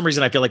 Like for some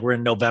reason, I feel like we're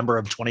in November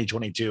of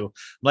 2022.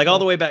 Like all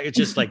the way back, it's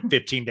just like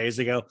 15 days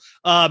ago.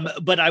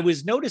 But I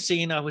was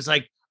noticing, I was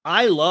like,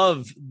 I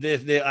love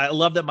I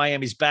love that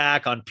Miami's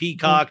back on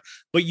Peacock.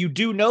 But you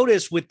do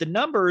notice with the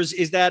numbers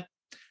is that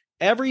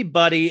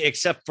everybody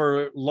except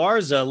for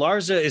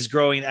Larsa is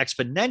growing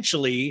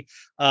exponentially.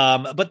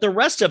 But the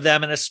rest of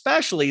them, and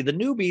especially the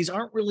newbies,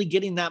 aren't really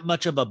getting that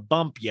much of a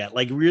bump yet.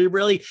 Like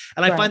really.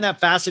 And I find that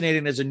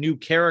fascinating as a new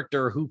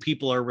character who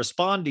people are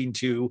responding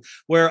to,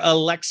 where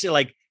Alexia,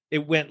 like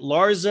it went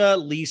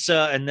Larsa,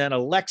 Lisa, and then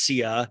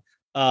Alexia,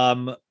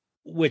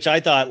 which I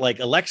thought like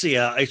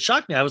Alexia, it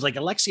shocked me. I was like,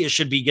 Alexia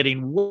should be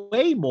getting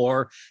way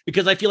more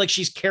because I feel like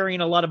she's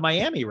carrying a lot of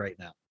Miami right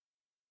now.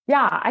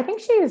 Yeah, I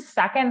think she's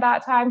second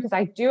that time because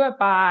I do it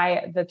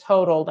by the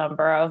total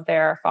number of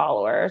their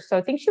followers. So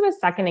I think she was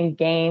second and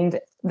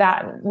gained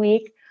that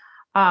week.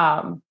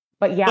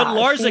 But yeah. But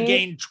Larsa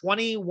gained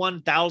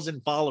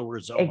 21,000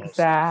 followers almost.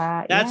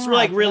 Exactly. That's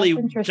like really,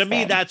 to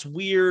me, that's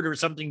weird or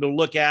something to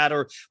look at.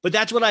 But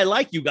that's what I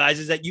like, you guys,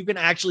 is that you can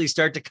actually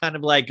start to kind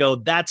of like go,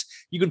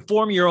 you can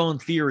form your own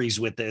theories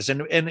with this.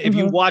 And if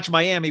you watch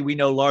Miami, we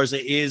know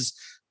Larsa is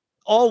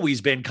always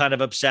been kind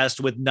of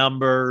obsessed with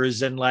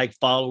numbers and like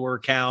follower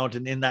count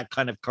and in that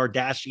kind of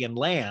Kardashian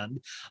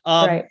land.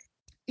 Right.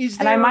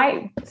 And I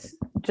might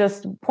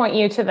just point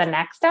you to the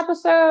next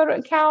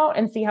episode count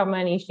and see how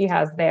many she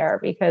has there,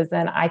 because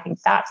then I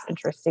think that's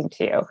interesting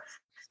too.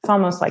 It's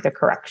almost like a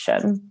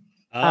correction.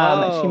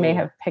 She may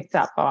have picked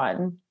up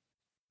on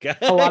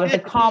a lot of the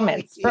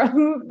comments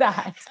from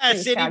that.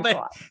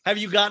 Have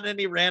you gotten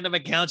any random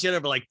accounts yet?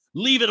 Or like,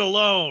 leave it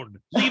alone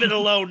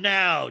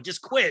now,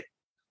 just quit.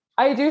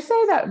 I do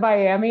say that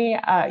Miami,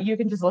 you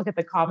can just look at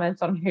the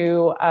comments on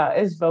who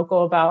is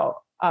vocal about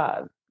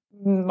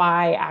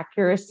my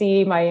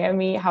accuracy.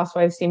 Miami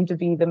housewives seem to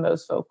be the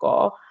most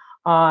vocal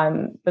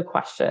on the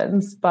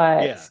questions,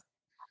 but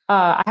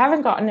I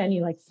haven't gotten any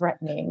like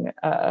threatening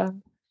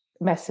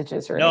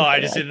messages or anything. No, I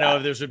just didn't know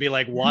if this would be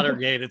like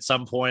Watergate at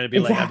some point. It'd be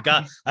like, I've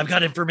got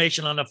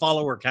information on a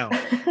follower count.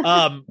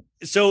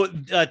 So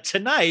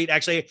tonight,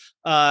 actually,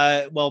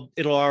 well,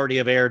 it'll already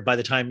have aired by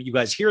the time you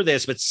guys hear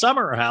this, but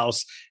Summer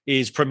House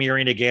is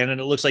premiering again,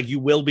 and it looks like you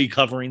will be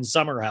covering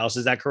Summer House.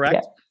 Is that correct?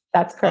 Yeah,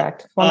 that's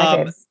correct. One of my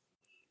faves.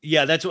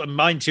 Yeah, that's what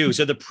mine too.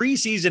 So the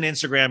preseason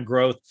Instagram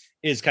growth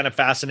is kind of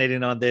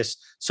fascinating on this.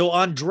 So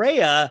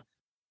Andrea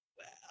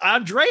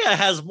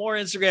has more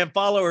Instagram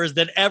followers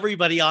than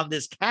everybody on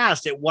this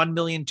cast at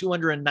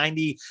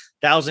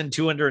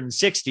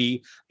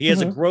 1,290,260. He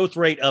has a growth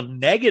rate of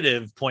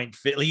negative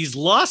 0.5. He's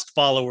lost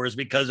followers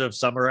because of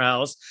Summer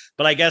House,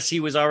 but I guess he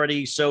was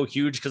already so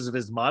huge because of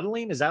his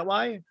modeling. Is that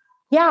why?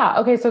 Yeah.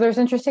 Okay. So there's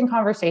interesting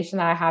conversation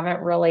that I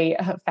haven't really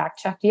fact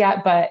checked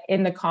yet, but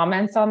in the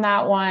comments on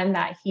that one,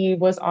 that he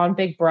was on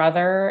Big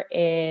Brother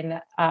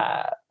in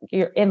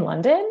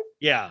London.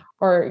 Yeah.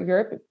 Or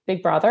Europe,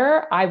 Big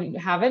Brother. I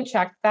haven't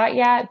checked that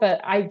yet,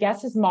 but I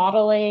guess his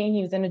modeling,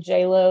 he was in a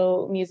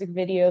J-Lo music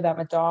video that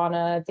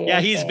Madonna did. Yeah,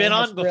 he's been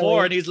on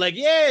before and he's like,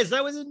 yes,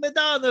 that was in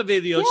Madonna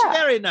video. Yeah.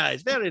 Very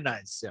nice. Very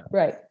nice. Yeah.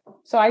 Right.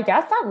 So I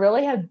guess that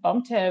really had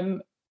bumped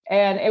him.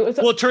 And it was,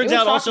 well, it turns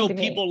out also to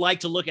people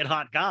like to look at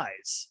hot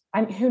guys.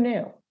 Who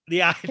knew?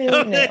 Yeah, I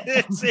know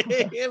this.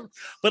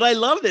 But I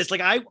love this.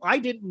 Like I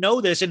didn't know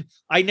this, and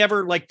I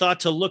never like thought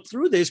to look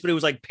through this, but it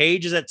was like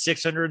Paige is at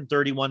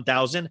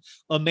 631,000,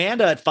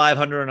 Amanda at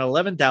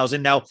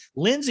 511,000. Now,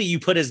 Lindsay, you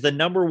put as the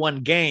number one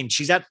gain.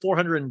 She's at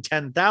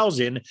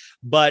 410,000,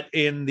 but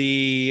in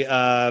the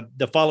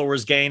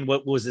followers gain,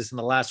 what was this in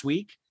the last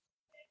week?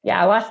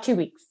 Yeah, last 2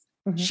 weeks.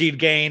 Mm-hmm. She'd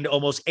gained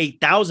almost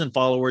 8,000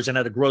 followers and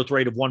had a growth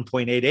rate of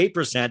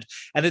 1.88%.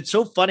 And it's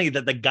so funny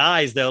that the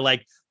guys, though,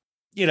 like,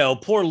 you know,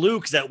 poor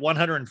Luke's at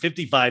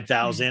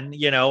 155,000,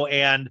 you know,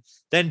 and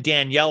then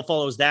Danielle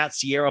follows that.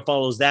 Sierra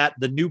follows that.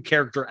 The new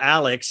character,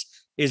 Alex,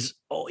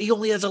 he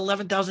only has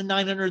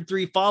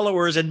 11,903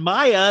 followers. And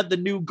Maya, the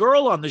new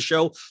girl on the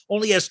show,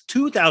 only has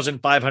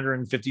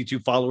 2,552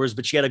 followers,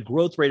 but she had a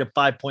growth rate of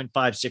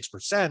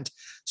 5.56%.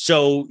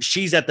 So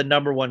she's at the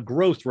number one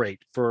growth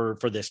rate for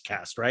this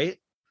cast, right?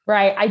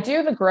 Right. I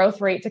do the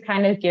growth rate to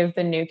kind of give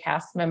the new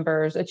cast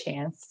members a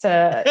chance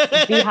to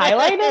be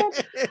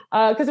highlighted.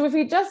 Because if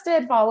we just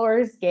did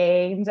followers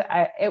gained,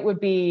 it would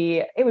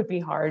be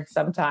hard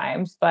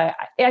sometimes. But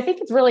I think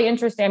it's really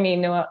interesting. I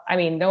mean,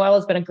 Noelle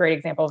has been a great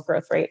example of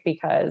growth rate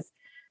because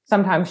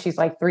sometimes she's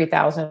like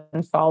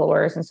 3,000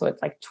 followers. And so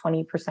it's like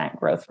 20%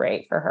 growth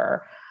rate for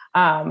her.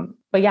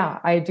 But yeah,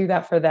 I do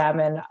that for them.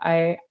 And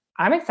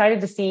I'm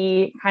excited to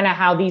see kind of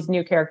how these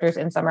new characters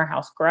in Summer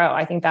House grow.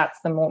 I think that's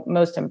the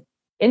most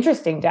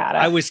interesting data.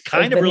 I was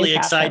kind of really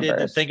excited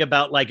to think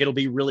about, like, it'll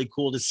be really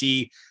cool to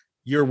see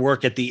your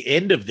work at the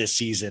end of this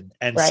season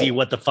and see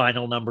what the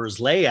final numbers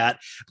lay at,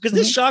 because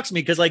this shocks me.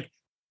 Because like,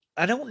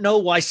 I don't know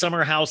why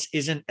Summer House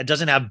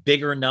doesn't have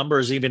bigger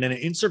numbers even in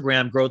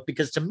Instagram growth,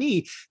 because to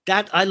me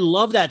that I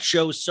love that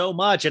show so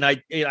much. And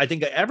I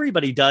think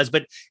everybody does,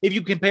 but if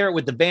you compare it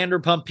with the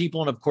Vanderpump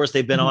people, and of course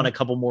they've been on a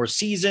couple more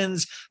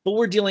seasons, but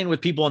we're dealing with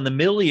people in the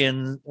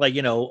million, like,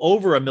 you know,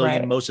 over a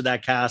million, most of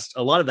that cast,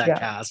 a lot of that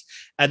cast.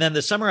 And then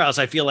the Summer House,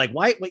 I feel like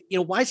why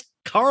is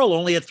Carl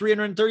only at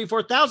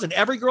 334,000?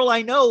 Every girl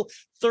I know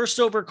thirsts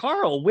over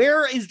Carl.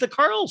 Where is the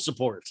Carl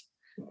support?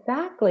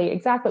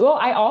 Exactly. Well,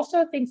 I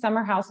also think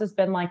Summer House has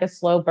been like a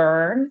slow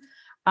burn.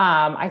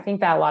 I think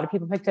that a lot of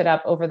people picked it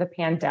up over the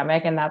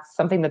pandemic, and that's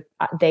something that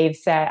they've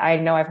said. I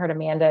know I've heard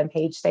Amanda and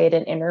Paige say it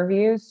in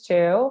interviews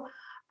too.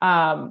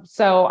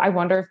 So I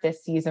wonder if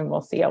this season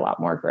we'll see a lot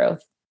more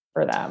growth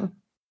for them.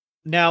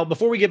 Now,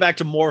 before we get back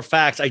to more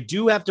facts, I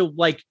do have to,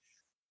 like,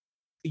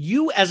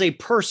 you as a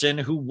person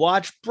who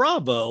watched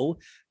Bravo,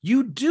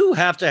 you do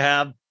have to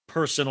have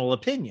personal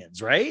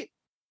opinions, right?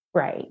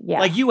 Right.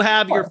 Yeah. Like, you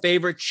have your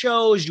favorite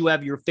shows, you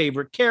have your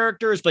favorite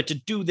characters, but to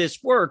do this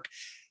work,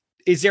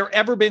 is there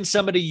ever been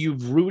somebody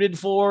you've rooted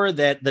for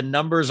that the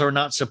numbers are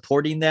not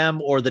supporting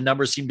them, or the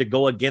numbers seem to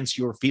go against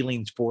your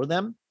feelings for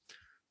them?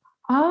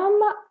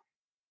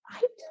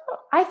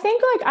 I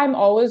think like I'm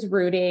always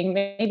rooting,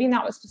 maybe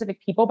not with specific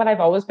people, but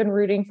I've always been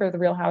rooting for the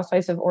Real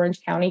Housewives of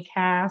Orange County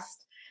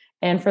cast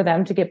and for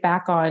them to get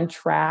back on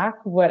track,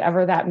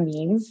 whatever that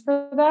means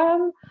for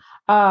them.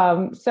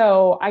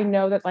 So I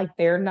know that like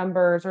their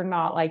numbers are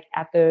not like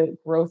at the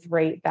growth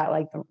rate that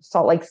like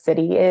Salt Lake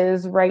City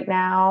is right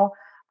now.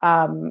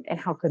 And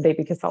how could they?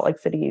 Because Salt Lake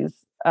City's,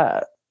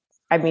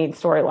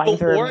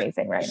 storylines are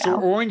amazing right now.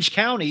 So Orange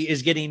County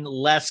is getting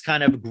less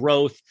kind of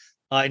growth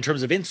in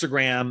terms of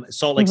Instagram.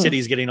 Salt Lake City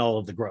is getting all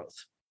of the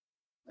growth.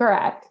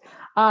 Correct.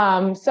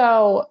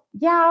 So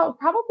yeah,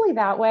 probably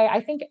that way.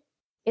 I think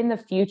in the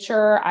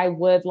future, I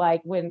would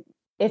like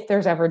if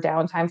there's ever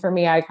downtime for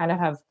me, I kind of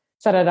have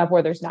set it up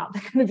where there's not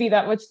going to be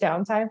that much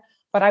downtime,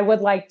 but I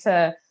would like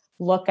to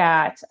look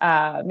at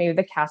maybe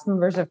the cast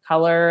members of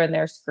color and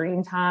their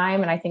screen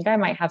time. And I think I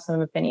might have some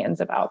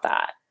opinions about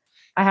that.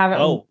 I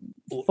haven't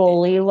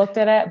fully looked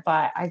at it,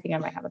 but I think I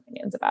might have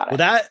opinions about it.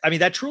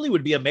 That truly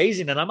would be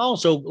amazing. And I'm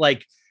also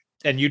like,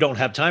 and you don't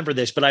have time for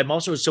this, but I'm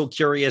also so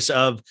curious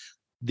of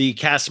the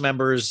cast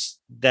members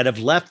that have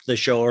left the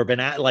show or been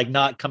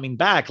not coming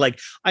back.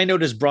 Like, I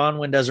noticed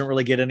Bronwyn doesn't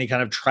really get any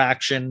kind of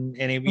traction,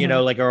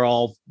 or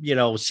all,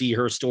 see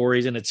her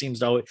stories. And it seems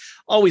to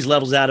always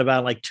levels out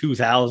about like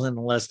 2,000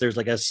 unless there's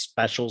like a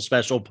special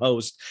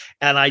post.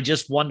 And I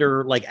just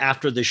wonder, like,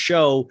 after the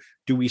show,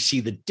 do we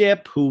see the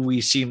dip, who we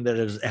seem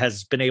that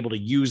has been able to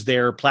use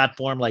their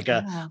platform, like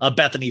a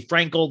Bethany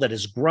Frankel that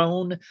has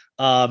grown.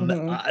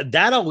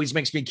 That always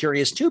makes me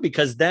curious too,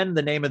 because then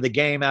the name of the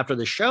game after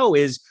the show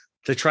is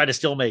to try to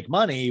still make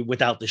money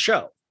without the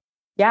show.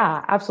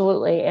 Yeah,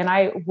 absolutely. And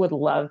I would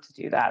love to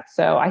do that.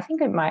 So I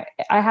think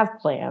I have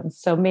plans.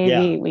 So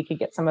maybe we could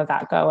get some of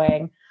that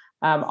going.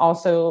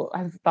 Also,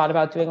 I've thought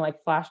about doing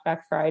like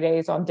flashback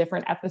Fridays on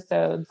different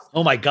episodes.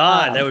 Oh my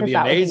God, that would be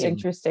amazing. Would be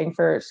interesting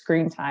for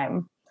screen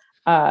time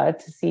to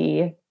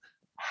see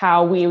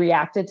how we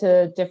reacted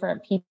to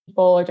different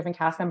people or different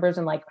cast members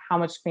and like how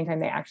much screen time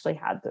they actually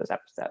had those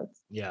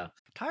episodes. Yeah.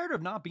 Tired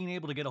of not being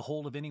able to get a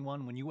hold of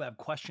anyone when you have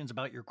questions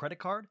about your credit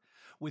card?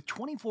 With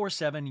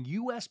 24/7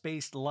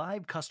 US-based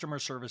live customer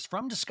service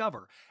from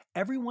Discover,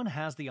 everyone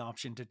has the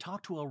option to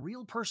talk to a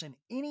real person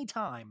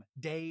anytime,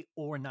 day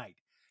or night.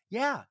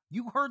 Yeah,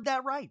 you heard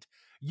that right.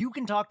 You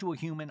can talk to a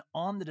human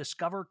on the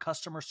Discover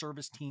customer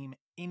service team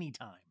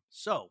anytime.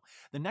 So,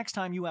 the next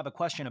time you have a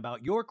question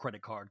about your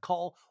credit card,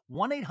 call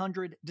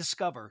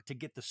 1-800-DISCOVER to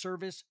get the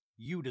service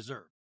you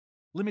deserve.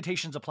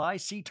 Limitations apply.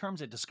 See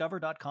terms at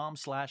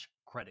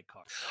discover.com/credit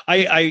card.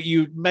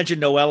 You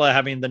mentioned Noella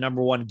having the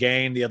number one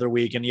game the other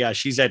week, and yeah,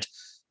 she's at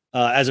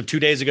as of 2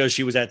 days ago,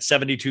 she was at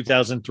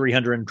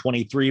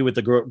 72,323 with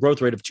the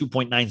growth rate of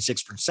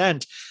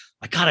 2.96%.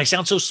 My God, I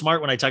sound so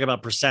smart when I talk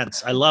about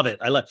percents. I love it.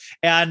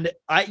 And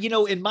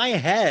in my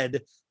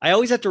head, I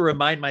always have to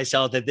remind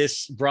myself that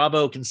this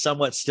Bravo can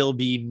somewhat still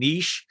be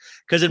niche.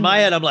 Cause in my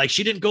head, I'm like,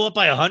 she didn't go up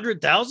by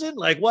 100,000.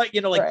 Like what,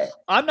 right.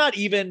 I'm not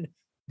even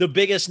the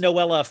biggest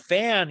Noella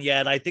fan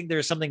yet. I think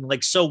there's something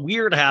like so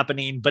weird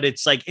happening, but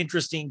it's like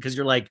interesting. Cause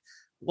you're like,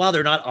 wow,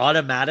 they're not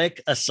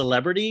automatic a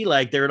celebrity.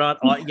 Like they're not,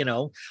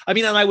 and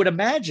I would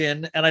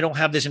imagine, and I don't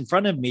have this in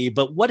front of me,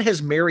 but what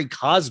has Mary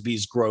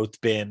Cosby's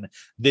growth been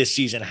this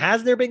season?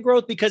 Has there been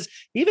growth? Because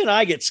even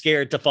I get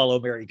scared to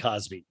follow Mary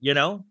Cosby,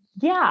 Yeah,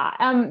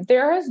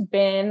 there has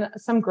been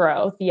some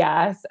growth,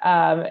 yes.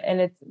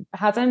 And it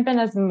hasn't been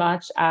as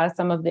much as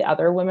some of the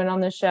other women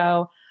on the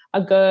show.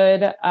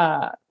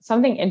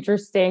 Something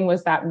interesting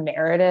was that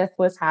Meredith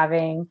was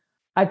having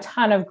a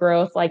ton of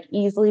growth, like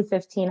easily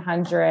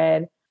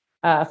 1,500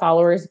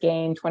 followers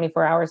gained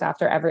 24 hours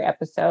after every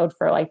episode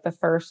for like the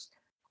first,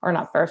 or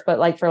not first, but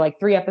like for like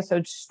 3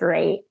 episodes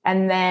straight.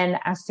 And then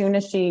as soon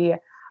as she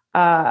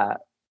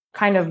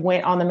kind of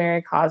went on the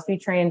Mary Cosby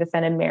train and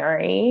defended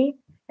Mary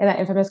in that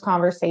infamous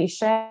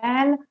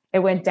conversation, it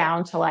went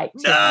down to like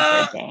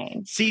 200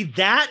 gained. See,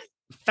 that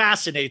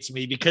fascinates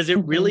me because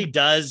it really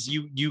does.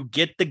 You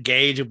get the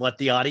gauge of what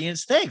the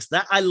audience thinks.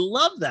 That I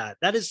love that.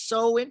 That is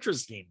so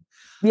interesting.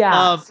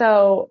 Yeah.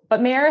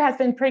 But Mary has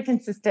been pretty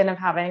consistent of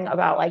having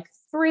about like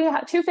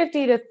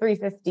 250 to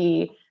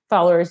 350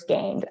 followers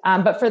gained.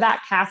 But for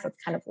that cast, it's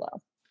kind of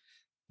low.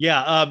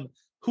 Yeah.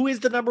 Who is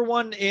the number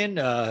one in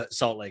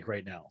Salt Lake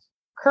right now?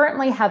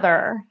 Currently,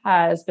 Heather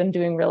has been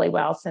doing really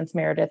well since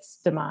Meredith's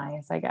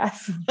demise, I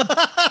guess.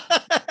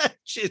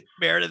 She's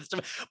Meredith's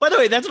demise. By the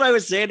way, that's what I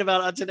was saying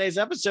about on today's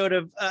episode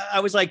of, I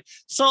was like,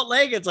 Salt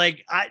Lake, it's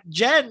like,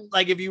 Jen,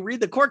 like if you read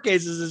the court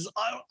cases, is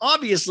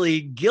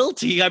obviously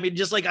guilty. I mean,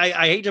 just like,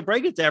 I hate to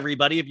break it to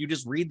everybody if you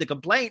just read the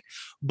complaint,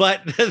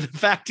 but the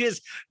fact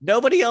is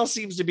nobody else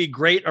seems to be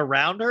great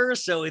around her.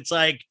 So it's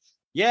like,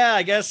 yeah,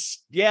 I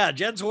guess, yeah,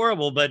 Jen's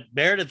horrible, but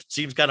Meredith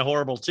seems kind of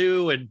horrible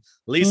too. And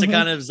Lisa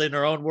kind of is in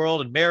her own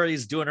world and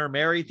Mary's doing her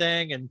Mary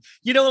thing. And,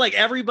 like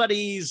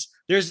everybody's,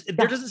 there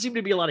doesn't seem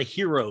to be a lot of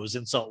heroes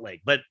in Salt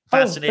Lake, but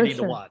fascinating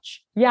to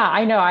watch. Yeah,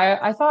 I know.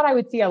 I thought I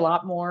would see a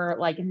lot more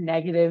like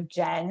negative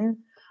Jen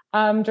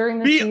during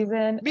the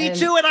season. Me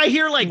too. And I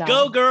hear like,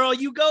 go girl,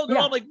 you go girl.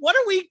 Yeah. I'm like, what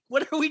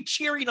are we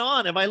cheering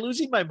on? Am I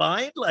losing my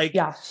mind? Like,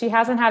 yeah, she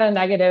hasn't had a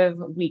negative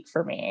week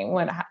for me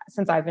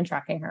since I've been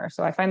tracking her.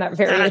 So I find that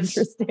very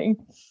interesting.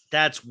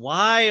 That's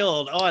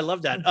wild. Oh, I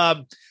love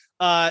that.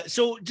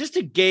 So just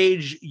to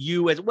gauge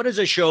you as what is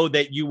a show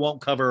that you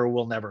won't cover or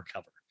will never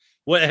cover?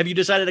 What have you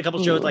decided a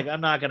couple shows like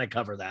I'm not going to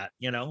cover that,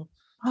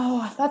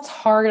 Oh, that's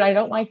hard. I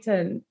don't like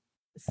to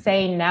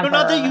say never. No,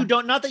 not that you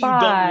don't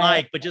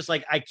like, but just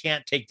like I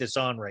can't take this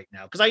on right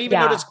now. Because I even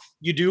noticed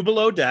you do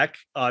Below Deck,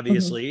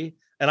 obviously,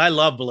 and I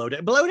love Below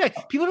Deck. Below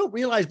Deck, people don't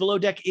realize Below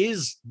Deck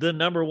is the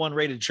number one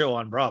rated show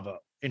on Bravo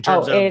in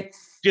terms of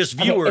just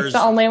viewers. It's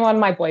the only one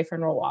my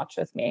boyfriend will watch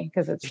with me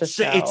because it's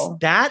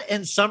that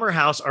and Summer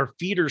House are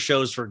feeder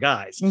shows for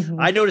guys.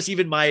 I notice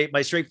even my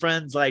straight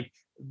friends like.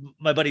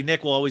 My buddy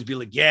Nick will always be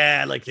like,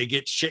 yeah, like they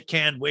get shit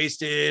canned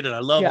wasted. And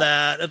I love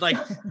that. It's like,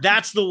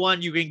 that's the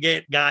one you can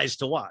get guys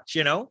to watch,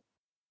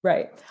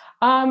 Right.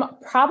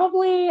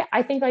 Probably,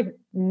 I think like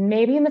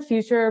maybe in the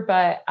future,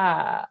 but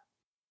 $1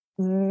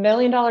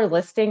 Million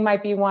Listing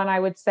might be one I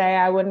would say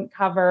I wouldn't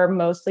cover,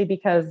 mostly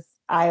because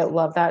I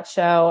love that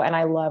show and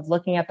I love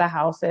looking at the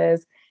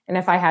houses. And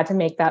if I had to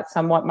make that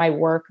somewhat my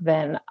work,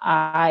 then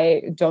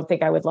I don't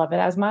think I would love it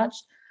as much.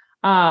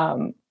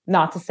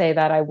 Not to say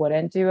that I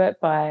wouldn't do it,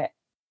 but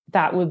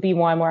that would be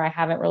one where I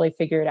haven't really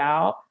figured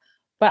out.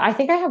 But I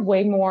think I have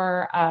way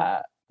more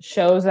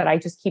shows that I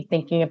just keep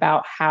thinking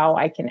about how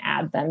I can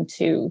add them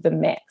to the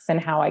mix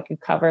and how I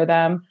could cover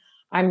them.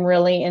 I'm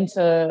really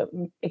into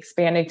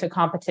expanding to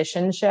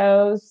competition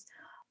shows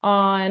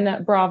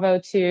on Bravo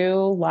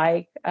too,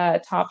 like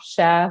Top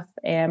Chef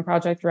and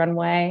Project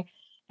Runway,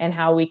 and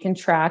how we can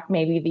track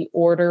maybe the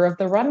order of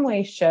the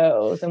runway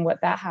shows and what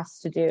that has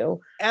to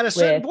do. At a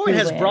certain point,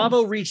 has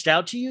Bravo reached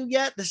out to you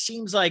yet? This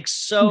seems like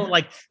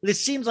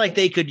this seems like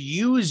they could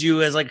use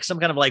you as like some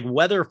kind of like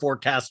weather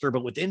forecaster,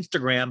 but with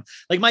Instagram.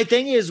 Like my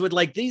thing is with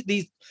like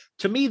these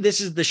to me, this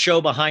is the show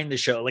behind the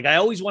show. Like I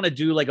always want to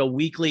do like a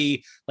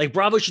weekly, like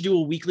Bravo should do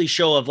a weekly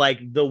show of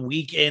like the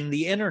week in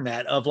the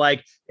internet of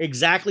like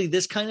exactly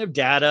this kind of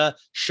data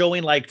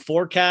showing like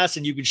forecasts,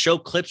 and you can show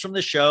clips from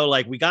the show.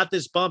 Like we got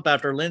this bump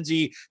after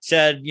Lindsay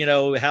said, you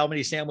know, how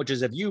many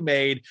sandwiches have you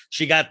made?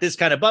 She got this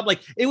kind of bump.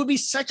 Like it would be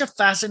such a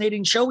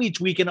fascinating show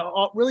each week and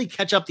really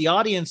catch up the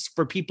audience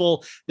for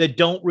people that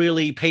don't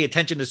really pay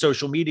attention to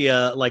social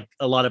media like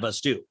a lot of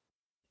us do.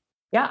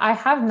 Yeah, I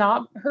have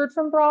not heard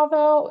from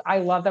Bravo. I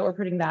love that we're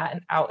putting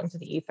that out into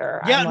the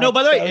ether. Yeah, no,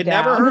 by the way, it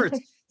never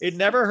hurts. It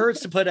never hurts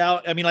to put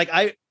out. I mean, like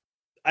I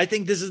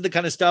think this is the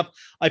kind of stuff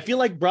I feel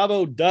like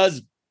Bravo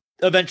does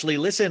eventually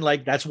listen.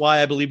 Like that's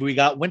why I believe we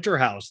got Winter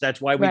House. That's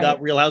why we got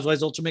Real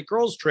Housewives Ultimate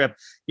Girls Trip,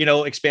 you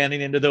know,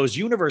 expanding into those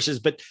universes.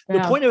 But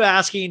the point of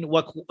asking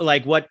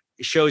what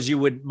shows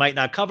you might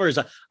not cover is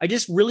I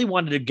just really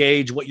wanted to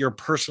gauge what your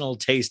personal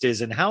taste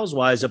is in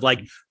Housewives of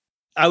like,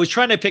 I was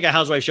trying to pick a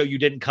Housewives show you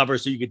didn't cover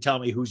so you could tell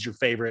me who's your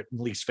favorite and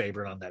least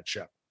favorite on that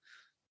show.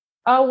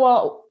 Oh,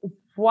 well,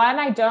 one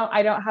I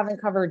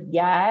haven't covered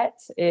yet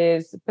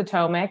is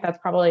Potomac. That's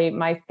probably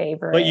my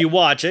favorite. But you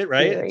watch it,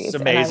 right? It's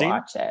amazing. I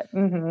watch it.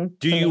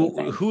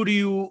 Mm-hmm. Who do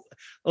you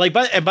like?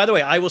 And by the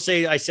way, I will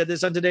say, I said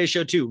this on today's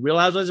show too. Real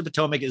Housewives of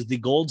Potomac is the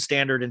gold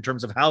standard in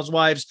terms of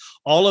housewives.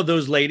 All of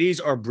those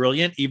ladies are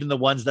brilliant, even the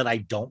ones that I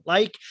don't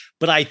like.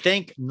 But I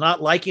think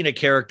not liking a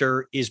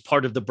character is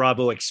part of the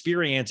Bravo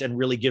experience and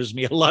really gives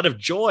me a lot of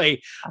joy.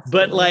 Absolutely.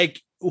 But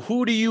like,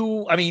 who do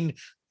you, I mean,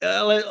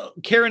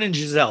 Karen and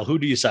Giselle, who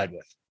do you side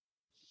with?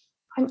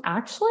 I'm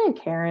actually a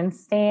Karen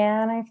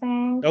stan, I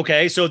think.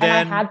 Okay, so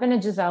then and I had been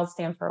a Giselle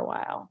stan for a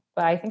while,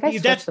 but I think I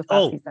switched this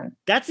last season.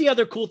 That's the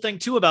other cool thing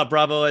too about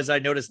Bravo, as I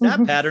noticed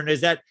that pattern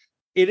is that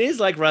it is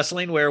like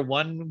wrestling, where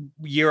one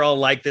year I'll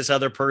like this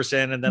other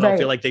person, and then I'll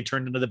feel like they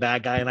turned into the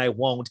bad guy, and I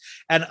won't.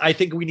 And I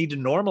think we need to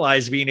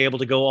normalize being able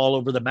to go all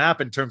over the map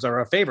in terms of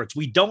our favorites.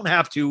 We don't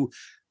have to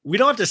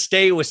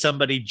stay with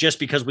somebody just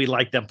because we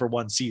like them for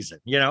one season,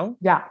 you know?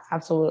 Yeah,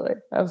 absolutely.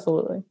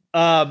 Absolutely.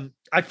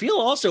 I feel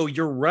also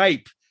you're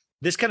ripe.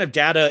 This kind of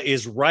data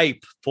is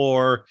ripe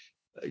for,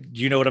 do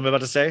you know what I'm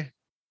about to say?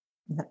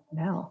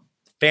 No.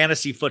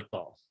 Fantasy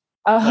football.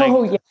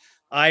 Oh, yeah.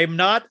 I'm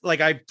not like,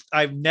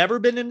 I've never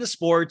been into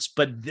sports,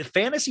 but the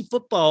fantasy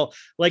football,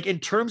 like in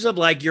terms of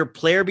like your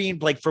player being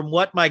like, from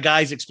what my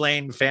guys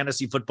explain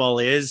fantasy football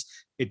is,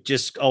 it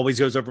just always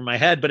goes over my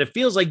head, but it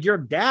feels like your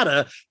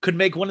data could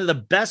make one of the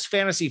best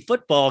fantasy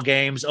football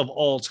games of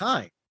all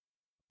time.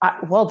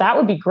 Well, that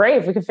would be great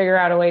if we could figure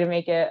out a way to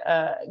make it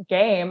a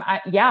game.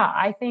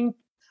 I think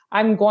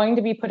I'm going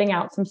to be putting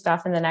out some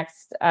stuff in the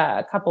next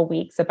couple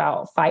weeks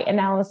about fight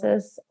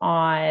analysis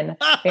on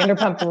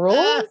Vanderpump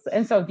Rules.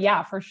 And so,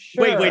 yeah, for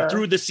sure. Wait,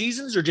 through the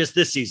seasons or just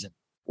this season?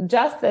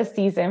 Just this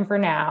season for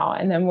now.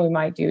 And then we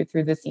might do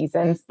through the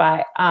seasons.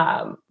 But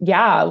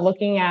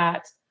looking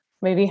at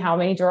maybe how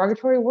many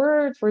derogatory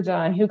words were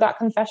done, who got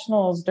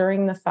confessionals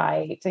during the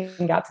fight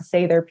and got to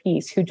say their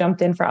piece, who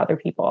jumped in for other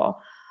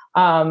people.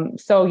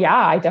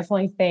 I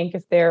definitely think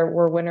if there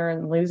were winners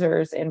and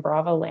losers in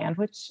Bravo land,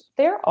 which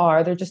there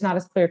are, they're just not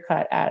as clear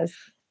cut as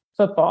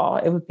football,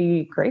 it would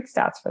be great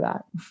stats for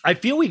that. I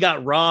feel we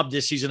got robbed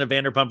this season of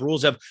Vanderpump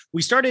Rules.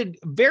 We started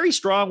very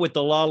strong with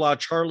the Lala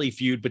Charlie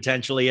feud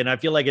potentially, and I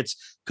feel like it's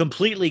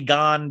completely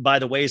gone by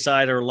the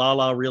wayside, or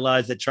Lala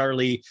realized that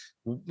Charlie,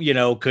 you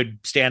know, could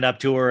stand up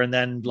to her, and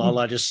then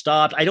Lala just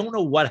stopped. I don't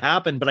know what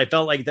happened, but I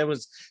felt like that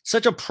was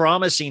such a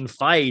promising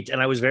fight,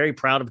 and I was very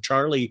proud of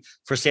Charlie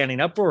for standing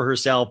up for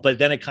herself, but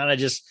then it kind of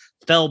just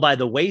fell by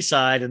the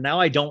wayside. And now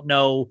I don't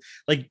know,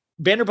 like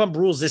Vanderpump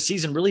Rules this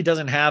season really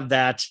doesn't have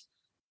that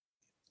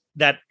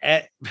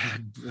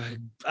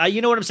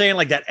you know what I'm saying?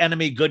 Like that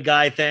enemy good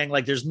guy thing.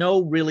 Like there's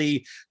no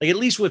really, like, at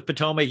least with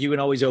Potomac, you can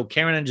always go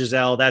Karen and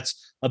Giselle.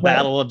 That's a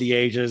battle of the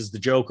ages, the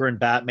Joker and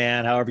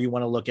Batman, however you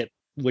want to look at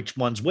which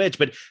one's which.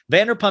 But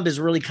Vanderpump is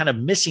really kind of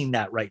missing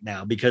that right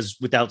now, because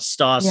without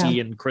Stassi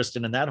and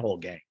Kristen and that whole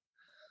gang.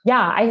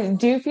 Yeah, I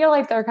do feel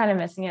like they're kind of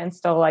missing it and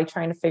still like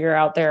trying to figure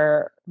out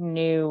their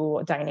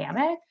new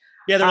dynamic.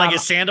 Yeah, they're like,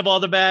 is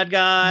Sandoval the bad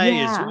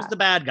guy? Who's the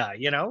bad guy,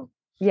 you know?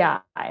 Yeah.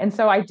 And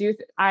so I do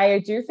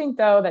think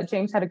though that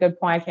James had a good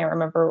point. I can't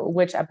remember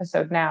which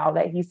episode now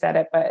that he said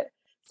it, but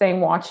saying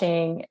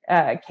watching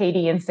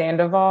Katie and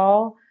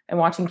Sandoval and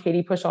watching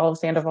Katie push all of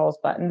Sandoval's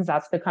buttons,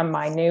 that's become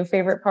my new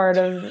favorite part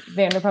of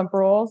Vanderpump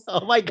Rules.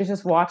 Oh my God. It's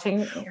just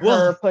watching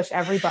her push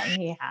every button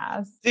he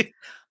has.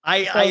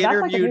 I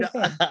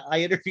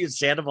interviewed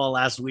Sandoval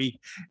last week,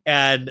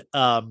 and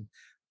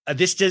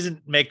this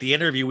doesn't make the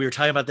interview. We were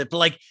talking about that, but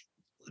like,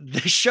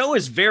 the show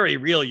is very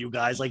real, you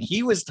guys. Like,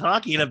 he was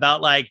talking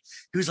about, like,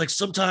 he was like,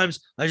 sometimes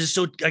I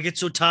get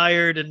so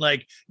tired, and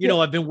like, you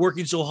know, I've been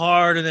working so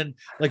hard, and then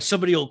like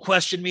somebody will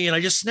question me and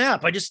I just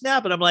snap.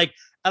 And I'm like,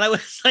 and I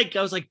was like,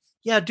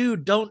 yeah,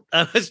 dude,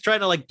 I was trying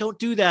to like, don't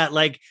do that.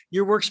 Like,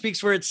 your work speaks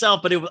for itself.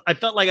 But I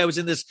felt like I was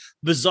in this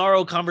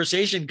bizarro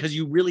conversation, because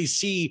you really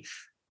see,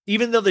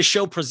 even though the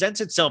show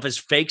presents itself as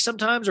fake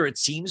sometimes, or it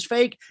seems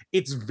fake,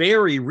 it's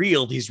very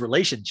real, these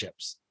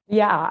relationships.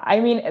 Yeah. I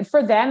mean,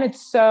 for them,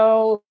 it's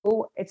so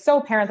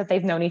apparent that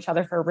they've known each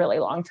other for a really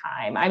long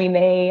time. I mean,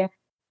 they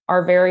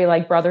are very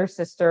like brother,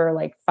 sister,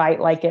 like fight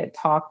like it,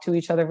 talk to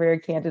each other very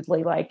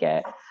candidly like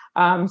it.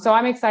 So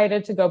I'm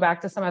excited to go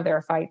back to some of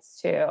their fights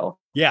too.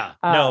 Yeah.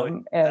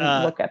 No.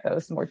 And look at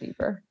those more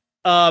deeper.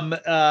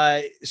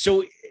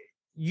 So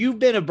you've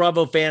been a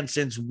Bravo fan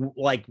since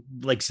like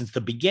since the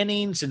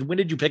beginning. Since when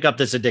did you pick up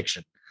this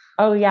addiction?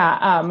 Oh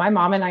yeah. My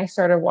mom and I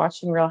started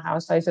watching Real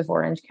Housewives of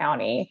Orange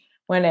County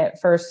when it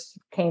first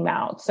came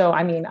out. So,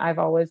 I mean, I've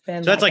always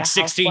been, so that's like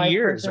 16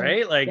 years, person.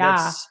 Right? Like,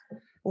 yeah,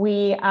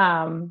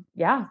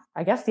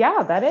 I guess,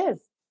 yeah, that is.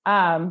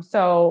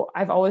 So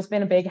I've always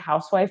been a big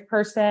housewife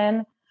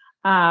person.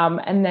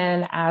 And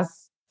then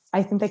as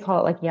I think they call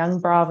it like Young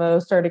Bravo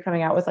started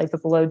coming out with like the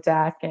Below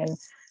Deck and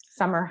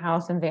Summer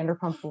House and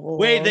Vanderpump Rules.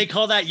 Wait, they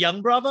call that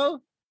Young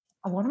Bravo?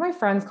 One of my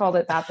friends called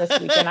it that this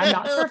weekend. I'm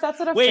not sure if that's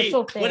an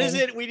official thing. What is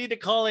it? We need to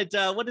call it.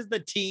 What is the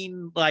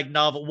teen like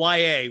novel?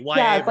 YA.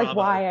 Yeah, it's Bravo.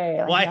 Like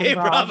YA. Like YA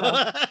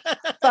Bravo.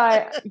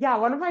 But yeah,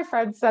 one of my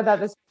friends said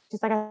that this.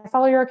 She's like, I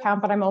follow your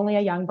account, but I'm only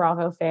a Young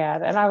Bravo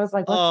fan. And I was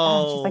like,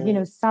 what's that? She's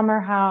like, Summer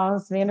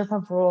House,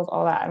 Vanderpump Rules,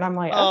 all that. And I'm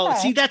like, okay.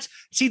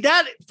 see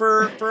that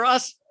for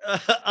us.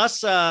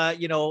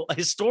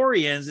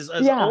 Historians,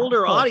 as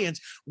older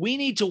audience, we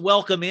need to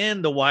welcome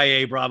in the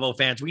YA Bravo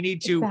fans. We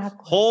need to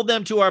hold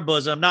them to our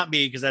bosom. Not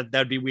me, because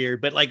that'd be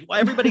weird, but like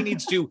everybody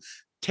needs to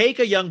take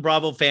a young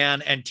Bravo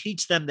fan and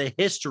teach them the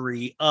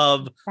history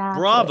of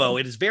Bravo.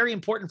 It is very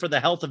important for the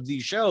health of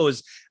these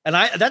shows. And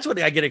that's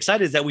what I get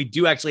excited is that we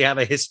do actually have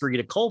a history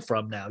to cull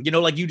from now.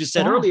 Like you just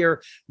said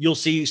earlier, you'll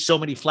see so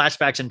many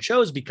flashbacks and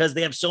shows because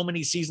they have so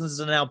many seasons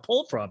to now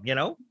pull from,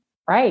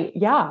 Right.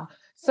 Yeah.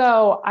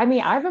 So, I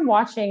mean, I've been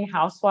watching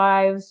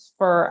Housewives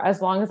for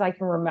as long as I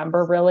can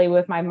remember, really,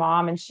 with my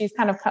mom, and she's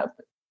kind of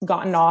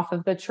gotten off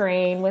of the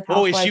train with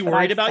Housewives. Oh, is she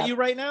worried about you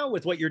right now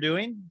with what you're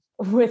doing?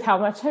 With how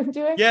much I'm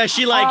doing? Yeah, is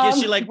she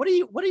like, what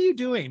are you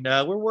doing?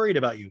 We're worried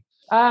about you.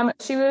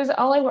 She was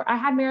I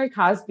had Mary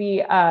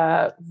Cosby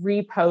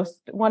repost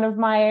one of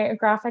my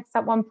graphics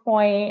at one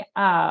point.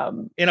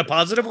 In a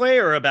positive way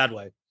or a bad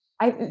way?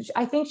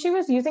 I think she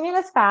was using it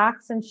as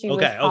facts and she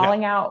was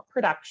calling out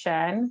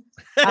production.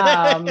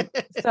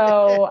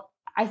 So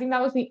I think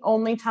that was the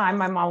only time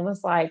my mom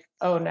was like,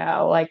 oh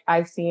no, like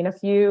I've seen a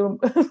few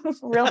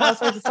Real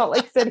Housewives of Salt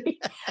Lake City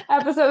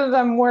episodes.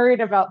 I'm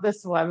worried about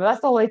this one. But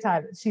that's the only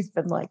time that she's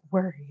been like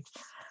worried.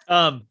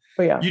 But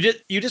yeah.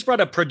 You just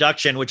brought up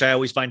production, which I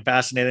always find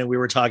fascinating. We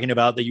were talking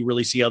about that you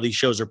really see how these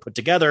shows are put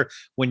together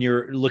when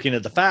you're looking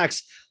at the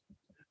facts.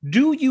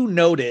 Do you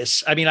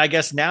notice, I mean, I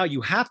guess now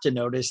you have to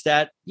notice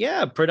that,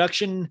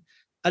 production,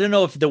 I don't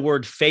know if the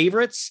word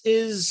favorites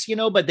is,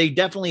 but they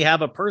definitely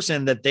have a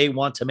person that they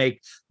want to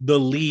make the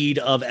lead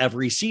of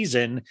every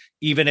season,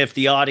 even if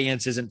the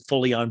audience isn't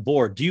fully on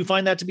board. Do you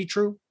find that to be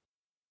true?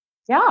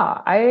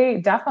 Yeah,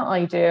 I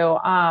definitely do.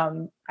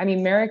 I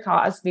mean, Mary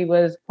Cosby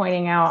was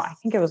pointing out, I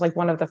think it was like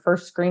one of the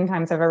first screen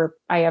times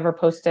I ever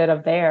posted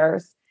of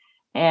theirs.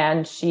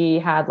 And she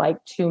had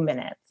like 2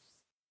 minutes.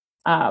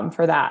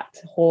 For that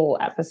whole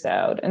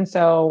episode. And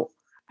so,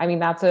 I mean,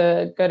 that's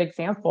a good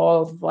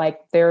example of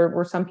like, there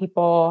were some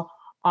people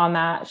on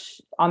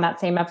that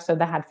same episode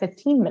that had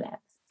 15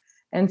 minutes.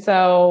 And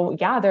so,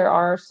 yeah, there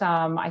are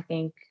some, I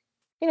think,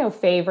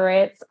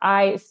 favorites.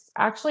 I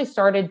actually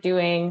started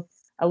doing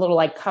a little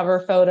like cover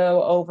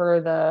photo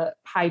over the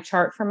pie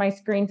chart for my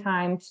screen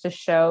times to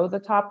show the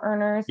top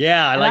earners.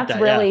 Yeah, I like that.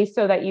 That's really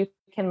so that you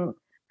can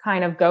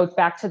kind of go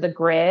back to the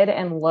grid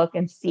and look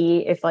and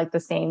see if like the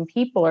same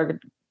people are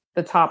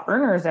the top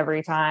earners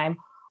every time,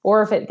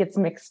 or if it gets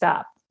mixed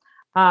up.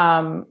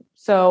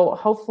 So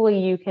hopefully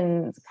you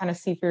can kind of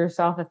see for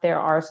yourself if there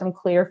are some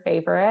clear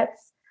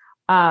favorites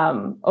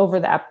over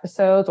the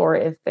episodes, or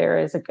if there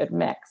is a good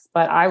mix.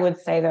 But I would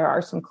say there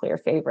are some clear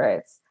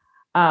favorites,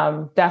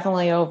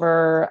 definitely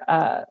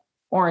over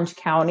Orange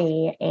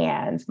County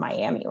and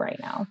Miami right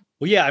now.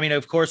 Well, yeah, I mean,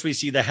 of course we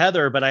see the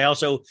Heather, but I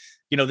also,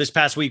 this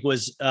past week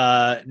was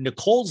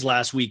Nicole's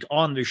last week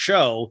on the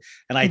show.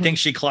 And I think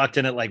she clocked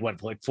in at like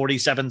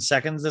 47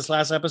 seconds this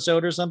last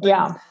episode or something.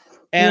 Yeah.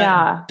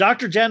 And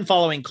Dr. Jen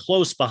following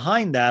close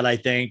behind that, I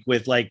think,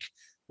 with like,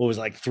 what was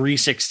like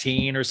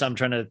 3:16 or something.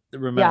 I'm trying to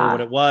remember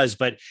what it was,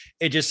 but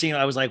it just seemed,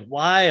 I was like,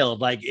 wild.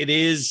 Like it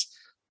is,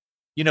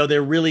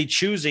 they're really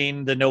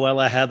choosing the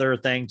Noella Heather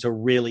thing to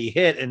really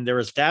hit, and they're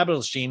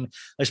establishing,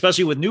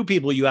 especially with new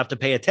people, you have to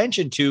pay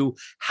attention to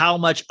how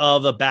much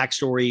of a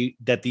backstory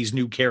that these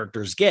new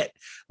characters get.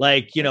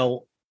 Like,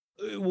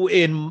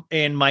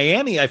 in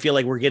Miami, I feel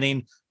like we're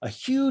getting a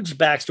huge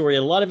backstory,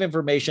 a lot of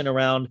information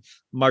around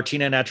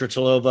Martina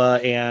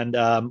Navratilova and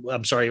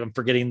I'm sorry, I'm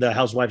forgetting the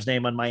housewife's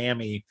name on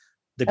Miami.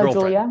 The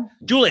girlfriend,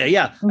 Julia.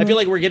 Yeah. Mm-hmm. I feel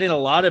like we're getting a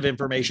lot of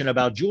information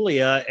about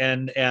Julia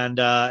and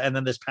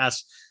then this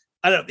past,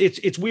 I don't know,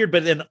 it's weird,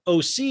 but in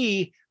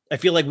OC, I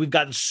feel like we've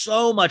gotten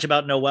so much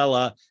about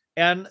Noella,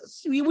 and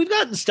we've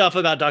gotten stuff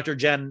about Dr.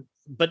 Jen,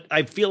 but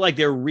I feel like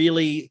they're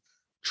really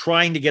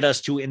trying to get us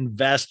to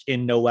invest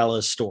in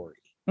Noella's story.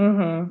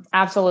 Mm-hmm.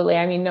 Absolutely.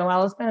 I mean,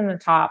 Noella's been in the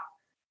top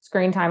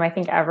screen time, I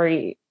think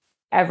every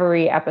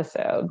every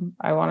episode.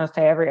 I want to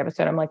say every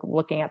episode. I'm like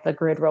looking at the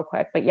grid real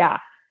quick, but yeah,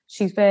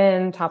 she's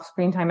been top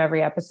screen time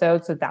every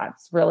episode. So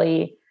that's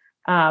really,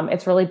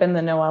 it's really been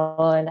the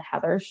Noella and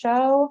Heather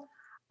show,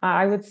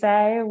 I would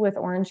say, with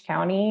Orange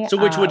County. So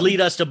which would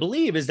lead us to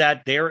believe is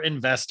that they're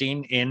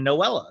investing in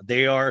Noella.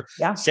 They are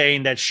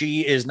saying that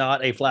she is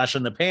not a flash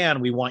in the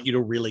pan. We want you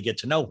to really get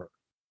to know her.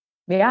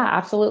 Yeah,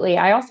 absolutely.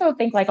 I also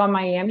think like on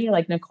Miami,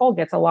 like Nicole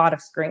gets a lot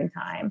of screen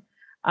time.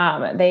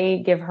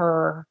 They give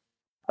her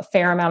a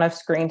fair amount of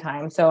screen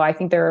time. So I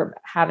think they're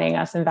having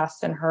us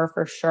invest in her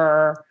for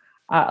sure.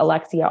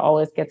 Alexia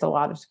always gets a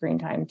lot of screen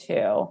time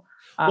too.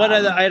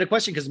 I had a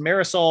question because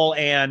Marisol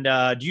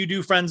and do you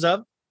do Friends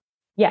of?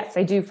 Yes,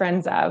 I do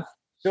Friends of.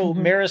 So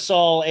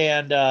Marisol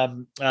and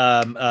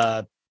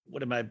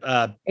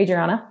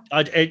Adriana.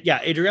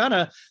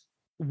 Adriana.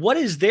 What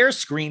is their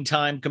screen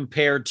time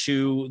compared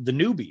to the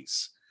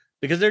newbies?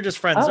 Because they're just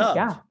friends of.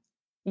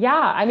 Yeah.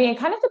 I mean, it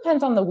kind of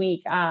depends on the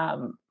week.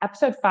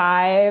 Episode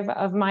 5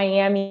 of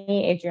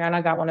Miami,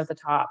 Adriana got one of the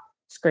top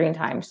screen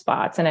time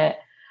spots, and it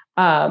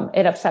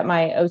upset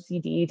my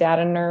OCD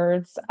data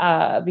nerds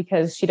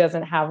because she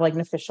doesn't have like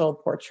an official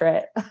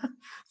portrait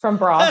from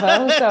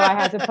Bravo. So I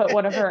had to put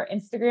one of her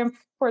Instagram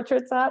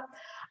portraits up.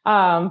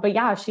 But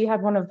yeah, she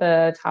had one of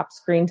the top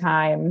screen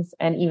times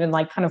and even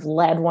like kind of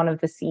led one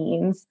of the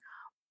scenes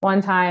one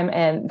time.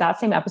 And that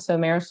same episode,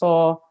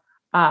 Marisol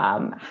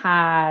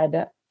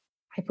had,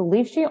 I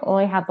believe she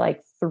only had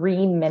like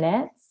 3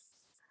 minutes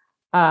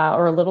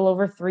or a little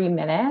over 3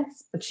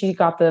 minutes, but she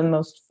got the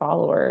most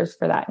followers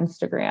for that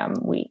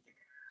Instagram week.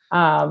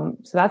 So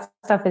that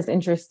stuff is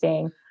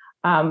interesting.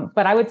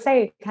 But I would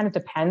say it kind of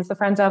depends the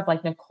Friends of,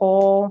 like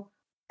Nicole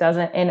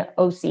doesn't, in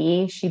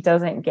OC, she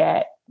doesn't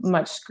get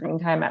much screen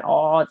time at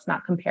all. It's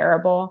not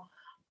comparable.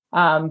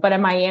 But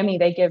in Miami,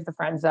 they give the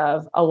Friends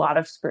of a lot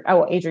of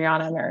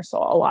Adriana and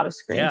Marisol a lot of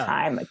screen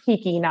time.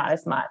 Kiki, not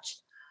as much.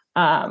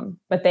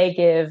 But they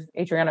give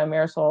Adriana and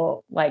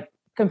Marisol like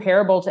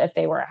comparable to if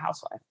they were a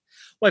housewife.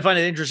 Well, I find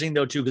it interesting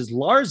though too, because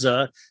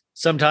Larsa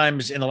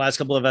sometimes in the last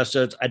couple of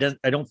episodes, I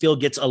don't feel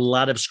gets a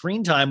lot of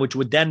screen time, which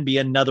would then be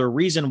another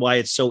reason why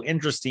it's so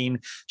interesting.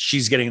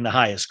 She's getting the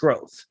highest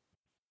growth.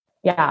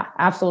 Yeah,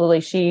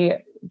 absolutely. She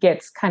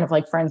gets kind of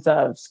like Friends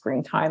of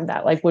screen time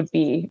that like would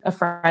be a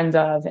Friends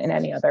of in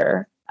any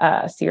other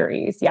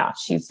series. Yeah,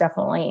 she's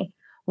definitely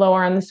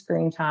lower on the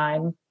screen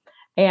time.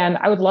 And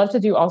I would love to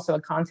do also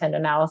a content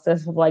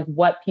analysis of like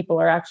what people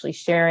are actually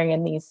sharing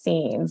in these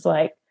scenes.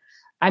 Like,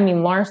 I mean,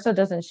 Larsa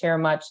doesn't share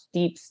much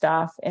deep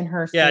stuff in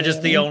her scenes. Yeah,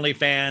 just the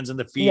OnlyFans and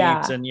the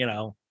feeds and, you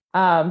know.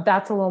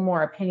 That's a little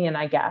more opinion,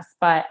 I guess.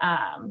 But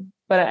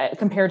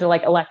compared to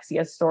like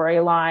Alexia's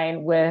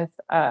storyline with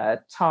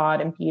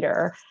Todd and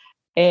Peter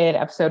in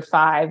episode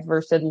 5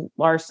 versus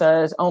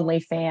Larsa's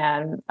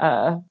OnlyFan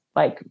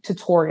like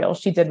tutorial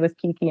she did with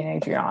Kiki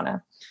and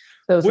Adriana.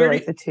 Those are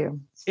like the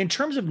two. In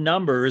terms of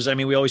numbers, I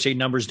mean, we always say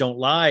numbers don't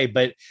lie,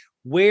 but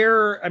do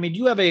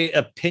you have a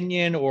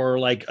opinion or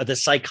like the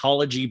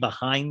psychology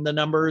behind the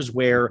numbers?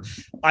 Where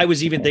I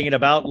was even thinking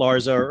about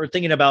Larsa or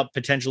thinking about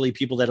potentially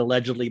people that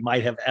allegedly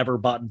might have ever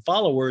bought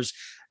followers.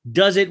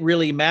 Does it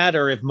really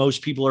matter if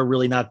most people are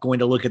really not going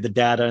to look at the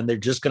data and they're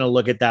just going to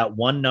look at that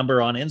one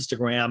number on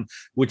Instagram,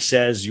 which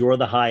says you're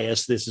the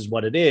highest, this is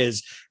what it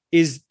is?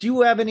 Do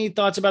you have any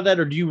thoughts about that?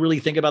 Or do you really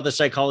think about the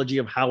psychology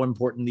of how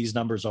important these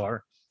numbers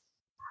are?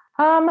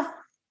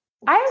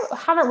 I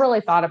haven't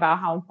really thought about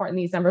how important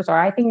these numbers are.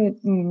 I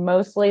think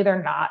mostly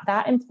they're not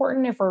that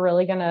important if we're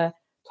really going to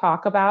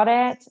talk about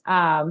it.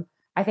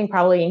 I think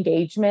probably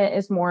engagement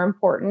is more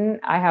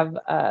important. I have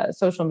a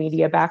social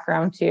media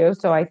background too.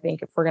 So I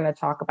think if we're going to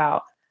talk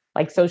about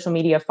like social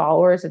media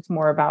followers, it's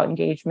more about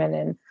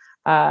engagement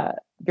and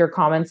your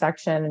comment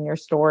section and your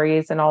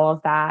stories and all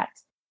of that,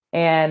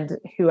 and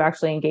who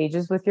actually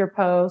engages with your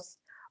posts.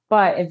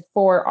 But if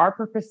for our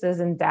purposes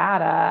and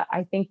data,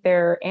 I think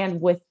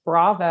and with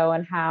Bravo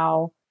and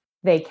how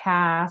they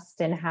cast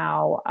and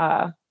how,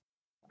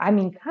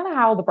 kind of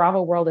how the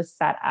Bravo world is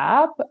set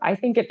up, I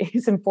think it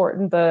is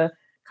important, the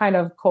kind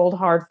of cold,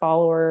 hard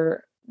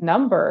follower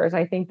numbers.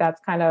 I think that's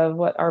kind of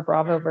what our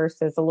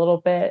Bravoverse is a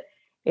little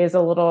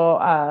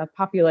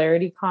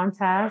popularity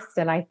contest.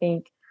 And I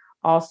think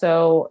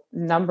also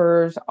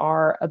numbers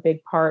are a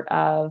big part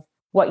of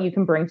what you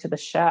can bring to the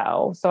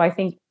show. So I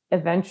think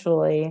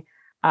eventually,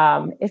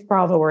 if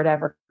Bravo were to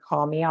ever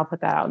call me, I'll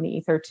put that out in the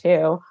ether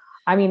too.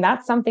 I mean,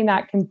 that's something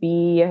that can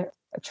be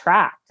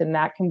tracked and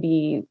that can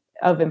be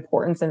of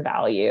importance and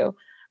value.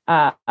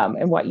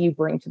 And what you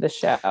bring to the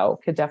show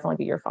could definitely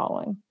be your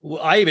following.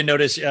 Well, I even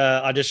noticed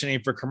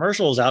auditioning for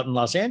commercials out in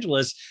Los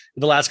Angeles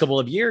the last couple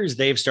of years,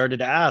 they've started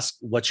to ask,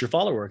 what's your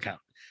follower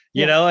account?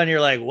 You know, and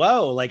you're like,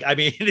 whoa, like, I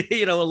mean,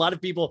 you know, a lot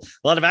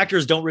of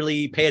actors don't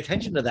really pay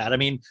attention to that. I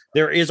mean,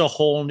 there is a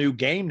whole new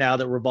game now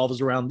that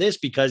revolves around this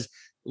because,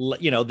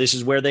 you know, this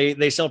is where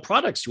they sell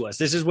products to us.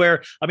 This is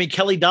where, I mean,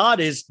 Kelly Dodd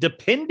is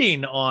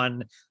depending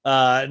on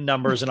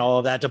numbers and all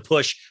of that to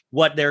push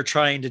what they're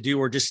trying to do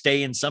or just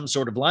stay in some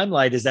sort of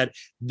limelight, is that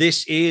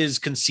this is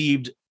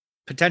conceived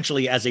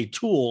potentially as a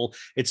tool.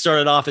 It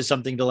started off as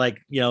something to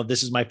like,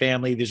 this is my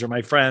family, these are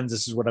my friends,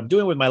 this is what I'm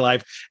doing with my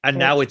life. And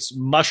now it's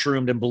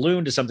mushroomed and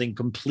ballooned to something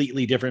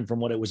completely different from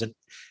what it was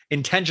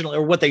intentional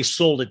or what they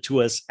sold it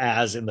to us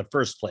as in the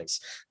first place.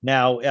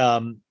 Now,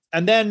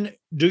 and then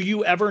do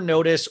you ever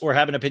notice or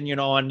have an opinion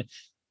on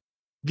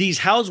these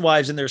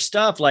housewives and their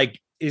stuff? Like,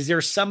 is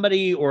there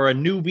somebody or a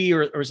newbie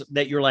or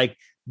that you're like,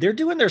 they're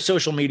doing their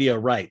social media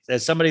right?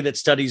 As somebody that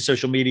studies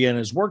social media and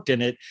has worked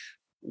in it,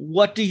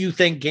 what do you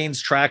think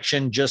gains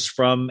traction just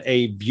from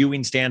a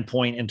viewing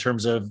standpoint in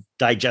terms of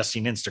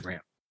digesting Instagram?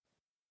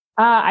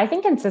 I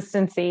think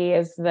consistency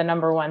is the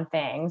number one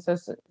thing. So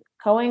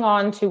going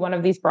on to one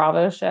of these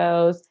Bravo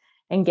shows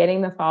and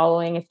getting the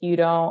following, if you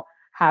don't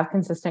have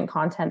consistent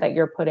content that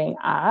you're putting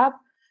up,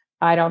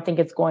 I don't think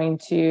it's going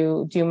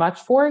to do much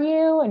for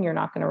you, and you're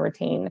not going to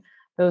retain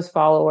those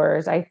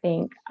followers. I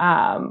think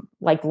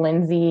like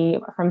Lindsay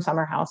from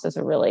Summer House does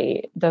a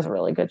really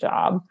good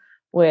job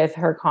with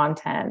her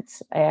content,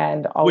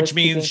 and always which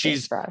means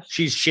she's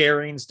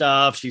sharing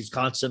stuff, she's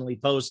constantly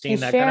posting,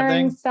 that kind of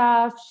thing.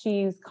 Stuff,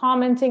 she's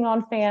commenting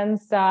on fan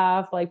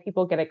stuff. Like,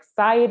 people get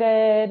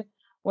excited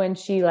when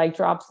she like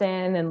drops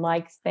in and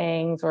likes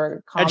things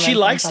or comments. And she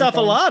likes stuff a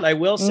lot, I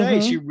will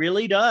say. She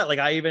really does.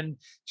 Like,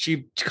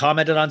 she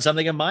commented on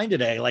something of mine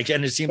today. Like,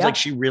 and it seems like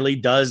she really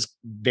does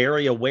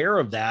very aware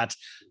of that.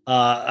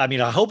 I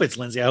mean, I hope it's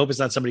Lindsay. I hope it's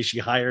not somebody she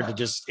hired to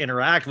just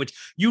interact, which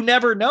you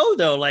never know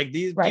though. Like,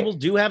 these people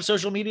do have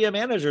social media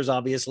managers,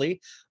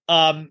 obviously.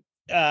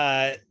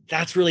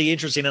 That's really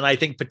interesting. And I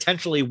think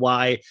potentially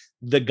why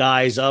the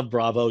guys of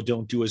Bravo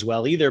don't do as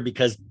well either,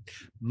 because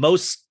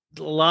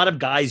a lot of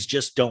guys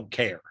just don't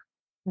care.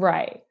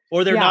 Right.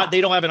 Or they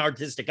don't have an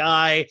artistic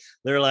eye.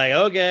 They're like,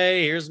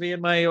 okay, here's me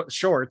in my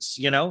shorts,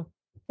 Yeah,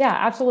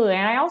 absolutely.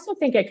 And I also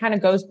think it kind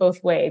of goes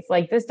both ways.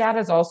 Like, this data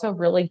is also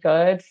really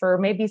good for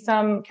maybe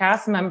some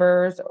cast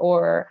members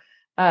or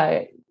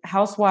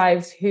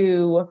housewives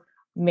who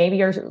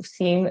maybe are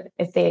seeing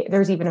if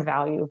there's even a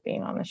value of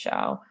being on the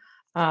show.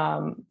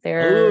 How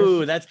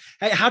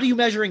do you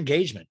measure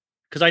engagement?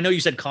 Because I know you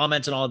said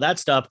comments and all of that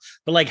stuff,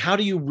 but like, how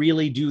do you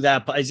really do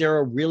that? Is there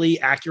a really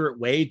accurate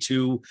way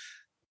to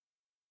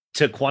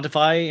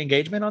quantify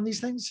engagement on these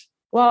things?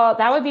 Well,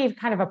 that would be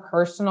kind of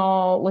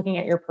looking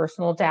at your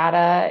personal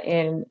data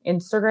in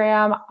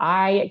Instagram.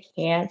 I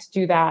can't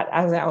do that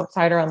as an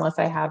outsider unless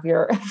I have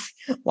your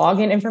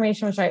login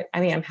information, which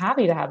I'm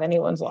happy to have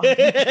anyone's login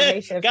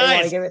information if Guys, they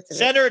want to give it to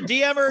send her,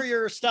 DM her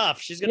your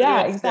stuff. She's going to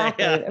do it.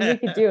 Exactly. And we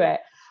could do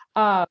it.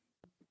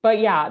 But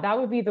yeah, that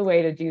would be the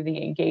way to do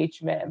the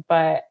engagement.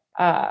 But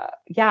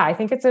I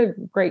think it's a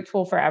great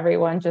tool for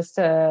everyone.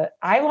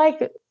 I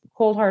like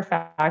cold hard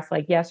facts,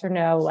 like yes or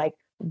no, like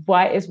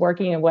what is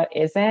working and what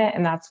isn't.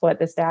 And that's what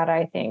this data,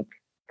 I think,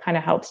 kind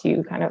of helps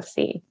you kind of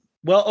see.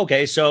 Well,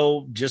 okay.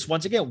 So just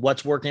once again,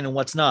 what's working and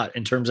what's not,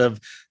 in terms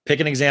of pick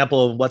an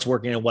example of what's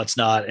working and what's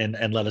not,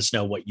 and let us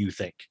know what you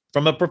think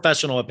from a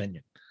professional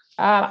opinion.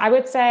 I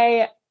would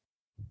say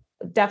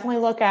definitely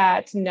look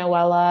at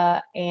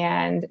Noella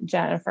and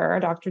Jennifer,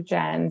 Dr.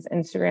 Jen's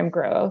Instagram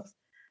growth.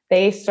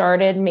 They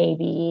started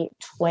maybe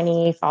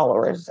 20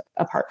 followers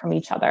apart from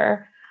each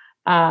other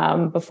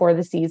before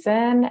the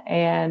season.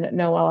 And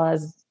Noella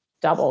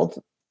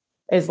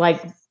is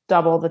like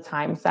double the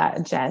times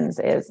that Jen's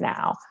is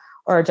now,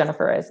 or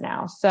Jennifer is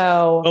now.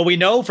 So, well, we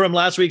know from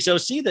last week's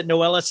OC that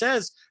Noella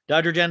says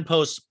Dr. Jen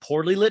posts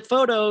poorly lit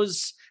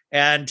photos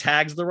and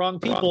tags the wrong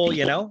people,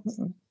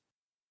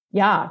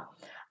 Yeah.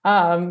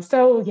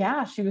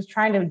 She was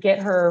trying to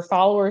get her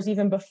followers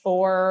even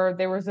before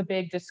there was a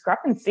big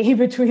discrepancy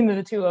between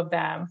the two of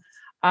them.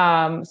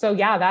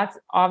 That's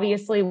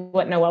obviously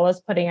what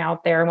Noella's putting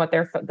out there, and what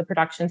the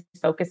production's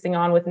focusing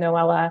on with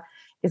Noella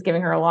is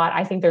giving her a lot.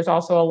 I think there's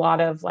also a lot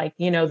of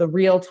the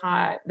real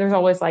time. There's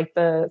always like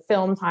the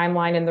film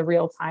timeline and the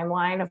real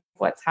timeline of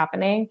what's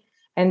happening.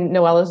 And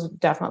Noella's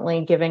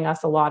definitely giving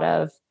us a lot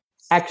of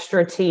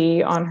extra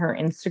tea on her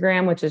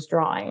Instagram, which is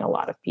drawing a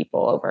lot of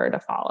people over to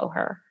follow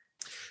her.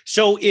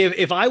 So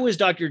if I was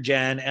Dr.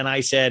 Jen and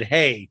I said,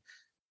 hey,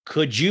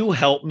 could you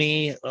help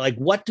me? Like,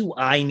 what do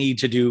I need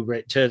to do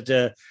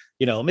to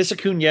Miss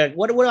Acuna,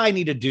 what do I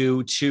need to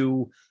do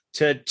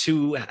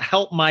to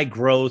help my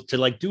growth, to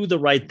like do the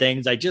right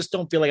things? I just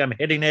don't feel like I'm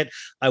hitting it.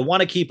 I want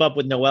to keep up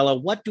with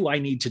Noella. What do I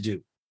need to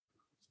do?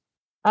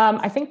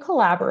 I think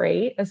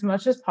collaborate as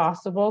much as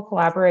possible,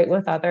 collaborate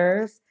with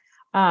others.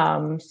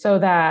 So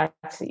that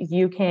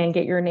you can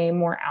get your name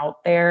more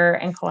out there,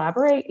 and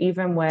collaborate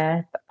even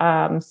with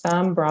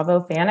some Bravo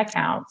fan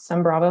accounts.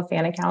 Some Bravo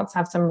fan accounts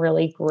have some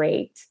really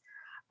great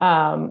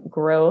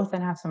growth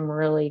and have some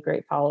really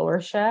great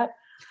followership.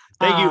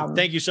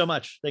 Thank you so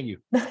much. Thank you.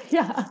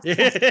 Yeah.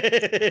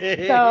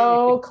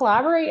 So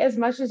collaborate as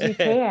much as you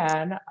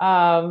can.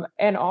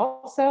 And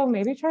also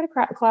maybe try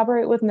to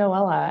collaborate with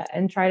Noella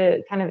and try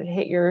to kind of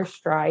hit your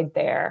stride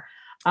there.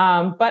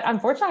 But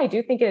unfortunately, I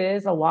do think it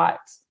is a lot.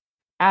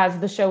 As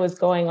the show is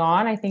going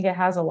on, I think it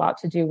has a lot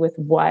to do with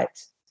what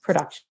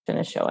production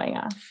is showing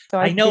us. So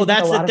I know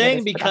that's the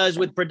thing, because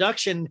with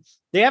production,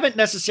 they haven't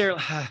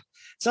necessarily,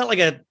 it's not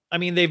like I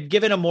mean, they've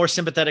given a more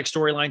sympathetic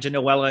storyline to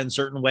Noella in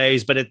certain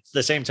ways, but at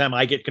the same time,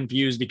 I get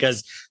confused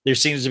because there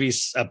seems to be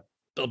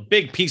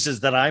big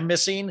pieces that I'm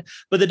missing.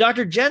 But the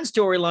Dr. Jen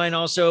storyline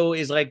also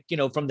is like,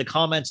 from the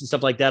comments and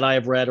stuff like that I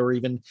have read, or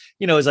even,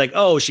 is like,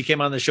 oh, she came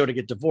on the show to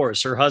get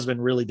divorced. Her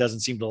husband really doesn't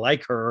seem to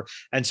like her.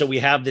 And so we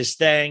have this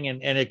thing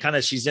and it kind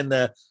of, she's in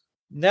the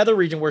nether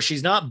region where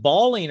she's not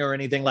bawling or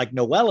anything like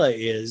Noella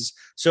is.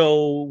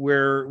 So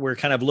we're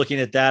kind of looking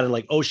at that and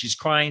like, oh, she's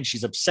crying,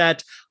 she's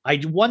upset.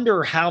 I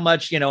wonder how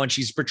much, and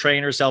she's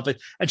portraying herself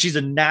and she's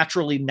a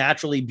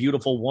naturally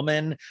beautiful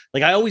woman.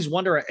 Like I always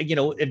wonder,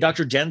 if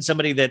Dr. Jen's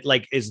somebody that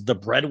like is the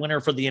breadwinner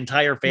for the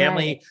entire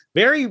family, right.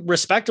 Very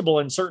respectable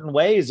in certain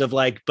ways of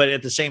like, but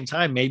at the same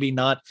time, maybe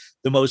not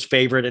the most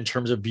favorite in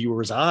terms of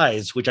viewers'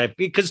 eyes,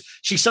 because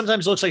she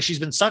sometimes looks like she's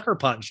been sucker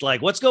punched.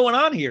 Like what's going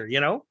on here,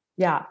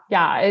 Yeah.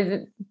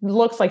 It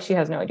looks like she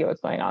has no idea what's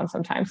going on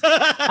sometimes.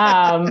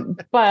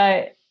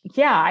 But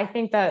yeah, I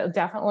think that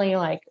definitely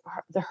like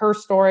her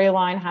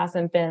storyline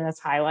hasn't been as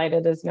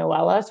highlighted as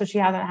Noella. So she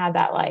hasn't had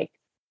that like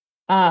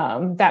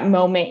that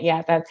moment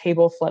yet, that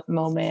table flip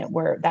moment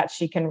that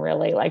she can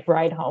really like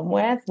ride home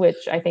with,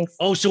 which I think.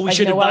 Oh, so we like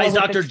should Noella advise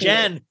Dr.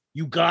 Jen.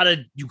 You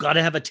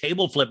gotta have a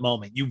table flip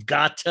moment. You've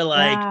got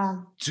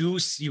to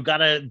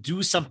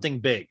do something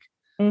big.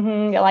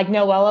 Mm-hmm. Like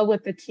Noella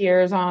with the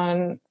tears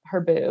on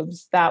her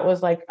boobs. That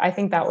was like, I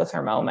think that was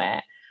her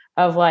moment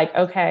of like,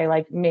 okay,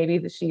 like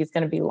maybe she's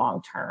going to be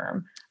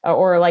long-term,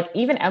 or like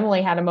even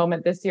Emily had a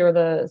moment this year,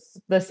 the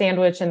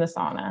sandwich in the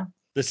sauna.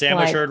 The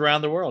sandwich heard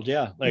around the world.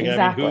 Yeah. Like,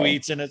 exactly. I mean, who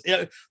eats in it?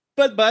 Yeah.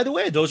 But by the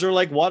way, those are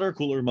like water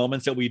cooler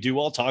moments that we do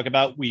all talk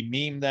about. We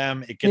meme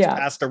them. It gets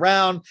passed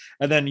around,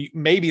 and then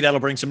maybe that'll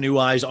bring some new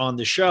eyes on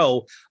the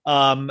show.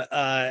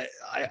 So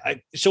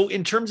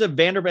in terms of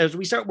Vanderpump, as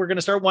we're going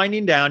to start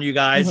winding down, you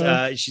guys.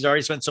 Mm-hmm. She's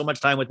already spent so much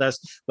time with us,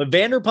 but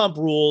Vanderpump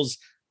Rules.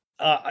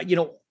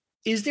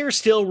 Is there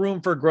still room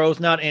for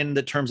growth? Not in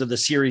the terms of the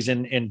series,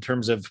 in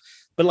terms of.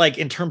 But like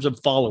in terms of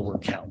follower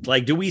count,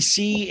 like, do we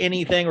see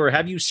anything or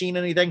have you seen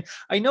anything?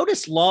 I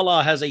noticed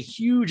Lala has a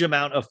huge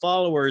amount of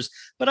followers,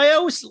 but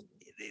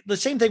the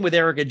same thing with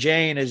Erica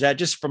Jane is that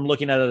just from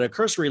looking at it at a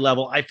cursory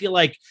level, I feel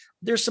like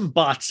there's some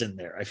bots in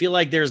there. I feel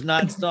like it's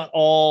not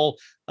all,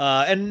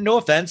 and no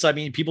offense. I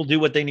mean, people do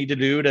what they need to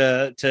do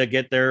to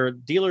get their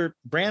dealer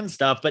brand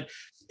stuff, but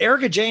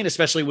Erica Jane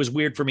especially was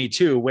weird for me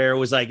too, where it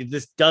was like,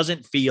 this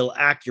doesn't feel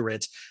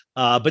accurate.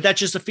 But that's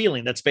just a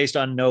feeling that's based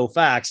on no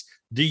facts.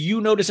 Do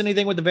you notice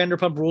anything with the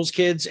Vanderpump Rules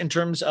kids in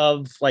terms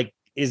of like,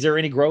 is there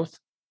any growth?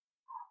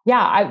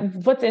 Yeah.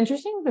 What's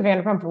interesting with the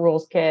Vanderpump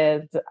Rules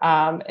kids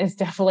is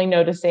definitely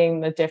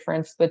noticing the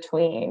difference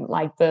between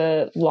like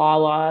the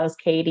Lalas,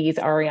 Katie's,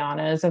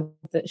 Ariana's,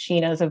 the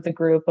Sheena's of the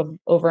group of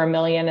over 1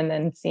 million. And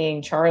then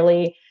seeing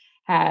Charlie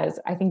has,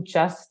 I think,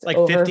 just like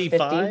over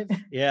 55.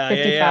 50, yeah.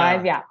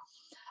 55. Yeah.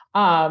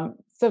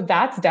 So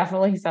that's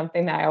definitely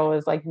something that I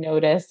always like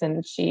notice.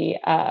 And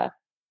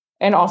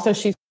and also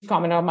she's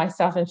commented on my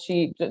stuff and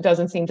she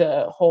doesn't seem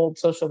to hold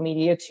social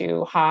media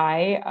too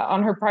high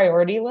on her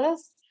priority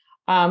list.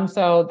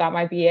 So that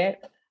might be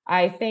it.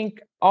 I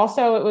think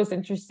also it was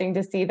interesting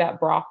to see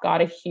that Brock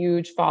got a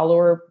huge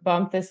follower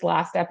bump this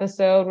last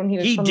episode when he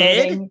was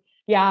promoting. Did?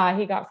 Yeah,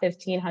 he got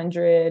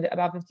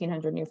about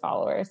 1,500 new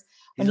followers.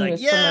 He's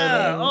like,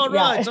 yeah, all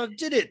right, so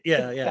did it.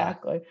 Yeah,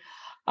 exactly.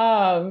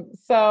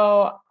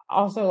 So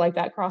also like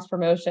that cross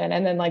promotion,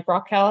 and then like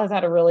Raquel has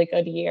had a really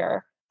good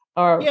year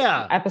or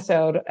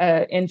episode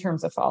in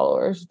terms of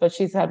followers, but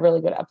she's had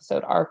really good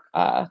episode arc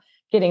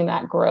getting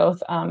that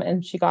growth,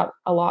 and she got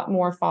a lot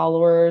more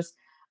followers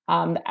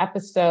the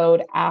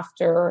episode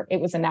after it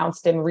was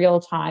announced in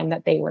real time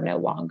that they were no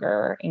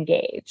longer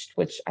engaged,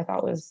 which I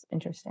thought was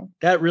interesting.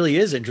 That really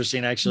is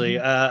interesting, actually.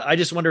 Mm-hmm. I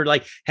just wondered,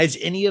 like, has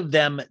any of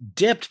them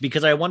dipped?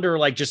 Because I wonder,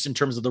 like, just in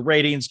terms of the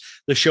ratings,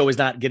 the show is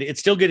not getting, it's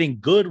still getting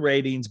good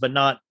ratings, but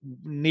not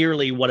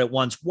nearly what it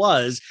once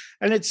was.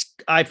 And it's,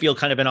 I feel,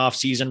 kind of an off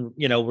season,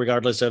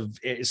 regardless of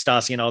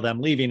Stassi and all them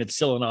leaving, it's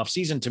still an off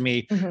season to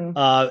me.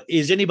 Mm-hmm.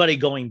 Is anybody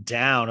going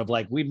down of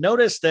like, we've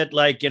noticed that,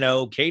 like,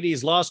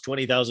 Katie's lost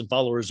 20,000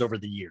 followers over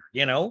the year,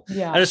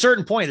 at a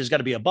certain point, there's got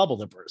to be a bubble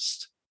that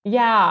bursts.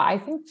 Yeah, I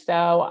think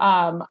so.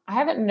 I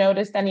haven't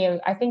noticed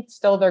I think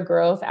still their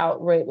growth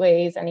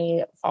outweighs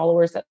any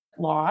followers that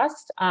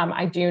lost.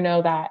 I do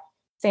know that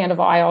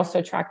Sandoval, I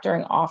also track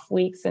during off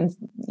weeks, and,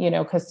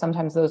 because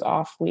sometimes those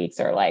off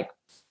weeks are like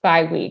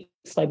 5 weeks,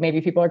 like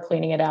maybe people are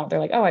cleaning it out. They're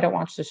like, oh, I don't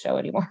watch the show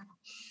anymore.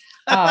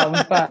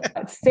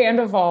 But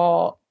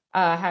Sandoval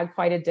had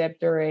quite a dip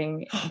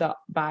during the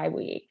bye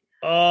week.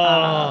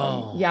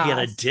 Oh, he had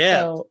a dip.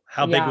 So,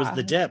 how big was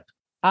the dip?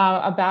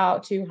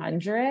 About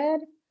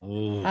 200.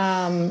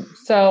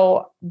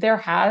 So there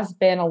has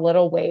been a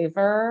little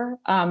waiver,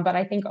 but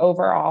I think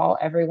overall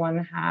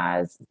everyone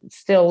has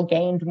still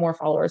gained more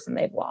followers than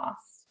they've lost.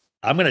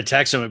 I'm going to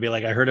text him and be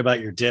like, I heard about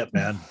your dip,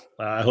 man.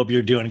 I hope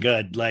you're doing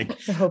good. Like,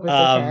 I hope it's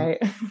okay.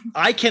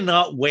 I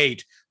cannot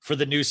wait for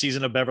the new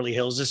season of Beverly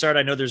Hills to start.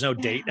 I know there's no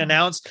date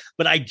announced,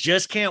 but I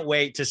just can't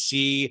wait to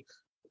see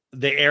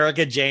the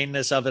Erica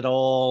Jane-ness of it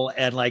all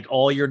and like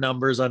all your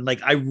numbers on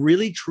like, I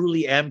really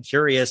truly am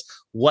curious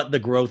what the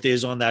growth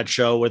is on that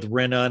show with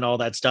Rinna and all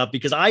that stuff,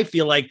 because I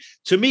feel like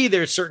to me,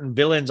 there's certain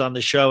villains on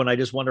the show. And I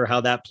just wonder how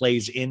that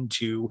plays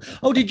into,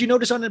 oh, did you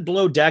notice on it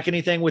Below Deck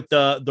anything with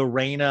the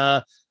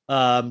Raina,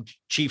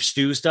 Chief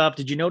Stew stuff?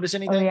 Did you notice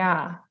anything? Oh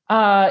yeah.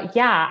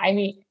 Yeah. I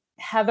mean,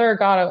 Heather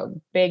got a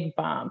big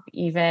bump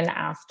even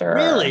after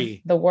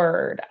the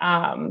word.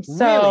 Really? She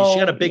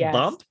got a big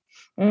bump?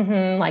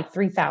 Like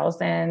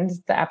 3,000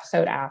 the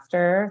episode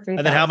after. 3,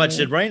 and then how much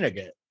did Raina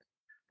get?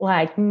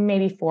 Like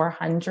maybe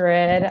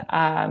 400.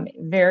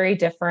 Very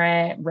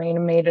different. Raina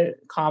made a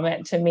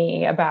comment to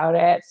me about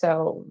it.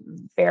 So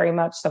very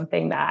much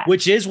something that,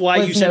 which is why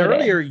you said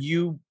noted. earlier,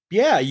 you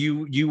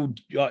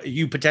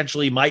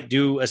potentially might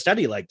do a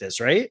study like this,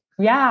 right?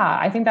 Yeah,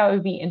 I think that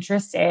would be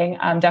interesting.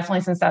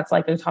 Definitely, since that's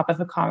like the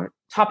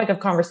topic of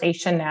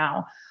conversation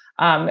now.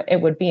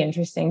 It would be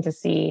interesting to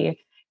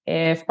see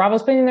if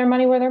Bravo's putting their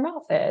money where their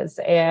mouth is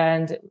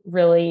and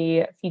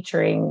really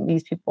featuring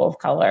these people of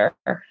color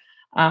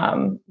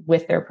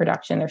with their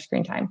production, their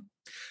screen time.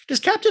 Does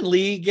Captain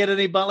Lee get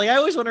any bump? Like I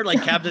always wondered,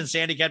 like Captain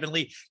Sandy, Captain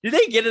Lee, do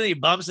they get any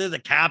bumps as the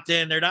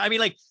captain? They're not. I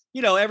mean, like,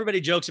 you know, everybody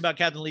jokes about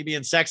Captain Lee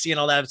being sexy and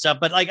all that stuff,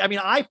 but like, I mean,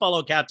 I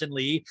follow Captain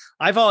Lee.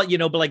 I follow, you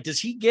know, but like,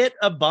 does he get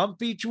a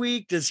bump each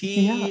week? Does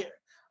he? Yeah.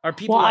 Are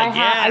people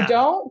I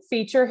don't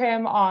feature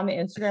him on the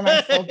Instagram.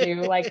 I still do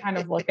like kind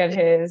of look at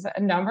his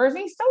numbers.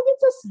 And he still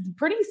gets us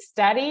pretty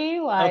steady.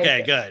 Like,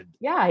 okay, good.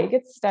 Yeah, he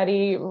gets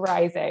steady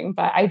rising,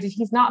 but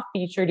he's not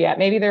featured yet.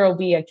 Maybe there will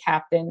be a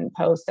captain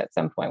post at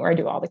some point where I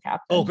do all the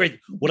captains. Oh, great.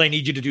 What I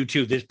need you to do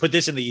too, put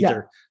this in the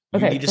ether. Yeah.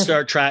 Okay, you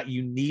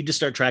need to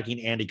start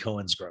tracking Andy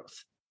Cohen's growth.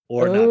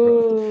 Or not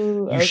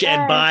growth. You should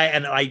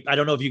and I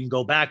don't know if you can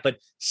go back, but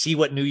see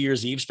what New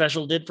Year's Eve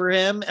special did for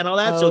him and all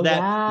that. So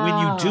that when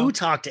you do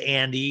talk to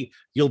Andy,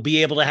 you'll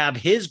be able to have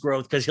his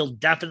growth because he'll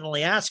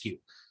definitely ask you.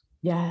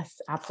 Yes,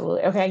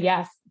 absolutely. Okay.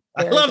 Yes.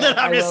 I love that.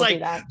 I'm just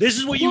like, this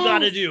is what you got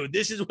to do.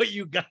 This is what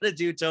you got to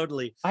do.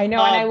 Totally. I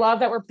know. And I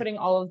love that we're putting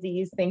all of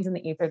these things in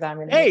the ether that I'm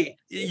going to Hey,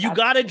 you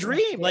got to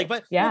dream. Like,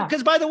 but yeah,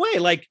 because by the way,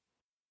 like,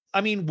 I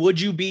mean, would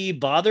you be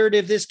bothered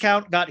if this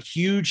count got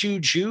huge?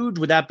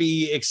 Would that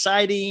be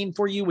exciting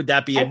for you? Would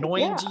that be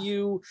annoying to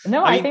you?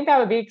 No, I think that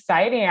would be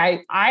exciting.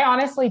 I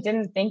honestly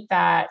didn't think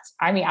that.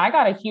 I mean, I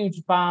got a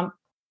huge bump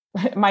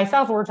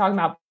myself. We're talking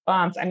about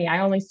bumps. I mean,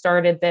 I only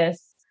started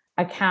this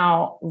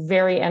account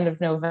very end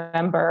of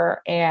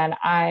November, and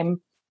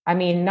I'm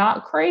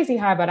not crazy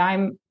high, but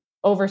I'm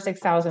over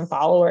 6,000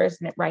 followers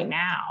right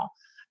now.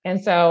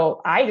 And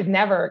so I had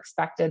never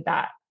expected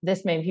that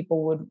this many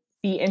people would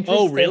be interested.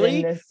 Oh, really?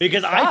 In this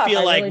because stuff. I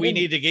feel like we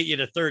need to get you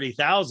to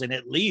 30,000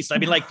 at least. I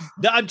mean, like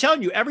I'm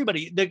telling you,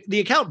 everybody, the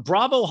account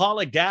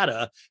Bravoholic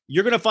Data,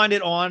 you're going to find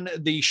it on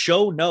the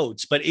show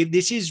notes. But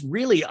this is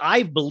really,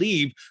 I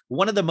believe,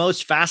 one of the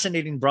most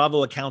fascinating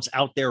Bravo accounts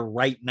out there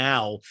right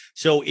now.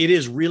 So it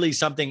is really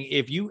something.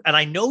 And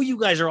I know you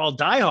guys are all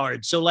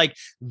diehards. So like,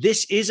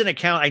 this is an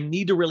account I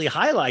need to really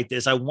highlight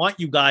this. I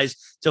want you guys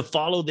to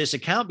follow this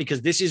account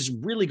because this is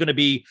really going to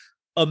be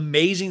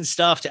amazing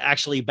stuff to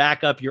actually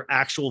back up your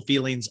actual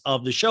feelings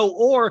of the show,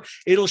 or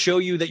it'll show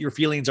you that your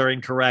feelings are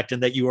incorrect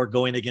and that you are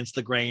going against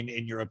the grain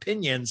in your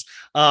opinions.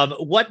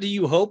 What do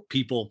you hope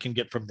people can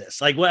get from this?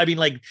 Like, what, I mean,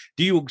 like,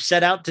 do you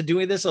set out to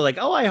doing this or like,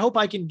 oh, I hope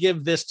I can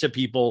give this to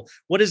people?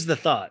 What is the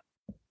thought?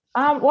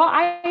 Well,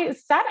 I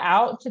set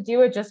out to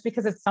do it just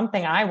because it's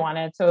something I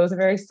wanted. So it was a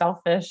very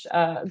selfish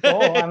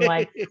goal. I'm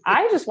like,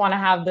 I just want to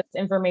have this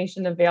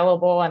information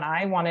available and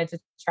I wanted to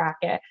track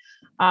it.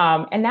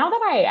 And now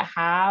that I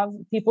have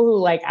people who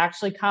like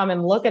actually come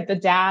and look at the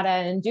data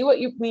and do what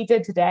we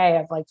did today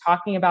of like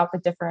talking about the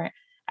different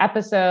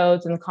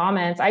episodes and the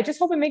comments, I just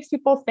hope it makes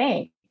people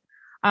think.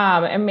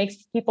 It makes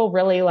people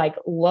really like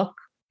look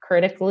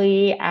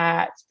critically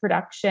at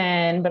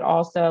production, but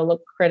also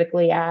look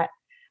critically at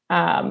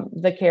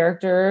the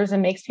characters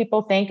and makes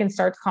people think and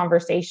starts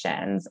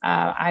conversations.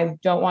 I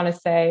don't want to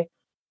say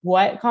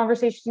what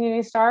conversation you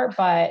need to start,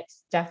 but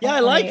definitely. Yeah, I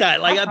like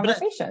that. Like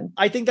conversation.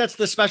 I think that's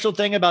the special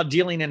thing about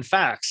dealing in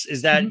facts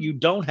is that you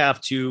don't have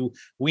to,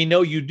 we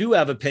know you do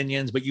have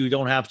opinions, but you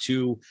don't have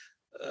to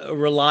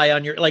rely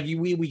on your, like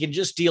we can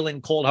just deal in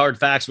cold hard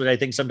facts, which I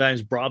think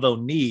sometimes Bravo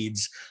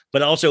needs,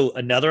 but also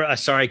another,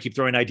 sorry, I keep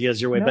throwing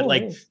ideas your way, but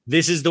like,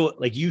 this is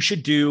like, you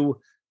should do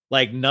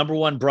like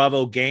 #1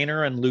 Bravo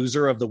gainer and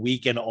loser of the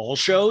week in all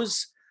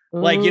shows.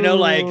 Like, you know,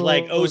 like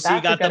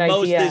OC got the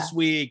most this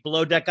week,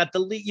 Below Deck got the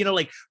lead, you know,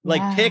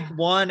 like pick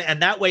one.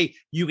 And that way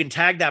you can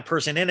tag that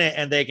person in it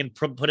and they can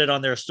put it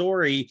on their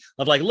story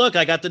of like, look,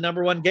 I got the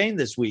 #1 gain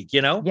this week,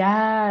 you know?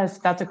 Yes.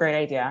 That's a great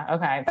idea.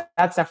 Okay.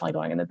 That's definitely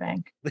going in the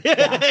bank.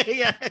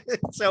 Yeah.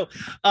 So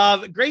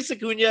Grace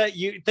Acuna,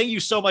 thank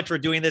you so much for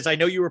doing this. I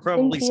know you were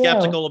probably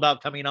skeptical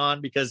about coming on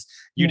because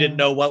you didn't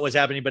know what was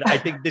happening, but I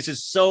think this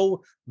is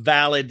so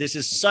valid. This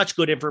is such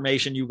good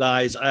information, you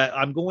guys.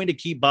 I'm going to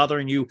keep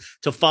bothering you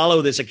to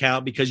follow this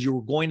account because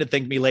you're going to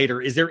thank me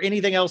later. Is there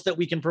anything else that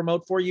we can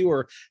promote for you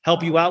or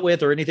help you out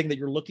with or anything that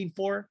you're looking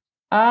for?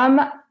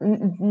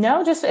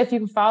 No, just if you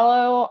can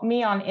follow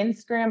me on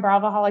Instagram,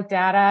 Bravaholic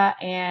Data,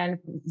 and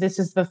this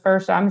is the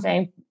first I'm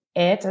saying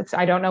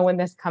I don't know when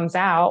this comes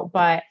out,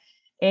 but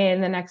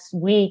in the next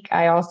week,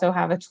 I also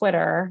have a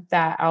Twitter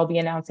that I'll be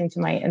announcing to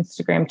my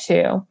Instagram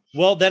too.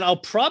 Well, then I'll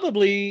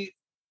probably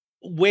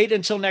wait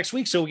until next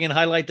week so we can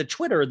highlight the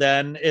Twitter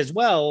then as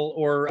well.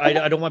 Or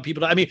I don't want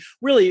people to, I mean,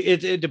 really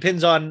it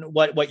depends on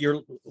what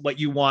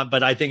you want,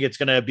 but I think it's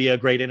going to be a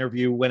great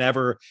interview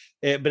whenever,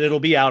 but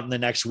it'll be out in the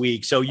next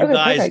week. So you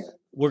guys, perfect.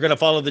 We're going to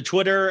follow the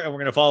Twitter and we're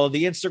going to follow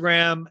the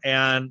Instagram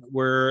and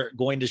we're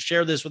going to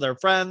share this with our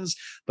friends.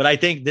 But I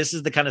think this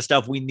is the kind of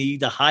stuff we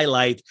need to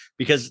highlight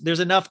because there's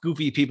enough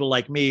goofy people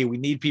like me. We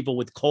need people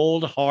with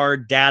cold,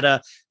 hard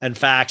data and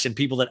facts and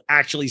people that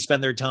actually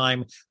spend their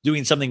time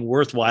doing something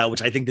worthwhile,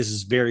 which I think this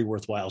is very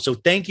worthwhile. So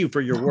thank you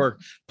for your work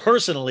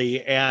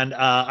personally. And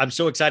I'm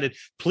so excited.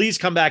 Please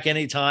come back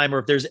anytime, or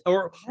if there's,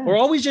 or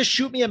always just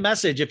shoot me a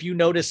message if you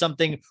notice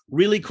something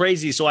really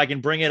crazy so I can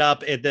bring it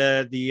up at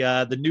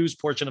the news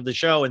portion of the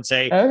show and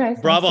say,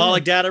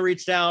 Bravaholic Data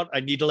reached out. I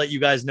need to let you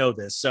guys know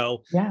this.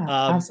 So yeah,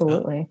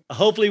 absolutely.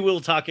 Hopefully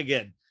we'll talk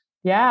again.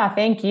 Yeah,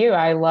 thank you.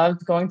 I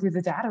loved going through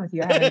the data with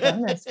you. I haven't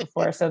done this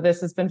before, so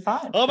this has been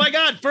fun. Oh my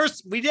God.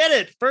 We did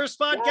it. First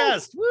podcast.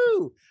 Yes.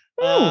 Woo.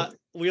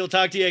 We'll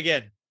talk to you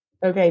again.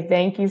 Okay.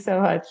 Thank you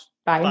so much.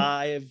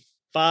 Bye.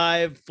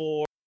 5,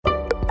 4.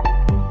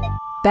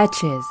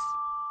 Betches.